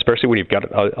sometimes, especially when you've got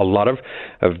a lot of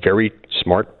very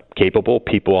smart, capable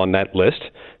people on that list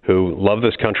who love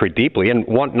this country deeply and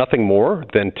want nothing more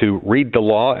than to read the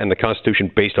law and the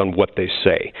Constitution based on what they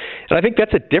say. And I think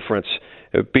that's a difference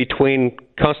between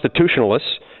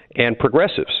constitutionalists and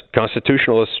progressives.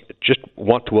 Constitutionalists just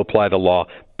want to apply the law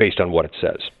based on what it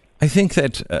says. I think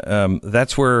that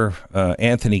that's where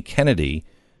Anthony Kennedy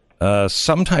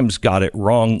sometimes got it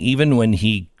wrong. Even when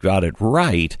he got it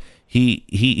right,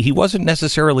 he wasn't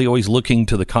necessarily always looking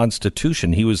to the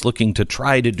Constitution. He was looking to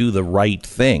try to do the right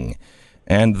thing.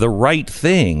 And the right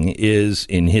thing is,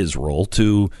 in his role,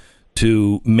 to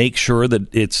make sure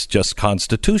that it's just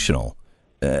constitutional.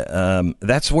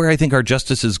 That's where I think our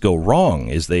justices go wrong,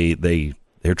 is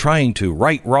they're trying to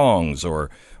right wrongs or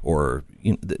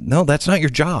no, that's not your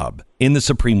job in the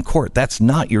Supreme Court. That's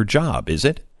not your job, is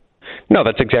it? No,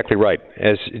 that's exactly right.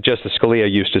 As Justice Scalia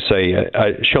used to say,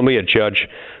 show me a judge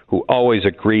who always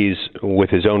agrees with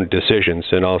his own decisions,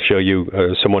 and I'll show you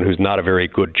someone who's not a very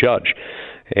good judge.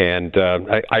 And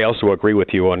I also agree with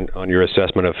you on your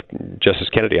assessment of Justice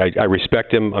Kennedy. I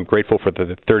respect him. I'm grateful for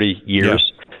the 30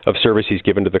 years of service he's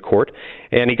given to the court.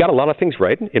 And he got a lot of things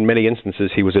right. In many instances,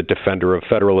 he was a defender of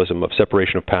federalism, of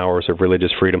separation of powers, of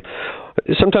religious freedom.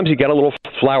 Sometimes he got a little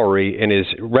flowery in his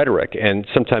rhetoric, and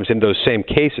sometimes in those same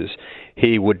cases,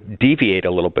 he would deviate a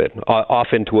little bit off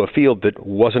into a field that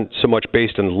wasn't so much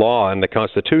based in law and the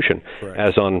Constitution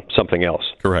as on something else.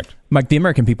 Correct. Mike, the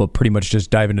American people pretty much just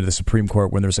dive into the Supreme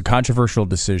Court when there's a controversial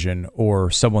decision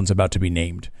or someone's about to be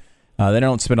named. They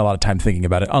don't spend a lot of time thinking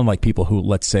about it, unlike people who,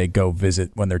 let's say, go visit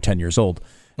when they're 10 years old.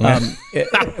 But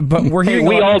we're hearing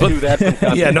we all do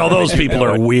that. Yeah, no, those people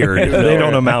are weird. They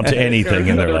don't amount to anything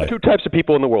in their life. There are two types of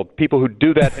people in the world: people who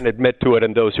do that and admit to it,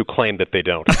 and those who claim that they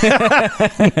don't.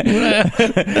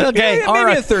 Okay,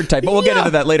 maybe a third type, but we'll get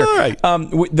into that later. All right.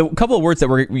 The couple of words that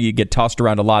we get tossed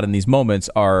around a lot in these moments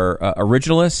are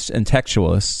originalists and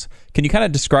textualists. Can you kind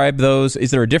of describe those?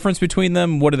 Is there a difference between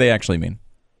them? What do they actually mean?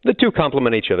 The two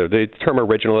complement each other. The term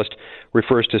originalist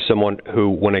refers to someone who,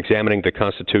 when examining the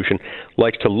Constitution,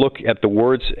 likes to look at the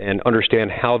words and understand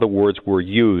how the words were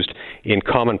used in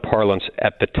common parlance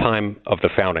at the time of the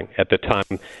founding, at the time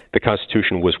the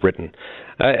Constitution was written.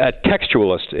 A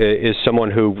textualist is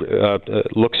someone who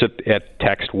looks at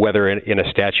text, whether in a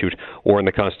statute or in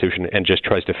the Constitution, and just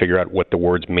tries to figure out what the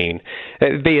words mean.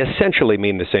 They essentially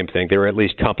mean the same thing. They're at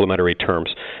least complementary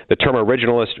terms. The term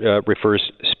originalist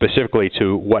refers specifically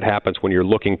to what happens when you're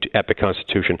looking at the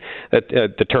Constitution.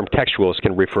 The term textualist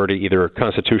can refer to either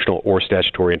constitutional or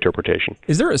statutory interpretation.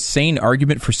 Is there a sane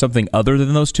argument for something other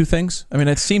than those two things? I mean,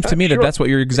 it seems to me that that's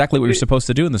exactly what you're supposed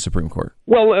to do in the Supreme Court.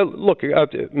 Well, look,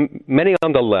 many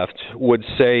on the left would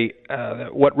say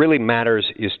what really matters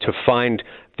is to find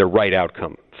the right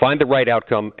outcome. Find the right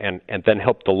outcome and then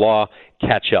help the law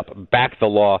catch up, back the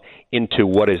law into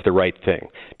what is the right thing.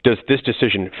 Does this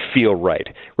decision feel right?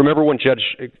 Remember when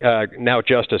now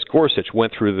Justice Gorsuch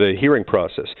went through the hearing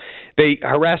process, they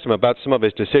harassed him about some of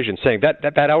his decisions, saying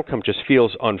that outcome just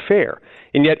feels unfair.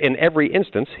 And yet in every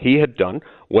instance, he had done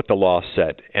what the law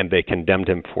said, and they condemned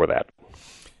him for that.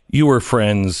 You were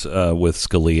friends with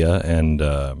Scalia,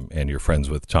 and you're friends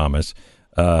with Thomas.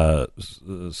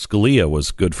 Scalia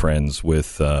was good friends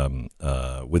with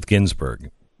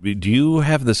Ginsburg. Do you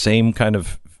have the same kind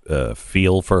of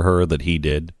feel for her that he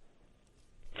did?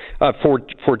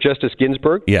 For Justice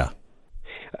Ginsburg? Yeah.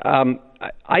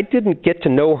 I didn't get to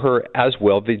know her as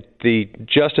well. The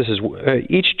justices,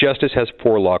 each justice has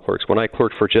 4 law clerks. When I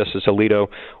clerked for Justice Alito,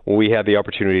 we had the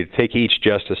opportunity to take each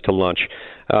justice to lunch.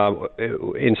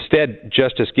 Instead,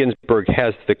 Justice Ginsburg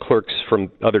has the clerks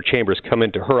from other chambers come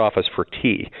into her office for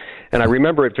tea. And I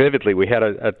remember it vividly. We had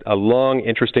a long,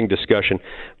 interesting discussion,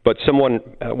 but one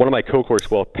of my co-clerks,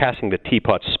 while passing the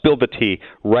teapot, spilled the tea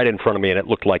right in front of me, and it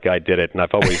looked like I did it. And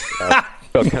I've always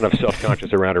felt kind of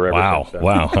self-conscious around her ever since.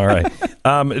 Wow. All right.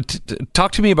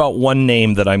 Talk to me about one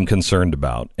name that I'm concerned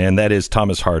about, and that is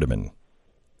Thomas Hardiman.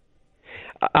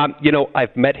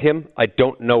 I've met him. I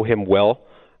don't know him well.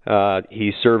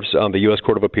 He serves on the U.S.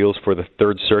 Court of Appeals for the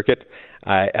Third Circuit.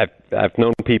 I've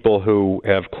known people who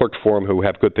have clerked for him who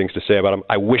have good things to say about him.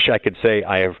 I wish I could say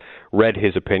I have read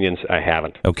his opinions. I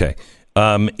haven't. Okay.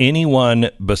 Anyone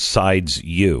besides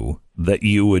you that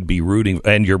you would be rooting,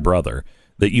 and your brother,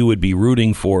 that you would be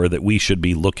rooting for, that we should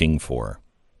be looking for?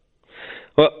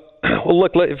 Well,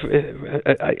 look,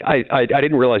 I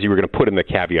didn't realize you were going to put in the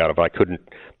caveat of I couldn't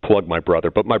plug my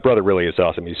brother, but my brother really is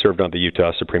awesome. He served on the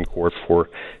Utah Supreme Court for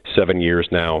 7 years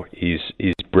now. He's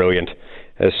brilliant,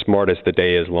 as smart as the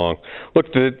day is long.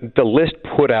 Look, the list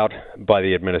put out by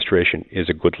the administration is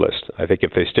a good list. I think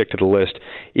if they stick to the list,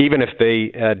 even if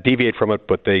they deviate from it,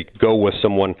 but they go with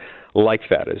someone like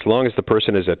that, as long as the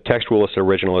person is a textualist or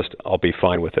originalist, I'll be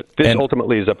fine with it. This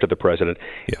ultimately is up to the president,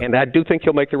 and I do think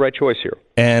he'll make the right choice here.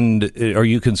 And are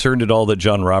you concerned at all that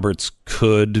John Roberts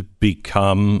could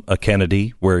become a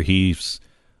Kennedy, where he's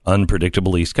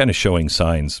unpredictable? He's kind of showing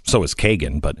signs, so is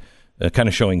Kagan, but kind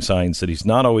of showing signs that he's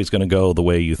not always going to go the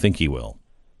way you think he will.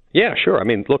 Yeah, sure. I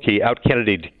mean, look, he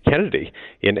out-Kennedied Kennedy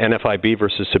in NFIB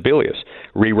versus Sebelius,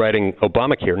 rewriting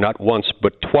Obamacare not once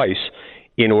but twice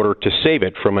in order to save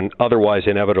it from an otherwise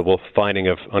inevitable finding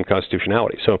of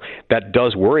unconstitutionality. So that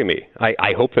does worry me.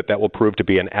 I hope that will prove to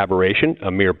be an aberration,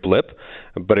 a mere blip,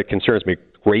 but it concerns me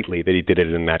greatly that he did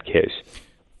it in that case.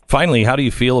 Finally, how do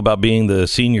you feel about being the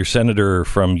senior senator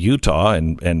from Utah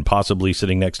and possibly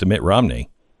sitting next to Mitt Romney?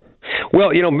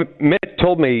 Well, Mitt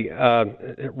told me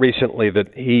recently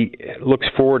that he looks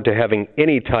forward to having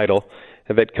any title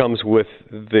that comes with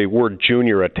the word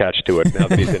junior attached to it now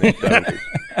that he's in his 70s.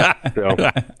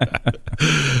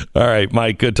 All right,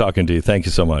 Mike, good talking to you. Thank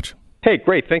you so much. Hey,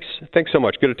 great. Thanks so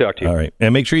much. Good to talk to you. All right.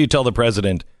 And make sure you tell the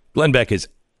president, Glenn Beck is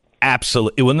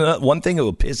absolutely, one thing that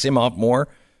will piss him off more,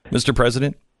 Mr.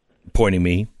 President, pointing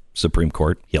me, Supreme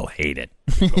Court, he'll hate it.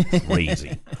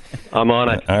 Crazy. I'm on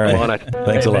it. All right. I'm on it.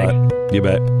 Thanks a lot. You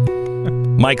bet.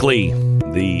 Mike Lee,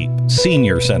 the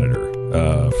senior senator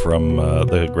from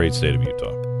the great state of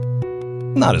Utah.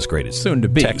 Not as great as soon to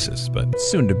be Texas, but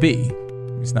soon to be.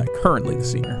 He's not currently the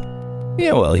senior.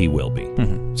 Yeah, well, he will be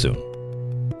soon.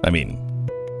 I mean,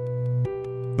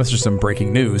 that's just some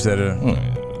breaking news that.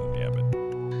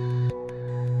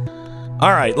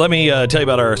 All right, let me tell you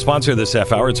about our sponsor this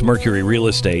half hour. It's Mercury Real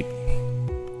Estate.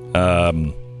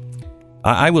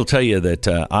 I will tell you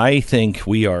that I think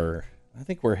we're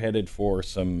headed for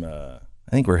some. I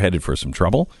think we're headed for some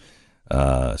trouble,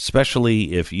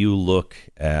 especially if you look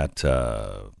at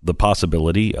the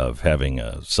possibility of having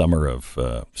a summer of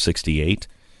 68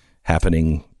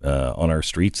 happening on our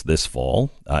streets this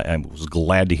fall. I was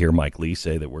glad to hear Mike Lee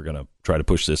say that we're going to try to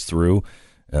push this through.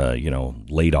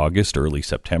 Late August, early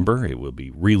September. It will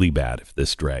be really bad if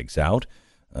this drags out,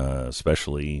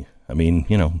 especially,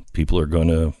 people are going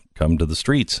to come to the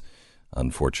streets.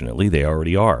 Unfortunately, they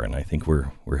already are, and I think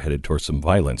we're headed towards some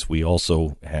violence. We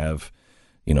also have,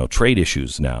 trade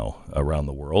issues now around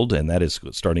the world, and that is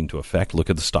starting to affect. Look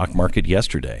at the stock market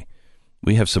yesterday.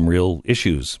 We have some real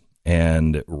issues,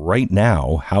 and right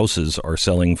now, houses are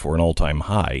selling for an all-time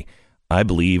high. I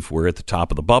believe we're at the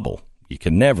top of the bubble. You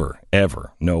can never,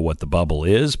 ever know what the bubble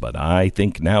is, but I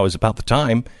think now is about the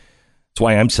time. That's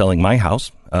why I'm selling my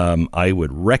house. I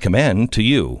would recommend to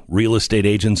you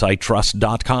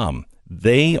realestateagentsitrust.com.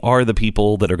 They are the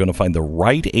people that are going to find the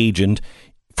right agent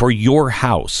for your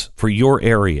house, for your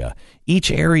area.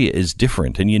 Each area is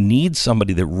different, and you need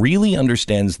somebody that really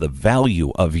understands the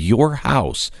value of your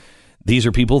house. These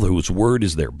are people whose word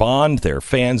is their bond. They're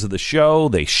fans of the show.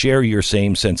 They share your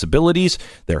same sensibilities.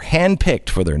 They're handpicked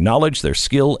for their knowledge, their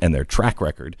skill, and their track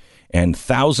record. And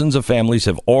thousands of families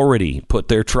have already put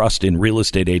their trust in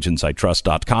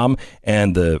realestateagentsitrust.com,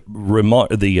 and the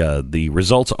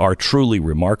results are truly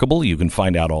remarkable. You can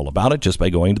find out all about it just by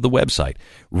going to the website,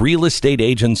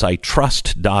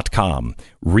 realestateagentsitrust.com,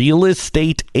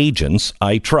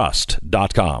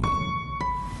 realestateagentsitrust.com.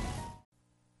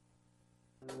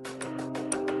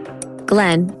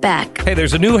 Glenn Beck. Hey,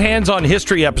 there's a new Hands on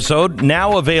History episode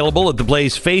now available at the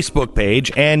Blaze Facebook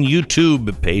page and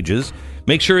YouTube pages.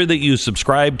 Make sure that you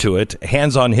subscribe to it.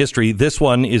 Hands on History. This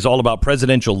one is all about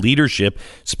presidential leadership,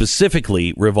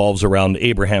 specifically revolves around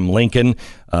Abraham Lincoln,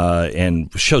 and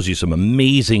shows you some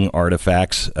amazing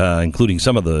artifacts, including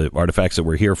some of the artifacts that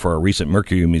were here for our recent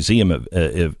Mercury Museum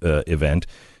event.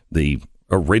 The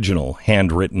original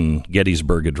handwritten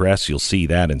Gettysburg Address. You'll see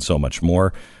that and so much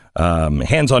more.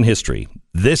 Hands on History.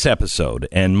 This episode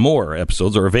and more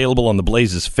episodes are available on the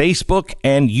Blaze's Facebook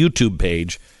and YouTube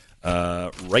page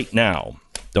right now.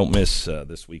 Don't miss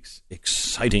this week's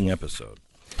exciting episode.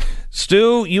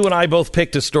 Stu, you and I both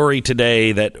picked a story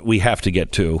today that we have to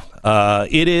get to.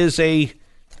 It is a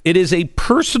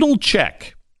personal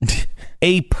check.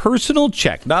 A personal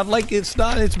check. Not like it's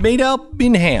made up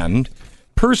in hand.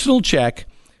 Personal check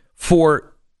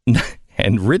for,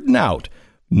 and written out,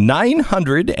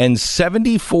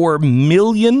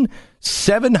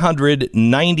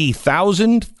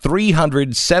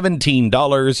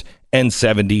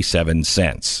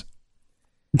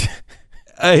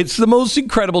 It's the most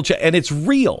incredible check, and it's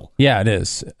real. Yeah, it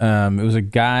is. It was a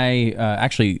guy,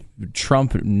 actually,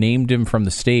 Trump named him from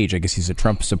the stage. I guess he's a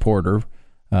Trump supporter,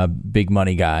 big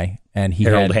money guy. And he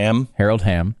Harold Hamm.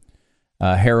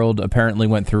 Harold apparently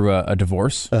went through a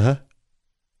divorce. Uh-huh.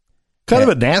 Kind of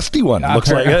a nasty one.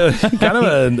 Looks like kind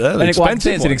of an expensive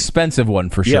one. It's an expensive one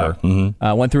for sure. Yeah.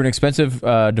 Mm-hmm. Went through an expensive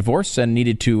divorce and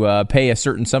needed to pay a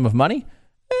certain sum of money.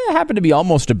 It happened to be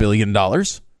almost $1 billion.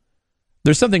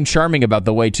 There's something charming about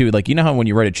the way, too. Like, you know how when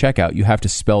you write a check out, you have to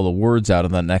spell the words out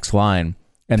on the next line.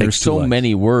 And there's so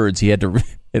many words, he had to.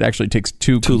 It actually takes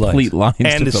two complete lines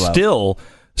and to fill out. And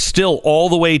still all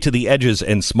the way to the edges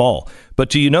and small. But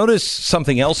do you notice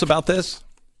something else about this?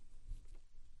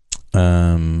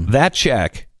 That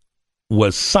check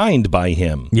was signed by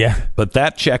him. Yeah. But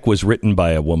that check was written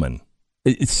by a woman.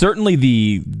 It's certainly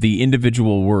the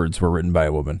individual words were written by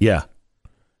a woman. Yeah.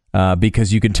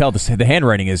 Because you can tell the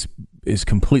handwriting is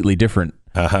completely different.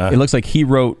 It looks like he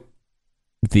wrote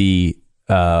the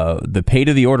pay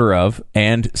to the order of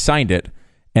and signed it,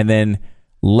 and then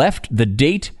left the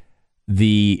date,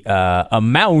 the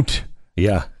amount,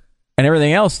 and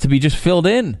everything else to be just filled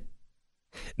in.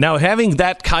 Now, having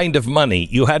that kind of money,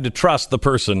 you had to trust the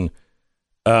person.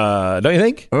 Don't you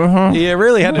think? You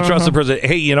really had to trust the person.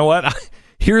 Hey, you know what?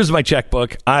 Here's my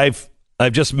checkbook. I've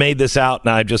just made this out,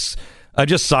 and I just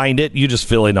signed it. You just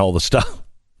fill in all the stuff.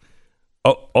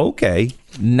 Oh, okay.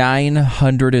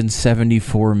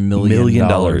 $974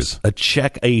 million. A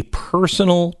check, a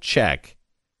personal check,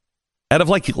 out of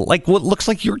like what looks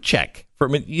like your check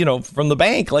from the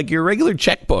bank, like your regular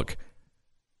checkbook.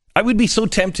 I would be so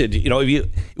tempted.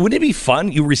 Wouldn't it be fun?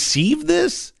 You receive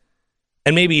this,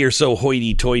 and maybe you're so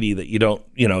hoity-toity that you don't.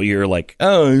 You're like,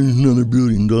 oh, another $1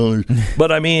 billion.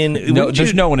 But I mean,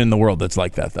 there's no one in the world that's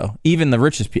like that, though. Even the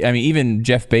richest people. I mean, even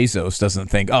Jeff Bezos doesn't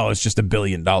think, oh, it's just $1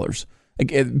 billion. Like,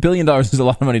 $1 billion is a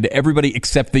lot of money to everybody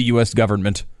except the U.S.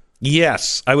 government.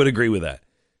 Yes, I would agree with that.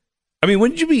 I mean,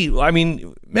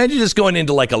 imagine just going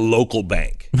into like a local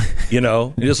bank,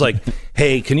 You're just like,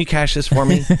 hey, can you cash this for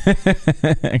me?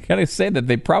 I gotta say that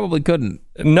they probably couldn't.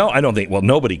 No, I don't think. Well,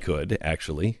 nobody could,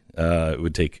 actually. It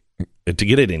would take, to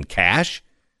get it in cash,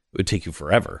 it would take you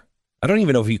forever. I don't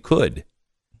even know if you could.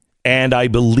 And I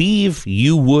believe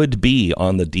you would be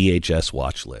on the DHS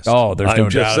watch list. Oh, there's no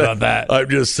doubt about that. I'm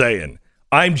just saying.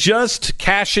 I'm just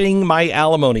cashing my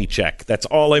alimony check. That's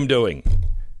all I'm doing.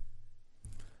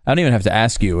 I don't even have to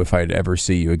ask you if I'd ever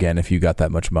see you again if you got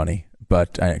that much money,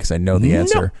 but because I know the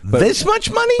answer. But, this much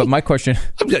money? But my question: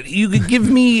 you could give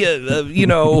me,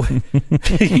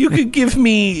 you could give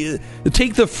me,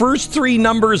 take the first three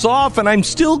numbers off, and I'm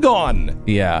still gone.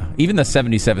 Yeah, even the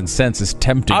 77 cents is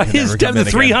tempting. The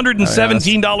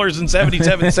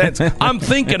 $317.77. I'm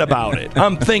thinking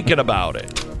about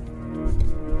it.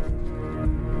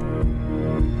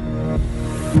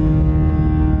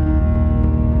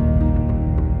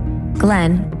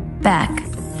 Glenn Beck,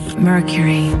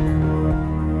 Mercury.